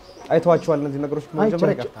አይተዋቸዋል እነዚህ ነገሮች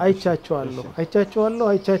መጀመሪያ አይቻቸዋለሁ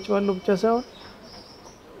ብቻ ሳይሆን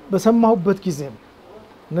በሰማሁበት ጊዜ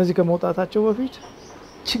እነዚህ ከመውጣታቸው በፊት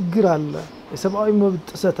ችግር አለ የሰብአዊ መብት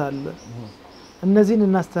ጥሰት አለ እነዚህን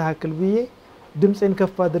እናስተካክል ብዬ ድምጼን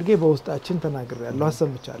ከፍ አድርጌ በውስጣችን ተናግሬያለሁ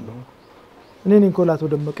አሰምቻለሁ እኔ ኒኮላቶ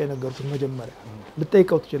ደመቀ ነገርኩት መጀመሪያ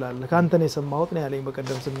ልጠይቀው ትችላለህ ካንተ ነው የሰማሁት ነው ያለኝ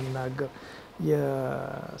በቀደም ስንናገር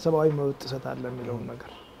የሰብአዊ መብት ጥሰት አለ የሚለው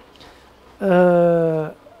ነገር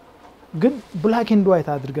ግን ብላክ ኤንድ ዋይት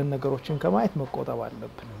አድርገን ነገሮችን ከማየት መቆጠብ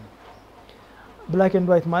አለብን ብላክ ኤንድ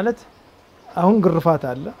ዋይት ማለት አሁን ግርፋት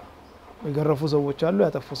አለ የገረፉ ሰዎች አሉ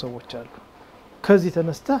ያጠፉ ሰዎች አሉ ከዚህ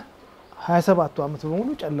ተነስተ 27 አመት በሙሉ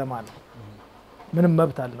ጨለማ ነው ምንም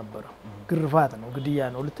መብት አልነበረም ግርፋት ነው ግድያ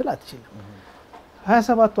ነው ልትል አትችልም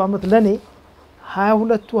 27 አመት ለኔ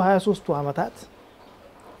 22 23 አመታት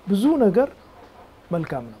ብዙ ነገር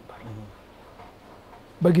መልካም ነበር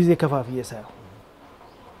በጊዜ ከፋፍዬ ሳይሆን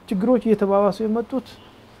ችግሮች እየተባባሱ የመጡት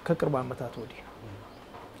ከቅርብ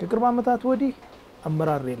አመታት ወዲህ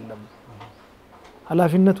አመራር የለም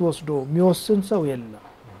ኃላፊነት ወስዶ የሚወስን ሰው የለም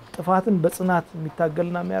ጥፋትን በጽናት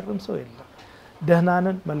የሚታገልና የሚያርም ሰው የለም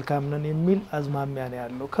ደህናነን መልካምነን የሚል አዝማሚያ ነው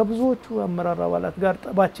ያለው ከብዙዎቹ አመራር አባላት ጋር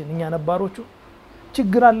ጠባችን እኛ ነባሮቹ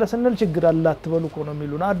ችግር አለ ስንል ችግር አለ አትበሉ እኮ ነው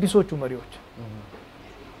የሚሉና አዲሶቹ መሪዎች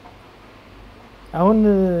አሁን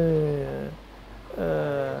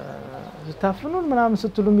ታፍኑን ምናምን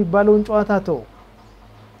ስትሉ የሚባለውን ጨዋታ ተው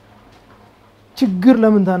ችግር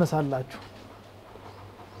ለምን ታነሳላችሁ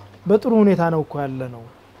በጥሩ ሁኔታ ነው እኮ ያለ ነው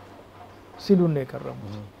ሲሉን ነው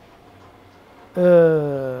የከረሙት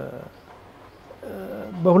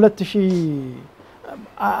በ2000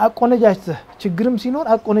 አቆነጃጅተህ ችግርም ሲኖር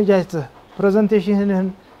አቆነጃጅተህ ፕሬዘንቴሽንህን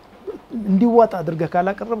እንዲዋጣ አድርገህ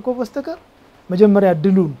ካላቀረብከው በስተቀር መጀመሪያ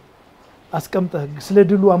ድሉን አስቀምጠህ ስለ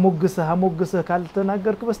ድሉ አሞግሰህ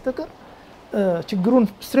ካልተናገርክ በስተቀር ችግሩን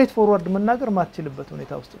ስትሬት ፎርዋርድ መናገር ማትችልበት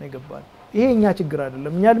ሁኔታ ውስጥ ነው የገባን ይሄ እኛ ችግር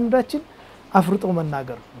አይደለም እኛ ልምዳችን አፍርጦ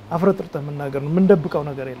መናገር አፍረጥርጠህ መናገር ነው ምን ደብቀው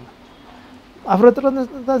ነገር የለም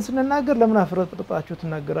አፍረጥርጠን ስንናገር ለምን አፍረጥርጣችሁ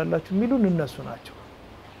ትናገራላችሁ ሚሉን እነሱ ናቸው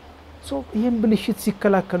ይሄን ብልሽት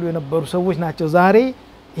ሲከላከሉ የነበሩ ሰዎች ናቸው ዛሬ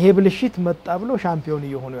ይሄ ብልሽት መጣ ብለው ሻምፒዮን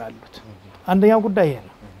እየሆኑ ያሉት አንደኛው ጉዳይ ይሄ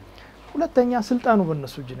ነው ሁለተኛ ስልጣኑ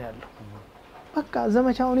በእነሱ እጅ ነው ያለው በቃ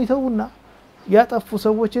ዘመቻውን ይተውና ያጠፉ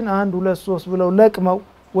ሰዎችን 1 2 3 ብለው ለቅመው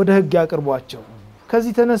ወደ ህግ ያቀርቧቸው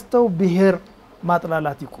ከዚህ ተነስተው ብሔር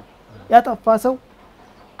ማጥላላት ይቆም ያጠፋ ሰው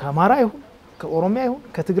ከአማራ ይሁን ከኦሮሚያ ይሁን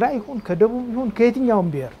ከትግራይ ይሁን ከደቡብ ይሁን ከየትኛውም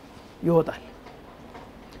ብሔር ይወጣል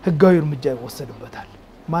ህጋዊ እርምጃ ይወሰድበታል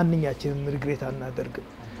ማንኛችንም ሪግሬት አናደርግም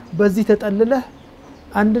በዚህ ተጠልለህ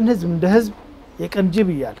አንድን ህዝብ እንደ ህዝብ የቀንጅብ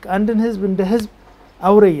ይያልክ አንድን ህዝብ እንደ ህዝብ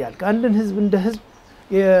አውሬ ይያልክ አንድን ህዝብ እንደ ህዝብ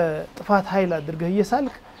የጥፋት ኃይል አድርገህ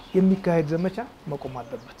እየሳልክ የሚካሄድ ዘመቻ መቆም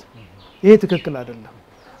አለበት ይሄ ትክክል አይደለም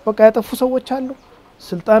በቃ ያጠፉ ሰዎች አሉ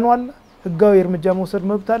ስልጣኑ አለ ህጋዊ እርምጃ መውሰድ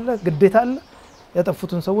መብት አለ ግዴታ አለ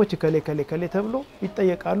ያጠፉትን ሰዎች ከሌ ተብሎ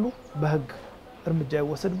ይጠየቃሉ በህግ እርምጃ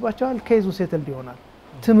ይወሰድባቸዋል ከይዙ ሴትል ይሆናል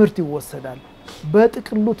ትምርት ይወሰዳል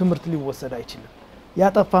በጥቅሉ ትምርት ሊወሰድ አይችልም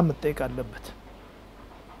ያጠፋ መጠየቅ አለበት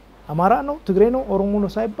አማራ ነው ትግሬ ነው ኦሮሞ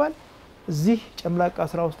ነው ሳይባል እዚህ ጨምላቃ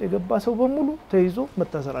ስራ ውስጥ የገባ ሰው በሙሉ ተይዞ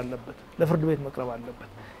መታሰር አለበት ለፍርድ ቤት መቅረብ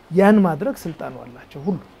አለበት ያን ማድረግ ስልጣኑ አላቸው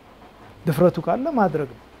ሁሉ ድፍረቱ ካለ ማድረግ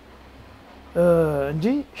ነው እንጂ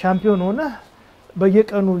ሻምፒዮን ሆነ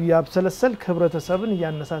በየቀኑ ያብሰለሰል ህብረተሰብን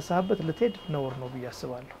ያነሳሳበት ለቴድ ነውር ነው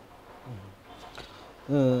ብያስባለሁ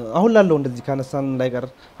አሁን ላለው እንደዚህ ካነሳን ላይቀር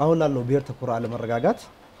አሁን ላለው ብሔር ተኮር አለመረጋጋት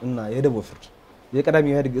እና የደቦ ፍርድ የቀዳሚ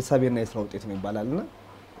ኢህአዴግ እሳቤና የስራ ውጤት ነው ይባላልና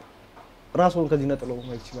ራሱን ከዚህ ነጥለው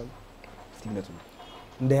ማለት ይችላል ስቲነቱ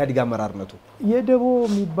እንደ ኢህአዴግ አመራርነቱ የደቦ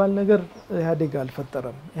የሚባል ነገር ኢህአዴግ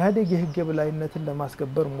አልፈጠረም ኢህአዴግ የህግ የበላይነትን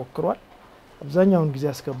ለማስከበር ሞክሯል አብዛኛውን ጊዜ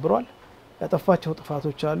አስከብሯል ያጠፋቸው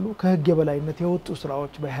ጥፋቶች አሉ ከህግ የበላይነት የወጡ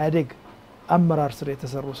ስራዎች በኢህአዴግ አመራር ስር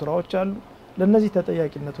የተሰሩ ስራዎች አሉ ለነዚህ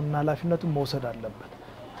ተጠያቂነቱና ኃላፊነቱን መውሰድ አለበት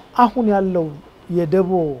አሁን ያለው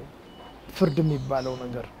የደቦ ፍርድ የሚባለው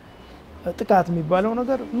ነገር ጥቃት የሚባለው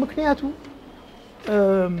ነገር ምክንያቱ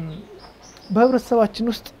በህብረተሰባችን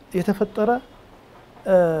ውስጥ የተፈጠረ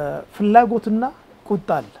ፍላጎትና ቁጣ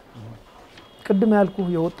አለ ቅድም ያልኩ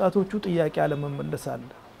የወጣቶቹ ጥያቄ አለመመለስ አለ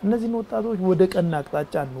እነዚህን ወጣቶች ወደ ቀና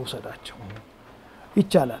አቅጣጫ እንወሰዳቸው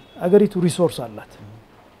ይቻላል አገሪቱ ሪሶርስ አላት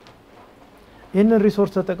ይሄንን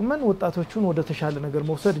ሪሶርስ ተጠቅመን ወጣቶቹን ወደ ተሻለ ነገር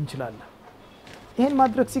መውሰድ እንችላለን ይሄን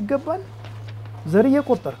ማድረግ ሲገባን ዘር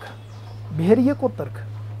እየቆጠርክ ብሔር እየቆጠርክ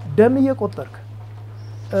ደም እየቆጠርክ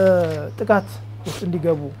ጥቃት ውስጥ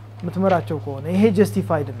እንዲገቡ ምትመራቸው ከሆነ ይሄ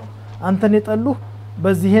ጀስቲፋይድ ነው አንተን የጠሉህ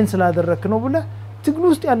በዚህን ስላደረክ ነው ብለ ትግሉ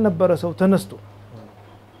ውስጥ ያልነበረ ሰው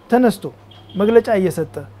ተነስቶ መግለጫ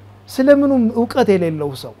እየሰጠ ስለምኑም ዕውቀት የሌለው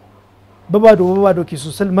ሰው በባዶ ኪሱ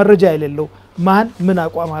ስለ መረጃ የሌለው ማን ምን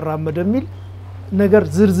አቋም አራመደ የሚል ነገር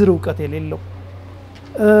ዝርዝር ዕውቀት የሌለው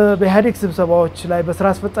በኢህአዴግ ስብሰባዎች ላይ በስራ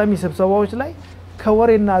አስፈጻሚ ስብሰባዎች ላይ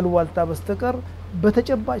ከወሬና አሉባልታ በስተቀር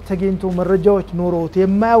በተጨባጭ ተገኝቶ መረጃዎች ኖሮት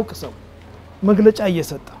የማያውቅ ሰው መግለጫ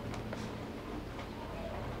እየሰጠ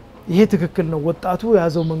ይሄ ትክክል ነው ወጣቱ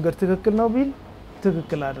ያዘው መንገድ ትክክል ነው ቢል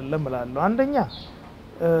ትክክል አይደለም እላለሁ አንደኛ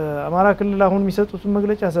አማራ ክልል አሁን የሚሰጡት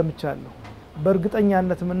መግለጫ ሰምቻለሁ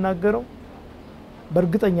በእርግጠኛነት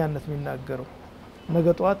የሚናገረው ነገ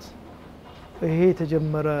ጧት ይሄ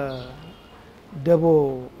የተጀመረ ደቦ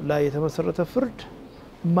ላይ የተመሰረተ ፍርድ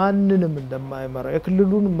ማንንም እንደማይመራ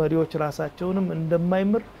የክልሉን መሪዎች ራሳቸውንም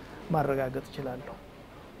እንደማይምር ማረጋገጥ ይችላል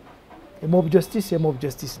የሞብ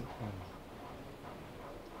ጀስቲስ ነው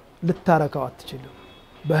ልታረካው አትችልም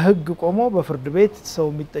በህግ ቆሞ በፍርድ ቤት ሰው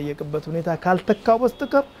የሚጠየቅበት ሁኔታ ካልተካው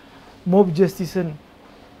በስተቀር ሞብ ጀስቲስን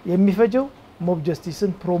የሚፈጀው ሞብ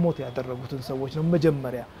ጀስቲስን ፕሮሞት ያደረጉትን ሰዎች ነው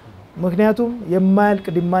መጀመሪያ ምክንያቱም የማያልቅ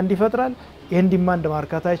ዲማንድ ይፈጥራል ይሄን ዲማንድ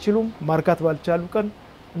ማርካት አይችሉም ማርካት ባልቻሉ ቀን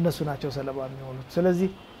እነሱ ናቸው ሰለባ የሚሆኑት ስለዚህ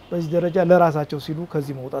በዚህ ደረጃ ለራሳቸው ሲሉ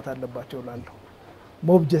ከዚህ መውጣት አለባቸው ላለው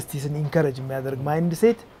ሞብ ጀስቲስን ኢንከሬጅ የሚያደርግ ማይንድ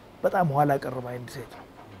ሴት በጣም ኋላ ቀር ማይንድ ሴት ነው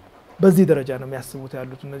በዚህ ደረጃ ነው የሚያስቡት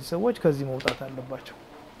ያሉት እነዚህ ሰዎች ከዚህ መውጣት አለባቸው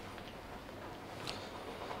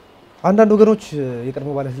አንዳንድ ወገኖች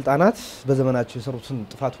የቀድሞ ባለስልጣናት በዘመናቸው የሰሩትን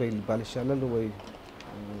ጥፋት ወይ ሊባል ይችላል ወይ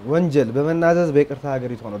ወንጀል በመናዘዝ በይቅርታ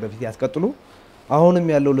ሀገሪቷን ወደፊት ያስቀጥሉ አሁንም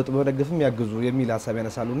ያለው ለጥ በመደገፍም ያግዙ የሚል ሐሳብ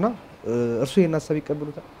ያነሳሉና እርሱ ይሄን ሐሳብ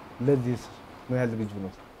ይቀበሉታል ለዚህ ነው ያለ ልጅ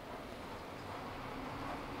ነው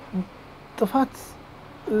ጥፋት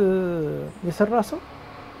የሰራ ሰው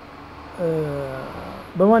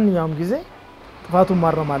በማንኛውም ጊዜ ጥፋቱን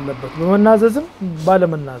ማረም አለበት በመናዘዝም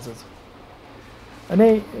ባለመናዘዝም እኔ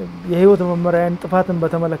የህይወት መመሪያን ጥፋትን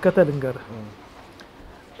በተመለከተ ልንገርህ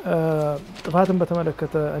ጥፋትን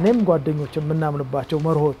በተመለከተ እኔም ጓደኞች የምናምንባቸው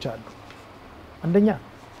መርሆች አሉ አንደኛ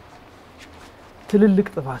ትልልቅ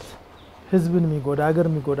ጥፋት ህዝብን የሚጎዳ ሀገር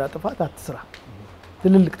የሚጎዳ ጥፋት አትስራ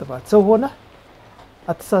ትልልቅ ጥፋት ሰው ሆነ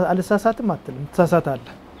አልሳሳትም አትልም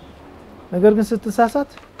ተሳሳታለህ ነገር ግን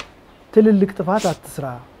ስትሳሳት ትልልቅ ጥፋት አትስራ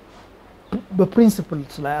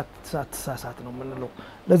በፕሪንሲፕልስ ላይ አትሳሳት ነው የምንለው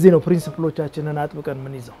ለዚህ ነው ፕሪንሲፕሎቻችንን አጥብቀን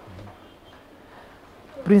ምን ይዘው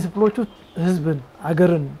ፕሪንሲፕሎቹ ህዝብን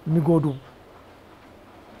ሀገርን የሚጎዱ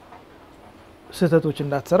ስህተቶች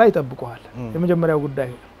እንዳትሰራ ይጠብቁሃል የመጀመሪያው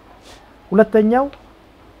ጉዳይ ሁለተኛው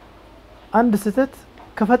አንድ ስህተት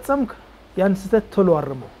ከፈጸምክ ያን ስህተት ቶሎ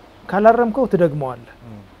አርመው ካላረምከው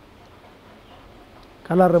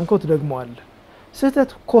ትደግመዋለህ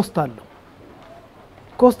ስህተት ኮስት አለው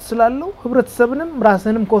ኮስት ስላለው ህብረተሰብንም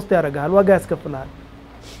ራስንም ኮስት ያደርጋል ዋጋ ያስከፍላል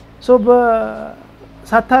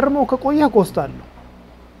ሳታርመው ከቆየህ ኮስት አለው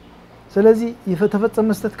ስለዚህ የተፈጸመ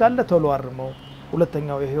ስህተት ካለ ቶሎ አርመው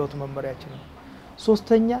ሁለተኛው የህይወት መመሪያችን ነው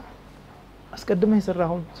ሶስተኛ አስቀድመህ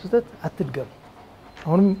የሰራውን ስህተት አትድገም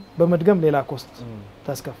አሁንም በመድገም ሌላ ኮስት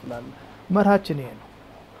ታስከፍላለህ መርሃችን ይሄ ነው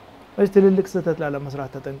እዚህ ትልልቅ ስህተት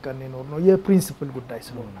ላለመስራት ተጠንቀን ነው የፕሪንሲፕል ጉዳይ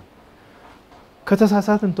ስለሆነ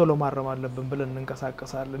ከተሳሳትን ቶሎ ማረም አለብን ብለን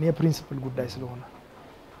እንንቀሳቀሳለን የፕሪንሲፕል ጉዳይ ስለሆነ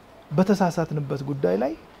በተሳሳትንበት ጉዳይ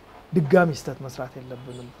ላይ ድጋሚ ስህተት መስራት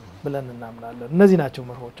የለብንም ብለን እናምናለን እነዚህ ናቸው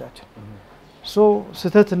መርሆቻችን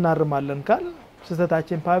ስህተት እናርማለን ካል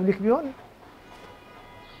ስህተታችን ፓብሊክ ቢሆን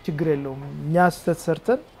ችግር የለውም እኛ ስህተት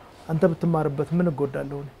ሰርተን አንተ ብትማርበት ምን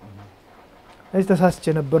እጎዳለሁ እዚህ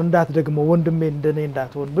ተሳስቼ ነበር እንዳትደግመው ወንድሜ እንደኔ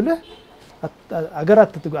እንዳትሆን ብለህ አገር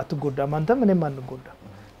አትጎዳም አንተም እኔም አንጎዳም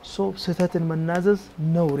ስህተትን መናዘዝ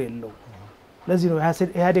ነውር የለው ለዚህ ነው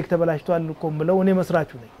ኢህአዴግ ተበላሽቷል እኮ ምለው እኔ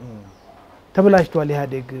መስራቹ ነኝ ተበላሽቷል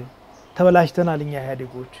ኢህአዴግ ተበላሽተናል እኛ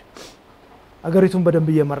ኢህአዴጎች አገሪቱን በደንብ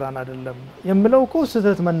እየመራን አይደለም የምለው እኮ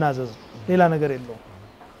ስህተት መናዘዝ ሌላ ነገር የለው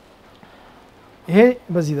ይሄ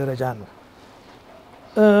በዚህ ደረጃ ነው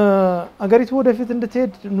አገሪቱ ወደፊት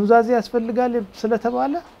እንድትሄድ ኑዛዜ ያስፈልጋል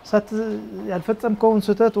ስለተባለ ያልፈጸምከውን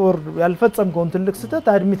ስህተት ወር ያልፈጸምከውን ትልቅ ስህተት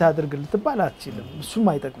አድሚት አድርግ ልትባል አትችልም እሱም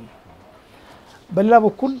አይጠቅም በሌላ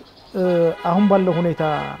በኩል አሁን ባለው ሁኔታ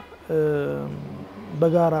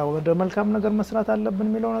በጋራ ወደ መልካም ነገር መስራት አለብን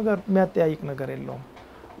የሚለው ነገር የሚያጠያይቅ ነገር የለውም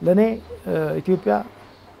ለኔ ኢትዮጵያ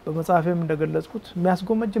በመጽሐፌም እንደገለጽኩት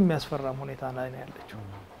የሚያስጎመጅም የሚያስፈራም ሁኔታ ላይ ነው ያለችው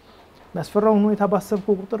የሚያስፈራው ሁኔታ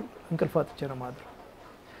ባሰብኩ ቁጥር እንቅልፍ አጥቼ ነው ማድረው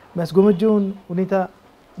የሚያስጎመጀውን ሁኔታ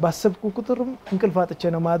ባሰብኩ ቁጥርም እንቅልፍ አጥቼ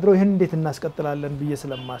ነው ማድረው ይሄን እንዴት እናስቀጥላለን ብዬ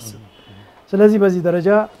ስለማስብ ስለዚህ በዚህ ደረጃ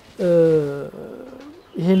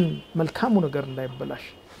ይሄን መልካሙ ነገር እንዳይበላሽ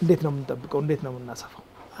እንዴት ነው የምንጠብቀው እንዴት ነው የምናሰፋው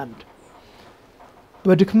አንድ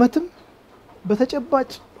በድክመትም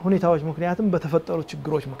በተጨባጭ ሁኔታዎች ምክንያትም በተፈጠሩ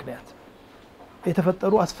ችግሮች ምክንያት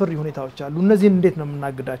የተፈጠሩ አስፈሪ ሁኔታዎች አሉ እነዚህን እንዴት ነው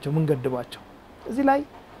የምናግዳቸው ምን ገድባቸው እዚህ ላይ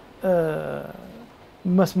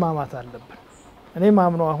መስማማት አለብን እኔ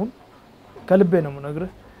ማምነው አሁን ከልቤ ነው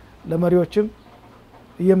የምነግርህ ለመሪዎችም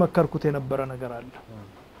እየመከርኩት የነበረ ነገር አለ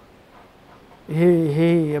ይሄ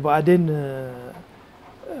የባዕዴን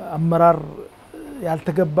አመራር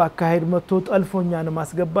ያልተገባ አካሄድ መጥቶ ጠልፎኛን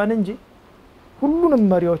ማስገባን እንጂ ሁሉንም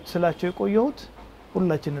መሪዎች ስላቸው የቆየሁት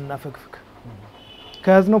ሁላችን እናፈግፍግ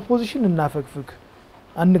ከያዝነው ፖዚሽን እናፈግፍግ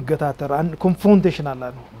አንገታተር ኮንፍሮንቴሽናል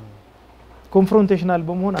ነው ኮንፍሮንቴሽናል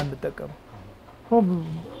በመሆን አንጠቀም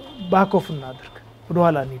ባኮፍ እናድርግ ወደ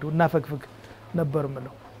ኋላ እንሂድ እናፈግፍግ ነበር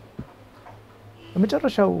ምለው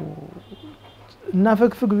በመጨረሻው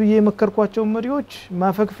እናፈግፍግ ብዬ የመከርኳቸው መሪዎች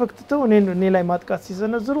ማፈግፈግ ትተው እኔ ላይ ማጥቃት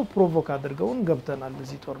ሲሰነዝሩ ፕሮቮክ አድርገውን ገብተናል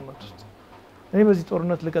እዚህ ጦርነት ውስጥ እኔ በዚህ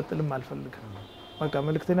ጦርነት ልቀጥልም አልፈልግም በቃ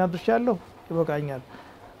መልእክቴን አድርሻለሁ ይበቃኛል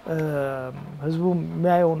ህዝቡ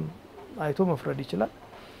የሚያየውን አይቶ መፍረድ ይችላል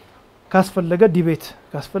ካስፈለገ ዲቤት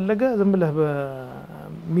ካስፈለገ ዝም ብለህ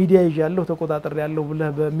በሚዲያ ይያለው ተቆጣጣሪ ያለው ብለህ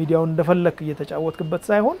በሚዲያው እንደፈለክ እየተጫወትክበት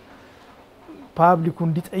ሳይሆን ፓብሊኩ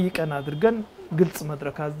እንዲጠይቀን አድርገን ግልጽ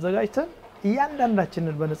መድረክ አዘጋጅተን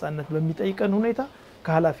እያንዳንዳችንን በነጻነት በሚጠይቀን ሁኔታ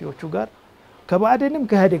ከኃላፊዎቹ ጋር ከባዕዴንም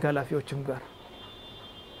ከኢህአዴግ ኃላፊዎችም ጋር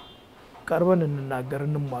ቀርበን እንናገር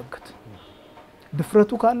እንሟገት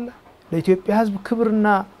ድፍረቱ ካለ ለኢትዮጵያ ህዝብ ክብርና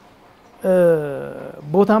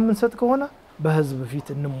ቦታ ምንሰጥ ከሆነ በህዝብ ፊት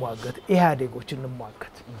እንሟገት ኢህአዴጎች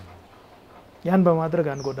እንሟገት ያን በማድረግ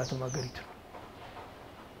አንጎዳትም አገሪቱ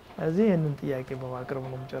እዚህ እንን ጥያቄ በማቅረብ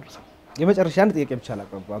ነው የምጨርሰው የመጨረሻ አንድ ጥያቄ ብቻ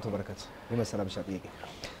ላቅርብ አቶ በረከት የመሰለ ብቻ ጥያቄ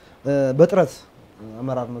በጥረት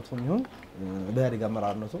አመራርነቱ ይሁን በኢህአዴግ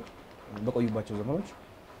አመራርነቱ በቆዩባቸው ዘመኖች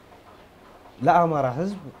ለአማራ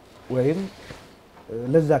ህዝብ ወይም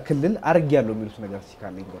ለዛ ክልል አርግ ያለው የሚሉት ነገር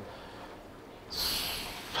ሲካለኝ ነው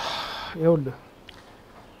ይኸውልህ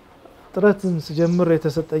ጥረትን ስጀምር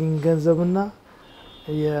የተሰጠኝ ገንዘብና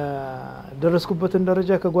የደረስኩበትን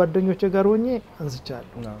ደረጃ ከጓደኞቼ ጋር ሆኜ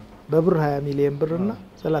አንስቻለሁ በብር 20 ሚሊዮን ብርና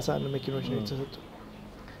 31 መኪኖች ነው የተሰጡ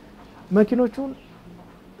መኪኖቹን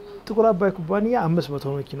ጥቁር አባይ ኩባንያ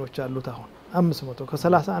 500 መኪኖች አሉት አሁን 500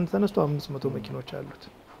 ከ31 ተነስቶ 500 መኪኖች አሉት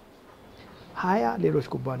 20 ሌሎች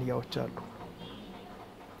ኩባንያዎች አሉ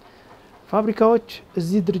ፋብሪካዎች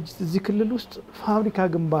እዚህ ድርጅት እዚህ ክልል ውስጥ ፋብሪካ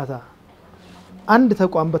ግንባታ አንድ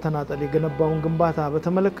ተቋም በተናጠል የገነባውን ግንባታ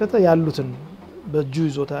በተመለከተ ያሉትን በእጁ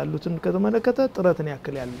ይዞታ ያሉትን ከተመለከተ ጥረትን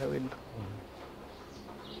ያክል ያለው የለም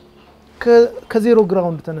ከዜሮ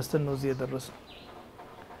ግራውንድ ተነስተን ነው እዚህ የደረስነው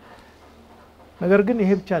ነገር ግን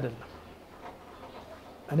ይሄ ብቻ አይደለም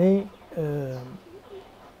እኔ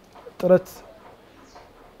ጥረት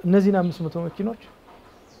እነዚህን 500 መኪኖች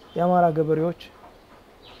የአማራ ገበሬዎች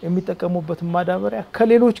የሚጠቀሙበት ማዳበሪያ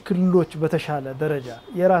ከሌሎች ክልሎች በተሻለ ደረጃ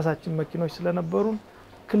የራሳችን መኪኖች ስለነበሩን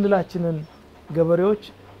ክልላችንን ገበሬዎች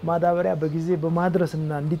ማዳበሪያ በጊዜ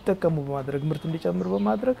በማድረስና እንዲጠቀሙ በማድረግ ምርት እንዲጨምር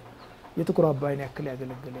በማድረግ የጥቁር አባይን ያክል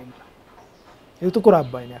ያገለገለ የለም። የጥቁር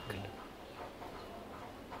አባይን ያክል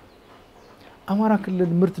አማራ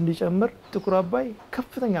ክልል ምርት እንዲጨምር ጥቁር አባይ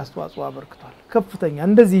ከፍተኛ አስተዋጽኦ አበርክቷል። ከፍተኛ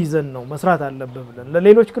እንደዚህ ይዘን ነው መስራት አለበት ብለን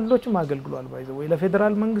ለሌሎች ክልሎችም አገልግሏል። ባይዘው ወይ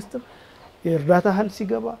ለፌደራል መንግስትም የእርዳታ ኃይል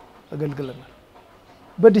ሲገባ አገልግለናል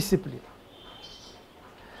በዲሲፕሊን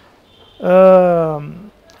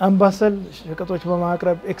አምባሰል ሸቀጦች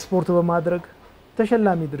በማቅረብ ኤክስፖርት በማድረግ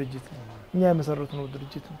ተሸላሚ ድርጅት ነው። እኛ የመሰረትነው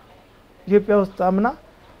ድርጅት ነው። ኢትዮጵያ ውስጥ አምና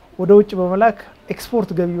ወደ ውጭ በመላክ ኤክስፖርት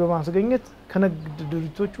ገቢ በማስገኘት ከነግድ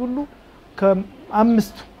ድርጅቶች ሁሉ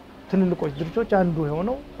ከአምስቱ ትልልቆች ድርጅቶች አንዱ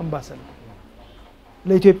የሆነው አምባሰል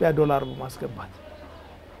ለኢትዮጵያ ዶላር በማስገባት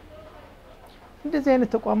እንደዚህ አይነት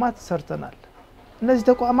ተቋማት ሰርተናል። እነዚህ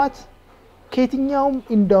ተቋማት ከየትኛውም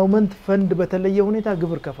ኢንዳውመንት ፈንድ በተለየ ሁኔታ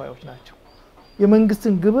ግብር ከፋዮች ናቸው።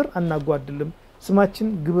 የመንግስትን ግብር አናጓድልም፣ ስማችን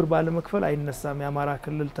ግብር ባለመክፈል አይነሳም የአማራ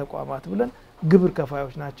ክልል ተቋማት ብለን ግብር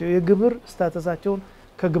ከፋዮች ናቸው። የግብር ስታተሳቸውን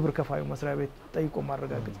ከግብር ከፋዩ መስሪያ ቤት ጠይቆ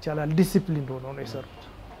ማረጋገጥ ይቻላል። ዲሲፕሊን ሆነው ነው የሰሩት።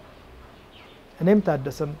 እኔም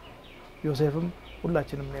ታደሰም ዮሴፍም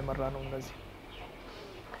ሁላችንም ነው የመራነው። እነዚህ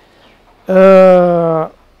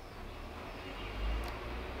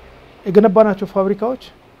የገነባናቸው ፋብሪካዎች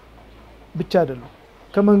ብቻ አይደሉም።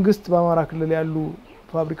 ከመንግስት በአማራ ክልል ያሉ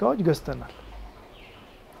ፋብሪካዎች ገዝተናል።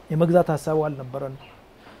 የመግዛት ሐሳቡ አልነበረን።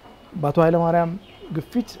 በአቶ ኃይለ ማርያም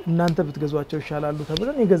ግፊት እናንተ ብትገዟቸው ይሻላሉ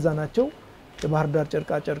ተብለን የገዛናቸው የባህር ዳር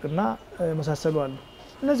ጨርቃ ጨርቅና መሳሰሉ አሉ።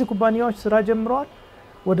 እነዚህ ኩባንያዎች ስራ ጀምረዋል።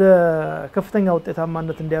 ወደ ከፍተኛ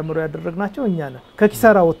ውጤታማነት እንዲያመሩ ያደረግናቸው እኛ ነን።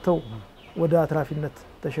 ከኪሳራ ወጥተው ወደ አትራፊነት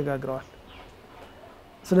ተሸጋግረዋል።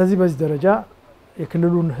 ስለዚህ በዚህ ደረጃ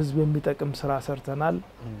የክልሉን ህዝብ የሚጠቅም ስራ ሰርተናል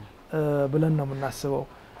ብለን ነው የምናስበው።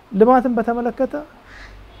 ልማትን በተመለከተ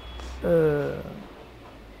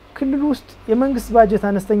ክልሉ ውስጥ የመንግስት ባጀት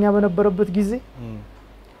አነስተኛ በነበረበት ጊዜ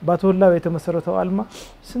ባቶላው የተመሰረተው አልማ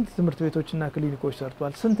ስንት ትምህርት ቤቶችና ክሊኒኮች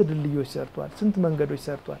ሰርቷል፣ ስንት ድልድዮች ሰርቷል፣ ስንት መንገዶች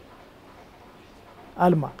ሰርቷል።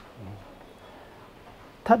 አልማ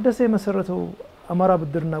ታደሰ የመሰረተው አማራ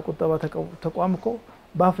ብድርና ቁጠባ ተቋም እኮ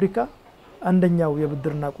በአፍሪካ አንደኛው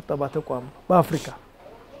የብድርና ቁጠባ ተቋም በአፍሪካ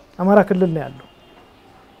አማራ ክልል ነው ያለው።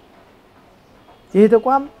 ይሄ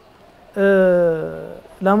ተቋም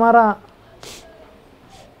ለአማራ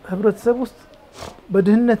ህብረተሰብ ውስጥ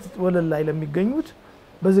በድህነት ወለል ላይ ለሚገኙት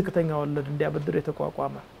በዝቅተኛ ወለድ እንዲያበድር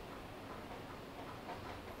የተቋቋመ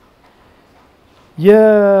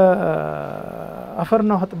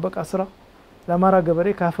የአፈርና ውሃ ጥበቃ ስራ ለአማራ ገበሬ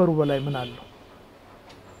ካፈሩ በላይ ምን አለው?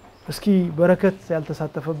 እስኪ በረከት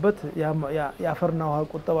ያልተሳተፈበት የአፈርና ውሃ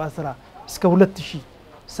ቁጠባ ስራ እስከ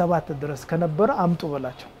 2007 ድረስ ከነበረ አምጡ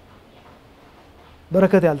በላቸው።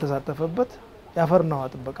 በረከት ያልተሳተፈበት የአፈርና ውሃ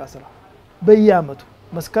ጥበቃ ስራ በየአመቱ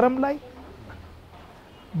መስከረም ላይ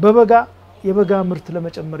በበጋ የበጋ ምርት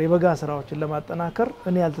ለመጨመር የበጋ ስራዎችን ለማጠናከር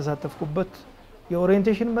እኔ ያልተሳተፍኩበት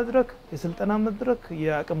የኦሪየንቴሽን መድረክ፣ የስልጠና መድረክ፣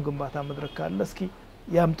 የአቅም ግንባታ መድረክ ካለ እስኪ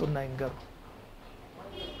ያምጡና ይንገሩ።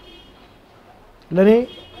 ለኔ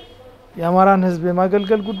የአማራን ህዝብ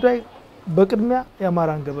የማገልገል ጉዳይ በቅድሚያ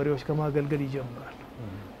የአማራን ገበሬዎች ከማገልገል ይጀምራል።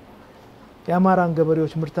 የአማራን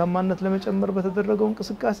ገበሬዎች ምርታማነት ለመጨመር በተደረገው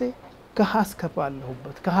እንቅስቃሴ ከሐስከፋ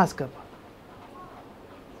አለሁበት። ከሐስከፋ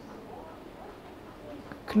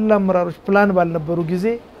ክልል አመራሮች ፕላን ባልነበሩ ጊዜ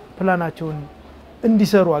ፕላናቸውን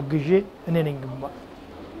እንዲሰሩ አግዤ እኔ ነኝ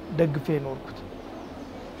ደግፌ ኖርኩት።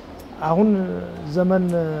 አሁን ዘመን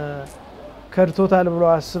ከርቶታል ብለው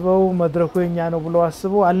አስበው መድረኩ የኛ ነው ብለው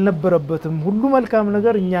አስበው አልነበረበትም። ሁሉ መልካም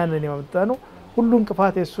ነገር እኛ ነን ያመጣነው፣ ሁሉ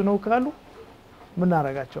እንቅፋት የሱ ነው ካሉ ምን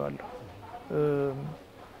አረጋቸዋለሁ?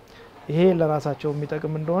 ይሄ ለራሳቸው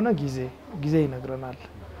የሚጠቅም እንደሆነ ጊዜ ይነግረናል።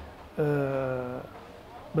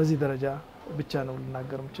 በዚህ ደረጃ ብቻ ነው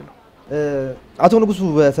ልናገር የምችለው። አቶ ንጉሱ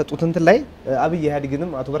በሰጡት እንትን ላይ አብይ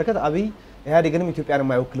ኢህአዴግንም አቶ በረከት አብይ ኢህአዴግንም ኢትዮጵያን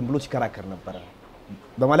የማይወክልም ብሎ ሲከራከር ነበር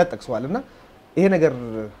በማለት ጠቅሰዋልና ይሄ ነገር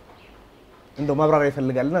እንደው ማብራሪያ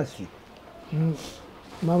ይፈልጋልና እስኪ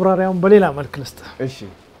ማብራሪያውን በሌላ መልክ ልስጥ። እሺ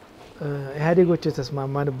ኢህአዴጎች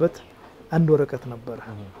የተስማማንበት አንድ ወረቀት ነበር።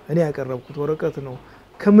 እኔ ያቀረብኩት ወረቀት ነው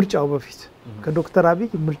ከምርጫው በፊት ከዶክተር አብይ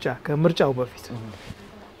ከምርጫው በፊት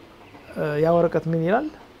ያ ወረቀት ምን ይላል?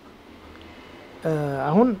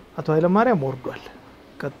 አሁን አቶ ኃይለ ማርያም ወርዷል።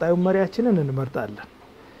 ቀጣዩ መሪያችንን እንመርጣለን።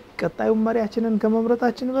 ቀጣዩ መሪያችንን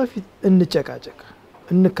ከመምረጣችን በፊት እንጨቃጨቅ፣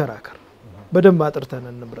 እንከራከር፣ በደንብ አጥርተን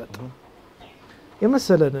እንምረጥ፣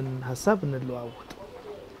 የመሰለንን ሐሳብ እንለዋወጥ።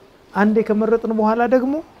 አንዴ ከመረጥን በኋላ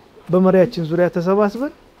ደግሞ በመሪያችን ዙሪያ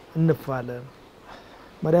ተሰባስበን እንፋለን፣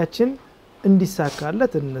 መሪያችን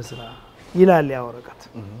እንዲሳካለት እንስራ ይላል ያ ወረቀት።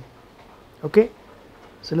 ኦኬ።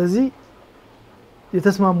 ስለዚህ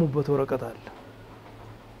የተስማሙበት ወረቀት አለ።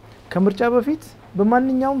 ከምርጫ በፊት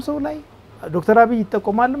በማንኛውም ሰው ላይ ዶክተር አብይ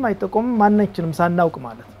ይጠቆማልም አይጠቆምም ማንነችንም ሳናውቅ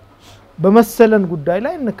ማለት በመሰለን ጉዳይ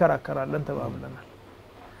ላይ እንከራከራለን ተባብለናል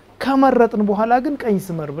ከመረጥን በኋላ ግን ቀኝ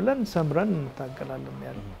ስመር ብለን ሰምረን እንታገላለን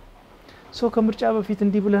ያለው ሶ ከምርጫ በፊት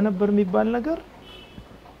እንዲህ ብለ ነበር የሚባል ነገር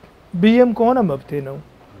ብየም ከሆነ መብቴ ነው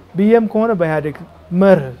ብየም ከሆነ በያደግ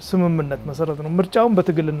መርህ ስምምነት መሰረት ነው ምርጫውን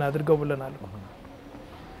በትግል እናድርገው ብለናል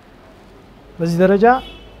በዚህ ደረጃ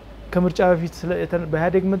ከምርጫ በፊት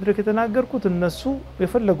በያደግ መድረክ የተናገርኩት እነሱ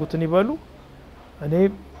የፈለጉትን ይበሉ እኔ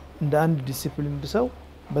እንደ አንድ ዲሲፕሊን ሰው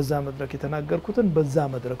በዛ መድረክ የተናገርኩትን በዛ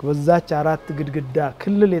መድረክ በዛች አራት ግድግዳ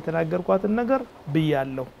ክልል የተናገርኳትን ነገር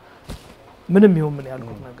ብያለሁ ምንም ይሁን ምን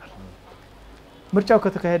ያልኩት ነገር ምርጫው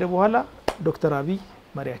ከተካሄደ በኋላ ዶክተር አብይ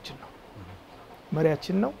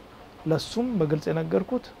መሪያችን ነው ለሱም በግልጽ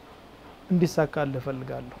የነገርኩት እንዲሳካልህ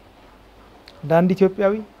ፈልጋለሁ እንደ አንድ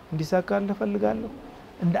ኢትዮጵያዊ እንዲሳካልህ ፈልጋለሁ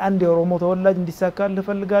እንደ አንድ የኦሮሞ ተወላጅ እንዲሳካልህ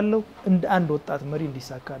ፈልጋለሁ እንደ አንድ ወጣት መሪ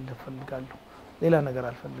እንዲሳካልህ ፈልጋለሁ ሌላ ነገር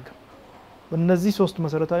አልፈልግም በእነዚህ ሶስት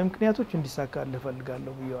መሰረታዊ ምክንያቶች እንዲሳካልህ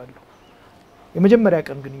ፈልጋለሁ ብየዋለሁ የመጀመሪያ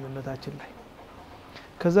ቀን ግንኙነታችን ላይ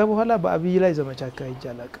ከዛ በኋላ በአብይ ላይ ዘመቻ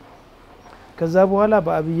ካይጃላቅ ከዛ በኋላ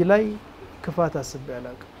በአብይ ላይ ክፋት አስቤ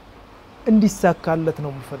ያላቅ እንዲሳካለት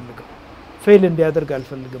ነው የምፈልገው ፌል እንዲያደርግ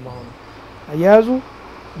አልፈልግም አሁን አያዙ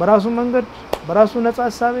በራሱ መንገድ በራሱ ነፃ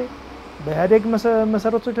ሐሳቤ በያደግ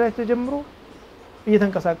መሰረቶች ላይ ተጀምሮ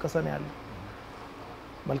እየተንቀሳቀሰ ነው ያለው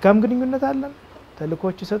መልካም ግንኙነት አለን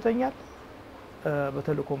ተልኮች ይሰጠኛል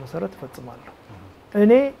በተልኮ መሰረት ፈጽማለሁ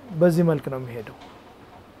እኔ በዚህ መልክ ነው የሚሄደው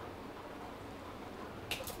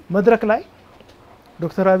መድረክ ላይ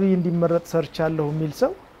ዶክተር አብይ እንዲመረጥ ሰርቻለሁ የሚል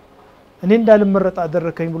ሰው እኔ እንዳልመረጥ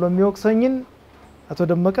አደረከኝ ብሎ የሚወቅሰኝን አቶ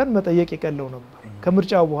ደመቀን መጠየቅ ይቀለው ነበር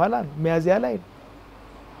ከምርጫው በኋላ ሚያዚያ ላይ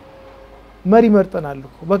መሪ መርጠናል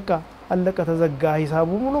በቃ አለቀ ተዘጋ ሂሳቡ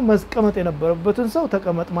ሙሉ መስቀመጥ የነበረበትን ሰው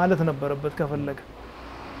ተቀመጥ ማለት ነበረበት ከፈለገ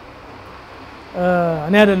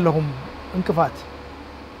እኔ አይደለሁም እንቅፋት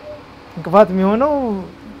የሚሆነው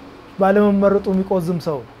ባለመመረጡ የሚቆዝም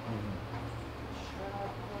ሰው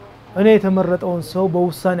እኔ የተመረጠውን ሰው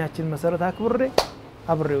በውሳኔያችን መሰረት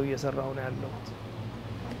አብሬው እየሰራው ነው ያለው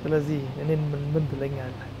ስለዚህ እኔን ምን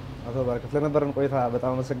ትለኛለህ አቶ በረከት ለነበረን ቆይታ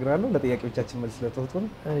በጣም አመሰግናለሁ ለጥያቄዎቻችን መልስ ስለተሰጡን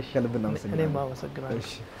ከልብ እናመሰግናለን እኔም አመሰግናለሁ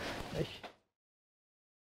እሺ